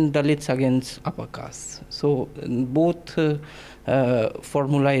then Dalits against upper castes. So both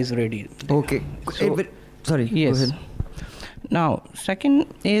formula is ready. Okay. So, sorry. Yes. Go ahead. Now, second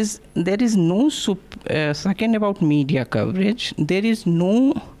is there is no second about media coverage. There is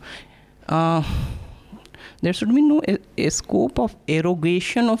no there should be no a scope of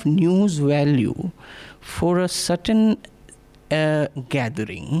erogation of news value for a certain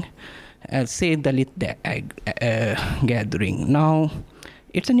gathering, say Dalit gathering. Now,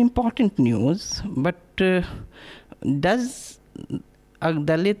 it's an important news, but does a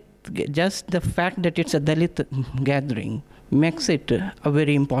Dalit, just the fact that it's a Dalit gathering makes it a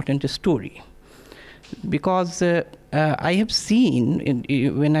very important story? Because I have seen,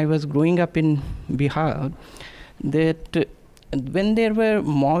 when I was growing up in Bihar, that when there were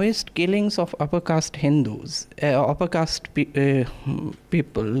Maoist killings of upper caste Hindus, upper caste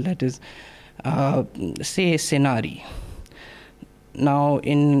people, that is, say Senari. Now,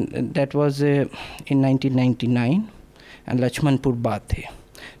 that was in 1999, and Lachmanpur Bathe.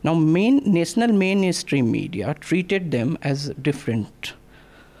 Now, national mainstream media treated them as different,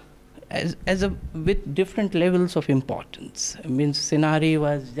 with different levels of importance. I mean, Senari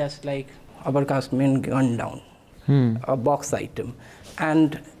was just like upper caste men gunned down, a box item,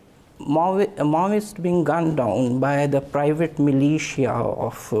 and Maoist being gunned down by the private militia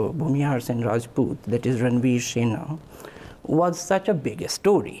of Bhumihar Sen Rajput, that is Ranveer Sena, was such a big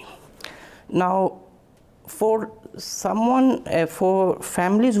story. Now, for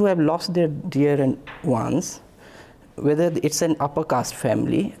families who have lost their dear ones, whether it's an upper caste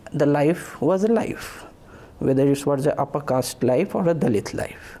family, the life was a life, whether it was an upper caste life or a Dalit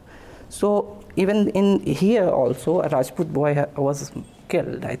life. So even in here also, a Rajput boy was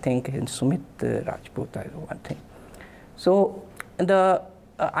killed, I think, in Sumit Rajput, one thing. So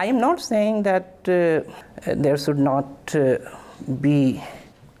I am not saying that there should not be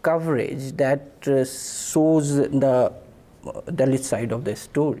coverage that shows the Dalit side of the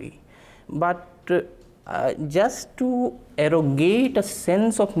story, but just to arrogate a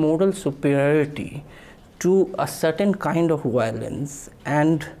sense of moral superiority to a certain kind of violence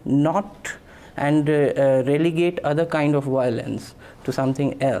and relegate other kind of violence to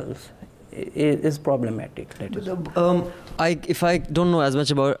something else is problematic. If I don't know as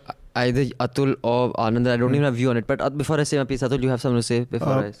much about either Atul or Anand, I don't even have a view on it. But before I say my piece, Atul, you have something to say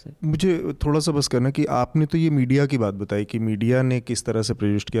before I say? मुझे थोड़ा सा बस करना कि आपने तो ये media की बात बताई कि मीडिया ने किस तरह से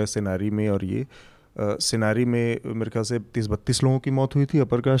प्रेजेंट किया सिनारी में, और ये सिनारी में मेरे ख्याल से 30-32 लोगों की मौत हुई थी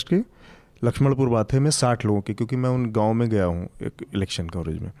अपर कास्ट के, लक्ष्मणपुर बाथे में 60 लोगों की, क्योंकि मैं उन गांव में गया हूँ एक इलेक्शन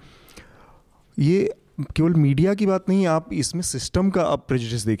कवरेज में. ये केवल मीडिया की बात नहीं, आप इसमें सिस्टम का अब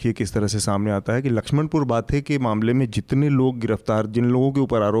प्रेजुडिस देखिए किस तरह से सामने आता है कि लक्ष्मणपुर बाथे के मामले में जितने लोग गिरफ्तार, जिन लोगों के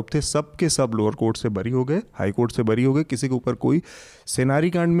ऊपर आरोप थे, सब के सब लोअर कोर्ट से बरी हो गए, हाई कोर्ट से बरी हो गए, किसी के ऊपर कोई. सेनारी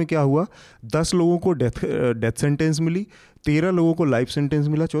कांड में क्या हुआ, 10 लोगों को डेथ सेंटेंस मिली, 13 लोगों को लाइफ सेंटेंस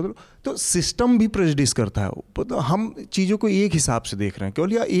मिला, 14. तो सिस्टम भी प्रेजुडिस करता है. तो हम चीज़ों को एक हिसाब से देख रहे हैं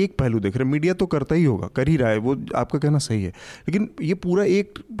केवल, या एक पहलू देख रहे हैं. मीडिया तो करता ही होगा, कर ही रहा है, वो आपका कहना सही है, लेकिन ये पूरा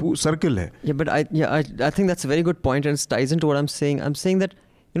एक सर्कल है. But I think that's a very good point, and it ties into what I'm saying. I'm saying that,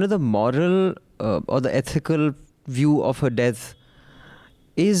 the moral or the ethical view of her death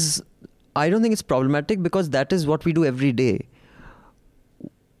is, I don't think it's problematic, because that is what we do every day.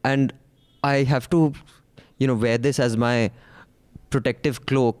 And I have to, wear this as my protective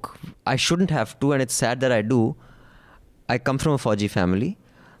cloak. I shouldn't have to, and it's sad that I do. I come from a Fauji family,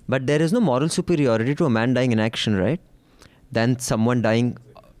 but there is no moral superiority to a man dying in action, right? Than someone dying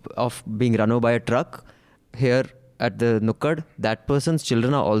of being run over by a truck. Here at the Nukkad, that person's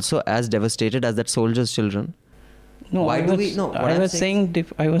children are also as devastated as that soldier's children. No, I was saying something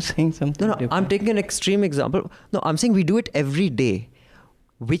different. I'm taking an extreme example. No, I'm saying we do it every day.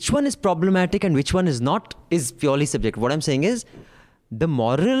 Which one is problematic and which one is not is purely subjective. What I'm saying is the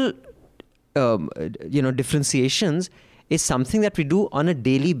moral, differentiations is something that we do on a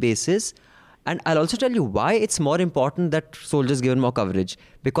daily basis. And I'll also tell you why it's more important that soldiers given more coverage.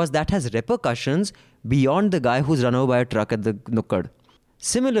 Because that has repercussions beyond the guy who's run over by a truck at the Nukkad.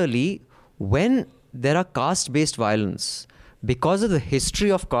 Similarly, when there are caste-based violence, because of the history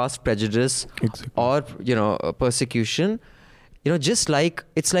of caste prejudice or, persecution, just like,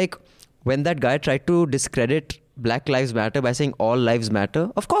 it's like when that guy tried to discredit Black Lives Matter by saying all lives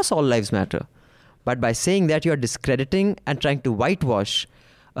matter. Of course, all lives matter. But by saying that, you're discrediting and trying to whitewash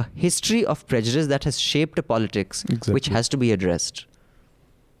a history of prejudice that has shaped a politics, which has to be addressed.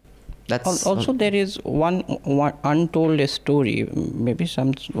 That's also there is one untold story. Maybe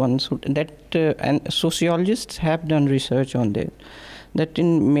someone should, that and sociologists have done research on that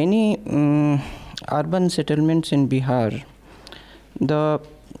in many urban settlements in Bihar, the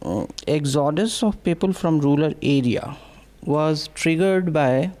exodus of people from rural area was triggered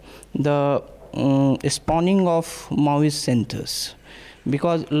by the spawning of Maoist centers.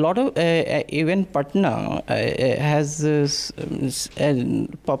 because a lot of even Patna has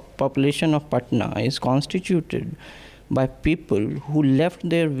population of Patna is constituted by people who left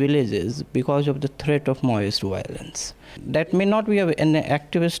their villages because of the threat of Maoist violence. That may not be an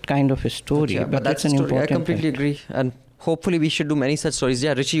activist kind of a story, but that's an important. I completely agree, and hopefully we should do many such stories.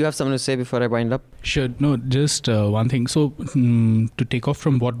 Yeah, Rishi, you have something to say before I wind up? Sure. No, just one thing. So to take off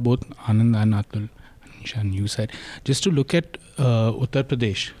from what both Anand and Atul and Nishan you said, just to look at Uttar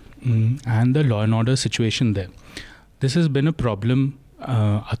Pradesh and the law and order situation there. This has been a problem.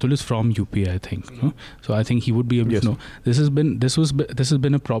 Atul is from UP, I think. No? So I think he would be able to know. This has been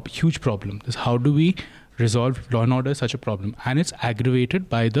a huge problem. How do we resolve law and order such a problem? And it's aggravated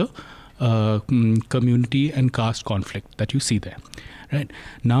by the community and caste conflict that you see there. Right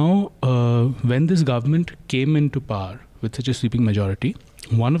now, when this government came into power with such a sweeping majority,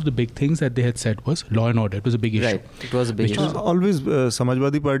 one of the big things that they had said was law and order. It was a big issue. Right, it was a big issue. Always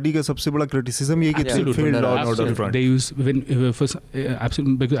Samajwadi Party का सबसे बड़ा criticism ये कि it failed law and order front. They use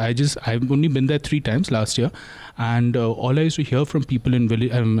absolutely, because I've only been there 3 times last year, and all I used to hear from people in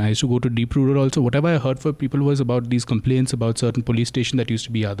village, I used to go to deep rural also. Whatever I heard from people was about these complaints about certain police stations that used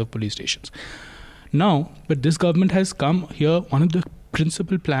to be other police stations. Now, but this government has come here. One of the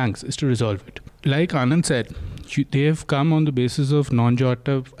principal planks is to resolve it. Like Anand said, they have come on the basis of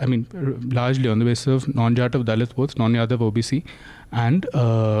largely on the basis of non-Jatav Dalit votes, non-Yadav OBC, and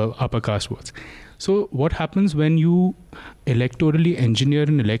upper caste votes. So what happens when you electorally engineer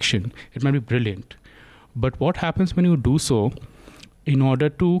an election? It might be brilliant. But what happens when you do so in order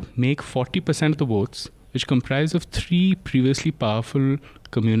to make 40% of the votes, which comprise of 3 previously powerful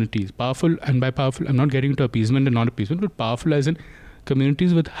communities? Powerful, and by powerful, I'm not getting into appeasement and non-appeasement, but powerful as in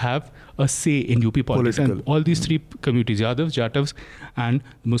communities would have a say in UP politics. And all these 3 communities, Yadavs, Jatavs, and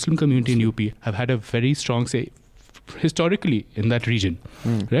the Muslim community in UP, have had a very strong say historically in that region,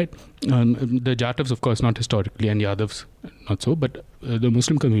 right? The Jatavs, of course, not historically, and Yadavs, not so, but the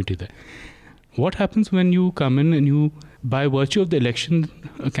Muslim community there. What happens when you come in and you, by virtue of the election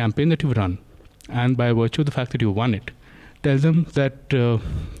campaign that you've run, and by virtue of the fact that you won it, tell them that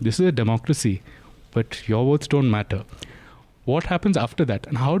this is a democracy, but your votes don't matter? What happens after that?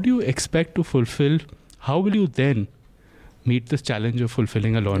 And how do you expect to fulfill, how will you then meet this challenge of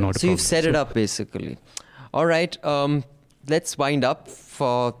fulfilling a law and order So you've set it up basically. All right, let's wind up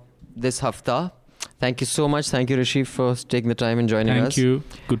for this hafta. Thank you so much. Thank you, Rishi, for taking the time and joining us. Thank you.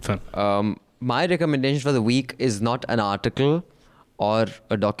 Good fun. My recommendation for the week is not an article or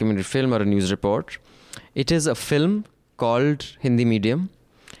a documentary film or a news report. It is a film called Hindi Medium.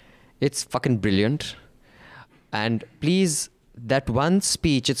 It's fucking brilliant. And please, that one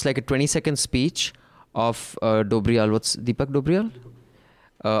speech, it's like a 20-second speech of Dobriyal, Deepak Dobriyal?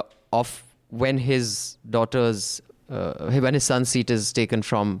 Of when his daughter's, when his son's seat is taken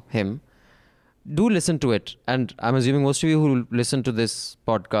from him. Do listen to it. And I'm assuming most of you who listen to this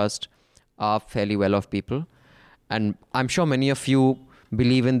podcast are fairly well-off people. And I'm sure many of you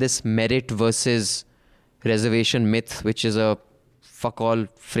believe in this merit versus reservation myth, which is a fuck-all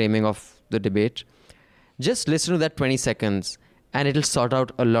framing of the debate. Just listen to that 20 seconds and it'll sort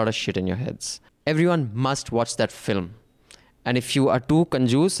out a lot of shit in your heads. Everyone must watch that film. And if you are too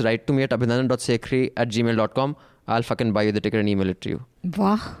conjuice, write to me at abhinandan.sekhri@gmail.com. I'll fucking buy you the ticket and email it to you.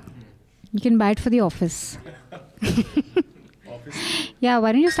 Wow. You can buy it for the office. Yeah,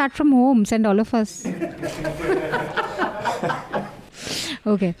 why don't you start from home? Send all of us.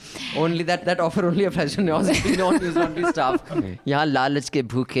 Okay. Only that offer only applies to non-news laundry staff. यहाँ लालच के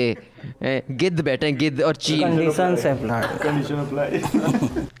भूखे गिद्ध बैठे हैं, गिद्ध और चील.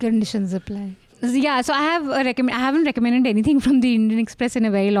 Conditions apply. Yeah, so I haven't recommended anything from the Indian Express in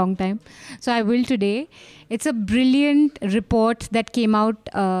a very long time. So I will today. It's a brilliant report that came out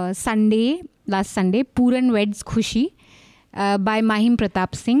last Sunday, Puran Weds Khushi, by Mahim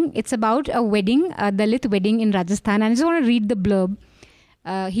Pratap Singh. It's about a wedding, a Dalit wedding in Rajasthan. And I just want to read the blurb.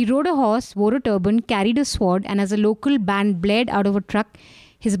 He rode a horse, wore a turban, carried a sword, and as a local band blared out of a truck,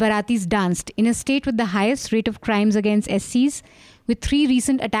 his Baratis danced. In a state with the highest rate of crimes against SCs, with 3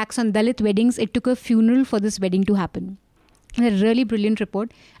 recent attacks on Dalit weddings, it took a funeral for this wedding to happen. And a really brilliant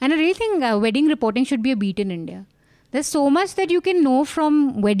report. And I really think wedding reporting should be a beat in India. There's so much that you can know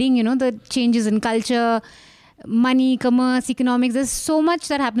from wedding, the changes in culture, money, commerce, economics. There's so much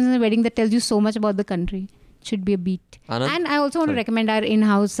that happens in a wedding that tells you so much about the country. It should be a beat. Anand? And I also want to recommend our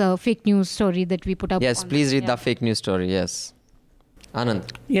in-house fake news story that we put up. Yes, please read the fake news story. Yes.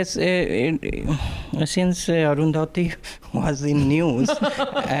 Anand. Yes, since Arundhati was in news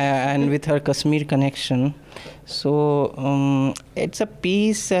and with her Kashmir connection, so it's a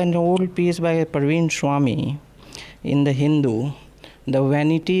piece, an old piece by Parveen Swami in The Hindu, The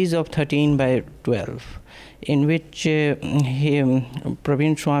Vanities of 13 by 12, in which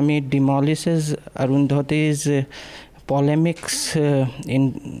Praveen Swami demolishes Arundhati's polemics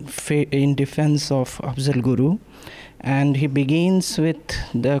in defense of Afzal Guru, and he begins with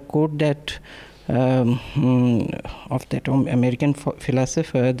the quote that of that American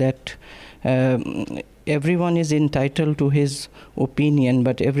philosopher that everyone is entitled to his opinion,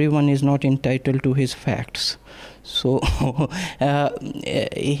 but everyone is not entitled to his facts. So,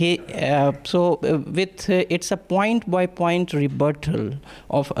 it's a point-by-point rebuttal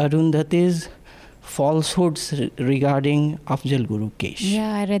of Arundhati's falsehoods regarding Afzal Guru case.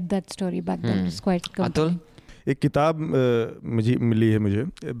 Yeah, I read that story back then. It's quite compelling. एक किताब मुझे मिली है मुझे,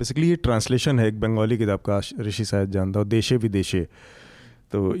 basically ये translation है एक बंगाली किताब का, ऋषि शायद जानता हो, देशे विदेशे।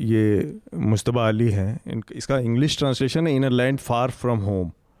 तो ये मुस्तबा अली हैं, इसका इंग्लिश ट्रांसलेशन है, इन a land far from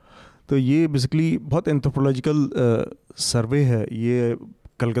home. तो ये बेसिकली बहुत एंथ्रोपोलॉजिकल सर्वे है। ये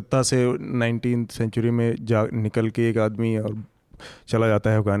कलकत्ता से 19th सेंचुरी में निकल के एक आदमी और चला जाता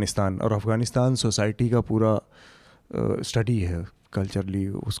है अफ़गानिस्तान, और अफ़गानिस्तान सोसाइटी का पूरा स्टडी है कल्चरली,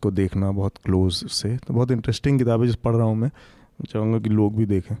 उसको देखना बहुत क्लोज से। तो बहुत इंटरेस्टिंग किताब है, जिस पढ़ रहा हूँ मैं, चाहूँगा कि लोग भी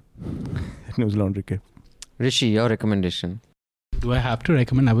देखें न्यूज़ लॉन्ड्री के। Rishi, your recommendation? Do I have to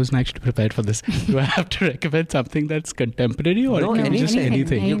recommend? I wasn't actually prepared for this. Do I have to recommend something that's contemporary, or No, it can be just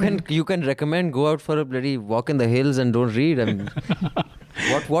anything. anything? You can recommend go out for a bloody walk in the hills and don't read. I mean,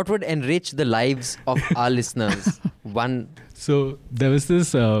 what would enrich the lives of our listeners? One. So there was this.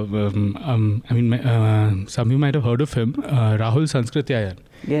 Some of you might have heard of him, Rahul Sanskrityayan.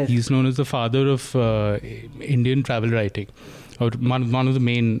 Yes. He's known as the father of Indian travel writing, or one of the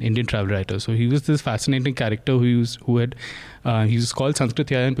main Indian travel writers. So he was this fascinating character he was called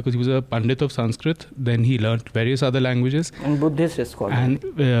Sanskrityayan because he was a Pandit of Sanskrit. Then he learnt various other languages. And Buddhist is called. And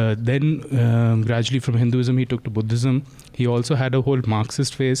then gradually from Hinduism he took to Buddhism. He also had a whole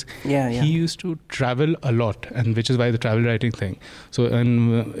Marxist phase. Yeah. He used to travel a lot, and which is why the travel writing thing. So,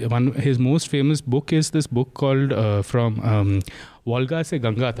 and his most famous book is this book called From Volga se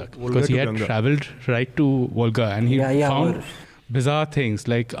Ganga tak, because he had traveled right to Volga, and he found bizarre things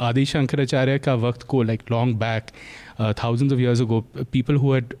like Adi Shankaracharya ka waqt ko, like long back, thousands of years ago, people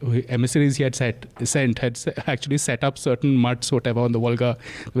who had emissaries he had sent had actually set up certain mutts, whatever, on the Volga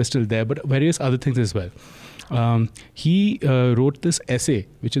were still there, but various other things as well. He wrote this essay,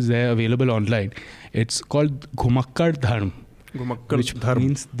 which is there available online. It's called Ghumakkad Dharm, which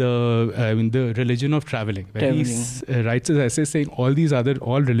means the religion of traveling. Where he writes his essay saying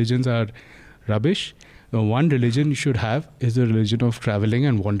all religions are rubbish. The one religion you should have is the religion of traveling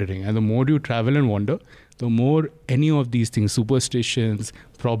and wandering. And the more you travel and wander, the more any of these things, superstitions,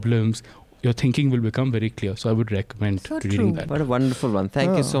 problems, your thinking will become very clear. So I would recommend reading that. What a wonderful one.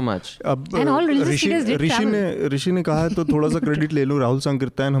 Thank you so much. And all religious leaders did travel. ऋषि ने कहा है तो थोड़ा सा credit ले लूं। राहुल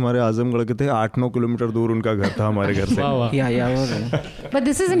संकीर्तन हमारे आजमगढ़ के थे, 8-9 किलोमीटर दूर उनका घर था हमारे घर से। Yeah. But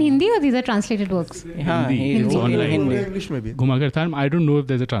this is in Hindi or these are translated works? Hindi. It's online. English में भी। Ghumakkad Dharm, I don't know if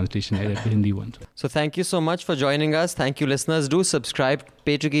there's a translation. I read the Hindi one. So thank you so much for joining us. Thank you, listeners. Do subscribe.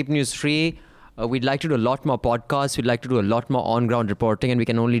 Pay to keep news free. We'd like to do a lot more podcasts. We'd like to do a lot more on-ground reporting, and we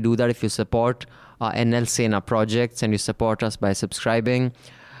can only do that if you support our NL Sena projects and you support us by subscribing.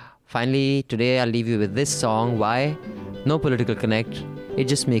 Finally, today I'll leave you with this song. Why? No political connect. It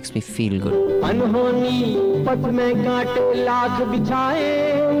just makes me feel good. अनहोनी पथ में कांटे लाख बिछाए,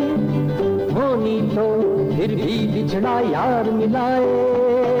 होनी तो फिर भी बिछड़ा यार मिलाए।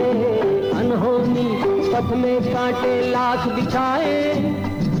 अनहोनी पथ में कांटे लाख बिछाए,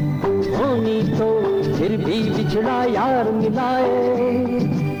 होनी तो फिर भी बिछड़ा यार मिलाए।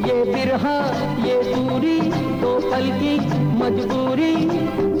 ये बिरहा ये दूरी तो पल की मजबूरी,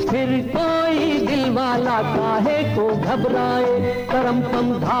 फिर कोई दिल वाला काहे को घबराए। करम कम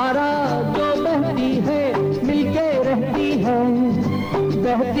धारा जो बहती है मिलके रहती है,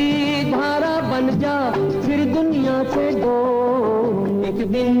 बहती धारा बन जा फिर दुनिया से दो। एक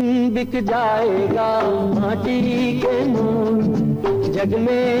दिन बिक जाएगा माटी के मोल, जग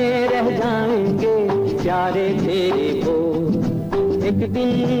में रह जाएंगे प्यारे तेरे बोल। एक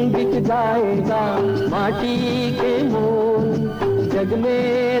दिन बिक जाएगा माटी के मोल, जग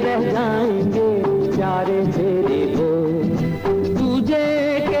में रह जाएंगे प्यारे तेरे बोल। तुझे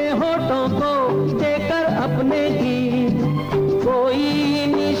के होठों को देकर अपने गीत, कोई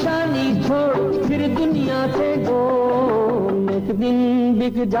निशानी छोड़ फिर दुनिया से बोल। एक दिन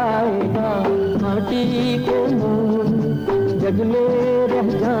बिक जाएगा माटी के मोल, जग में रह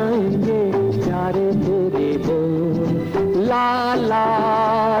जाएंगे प्यारे तेरे बोल। ला ला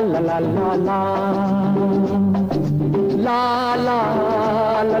ला ला ला ला ला ला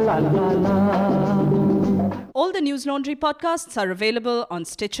ला ला ला ला। All the News Laundry podcasts are available on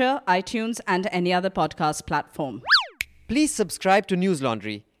Stitcher, iTunes, and any other podcast platform. Please subscribe to News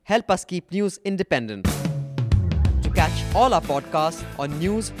Laundry. Help us keep news independent. To catch all our podcasts on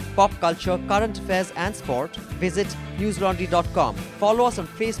news, pop culture, current affairs, and sport, visit newslaundry.com. Follow us on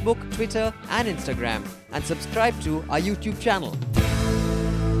Facebook, Twitter, and Instagram, and subscribe to our YouTube channel.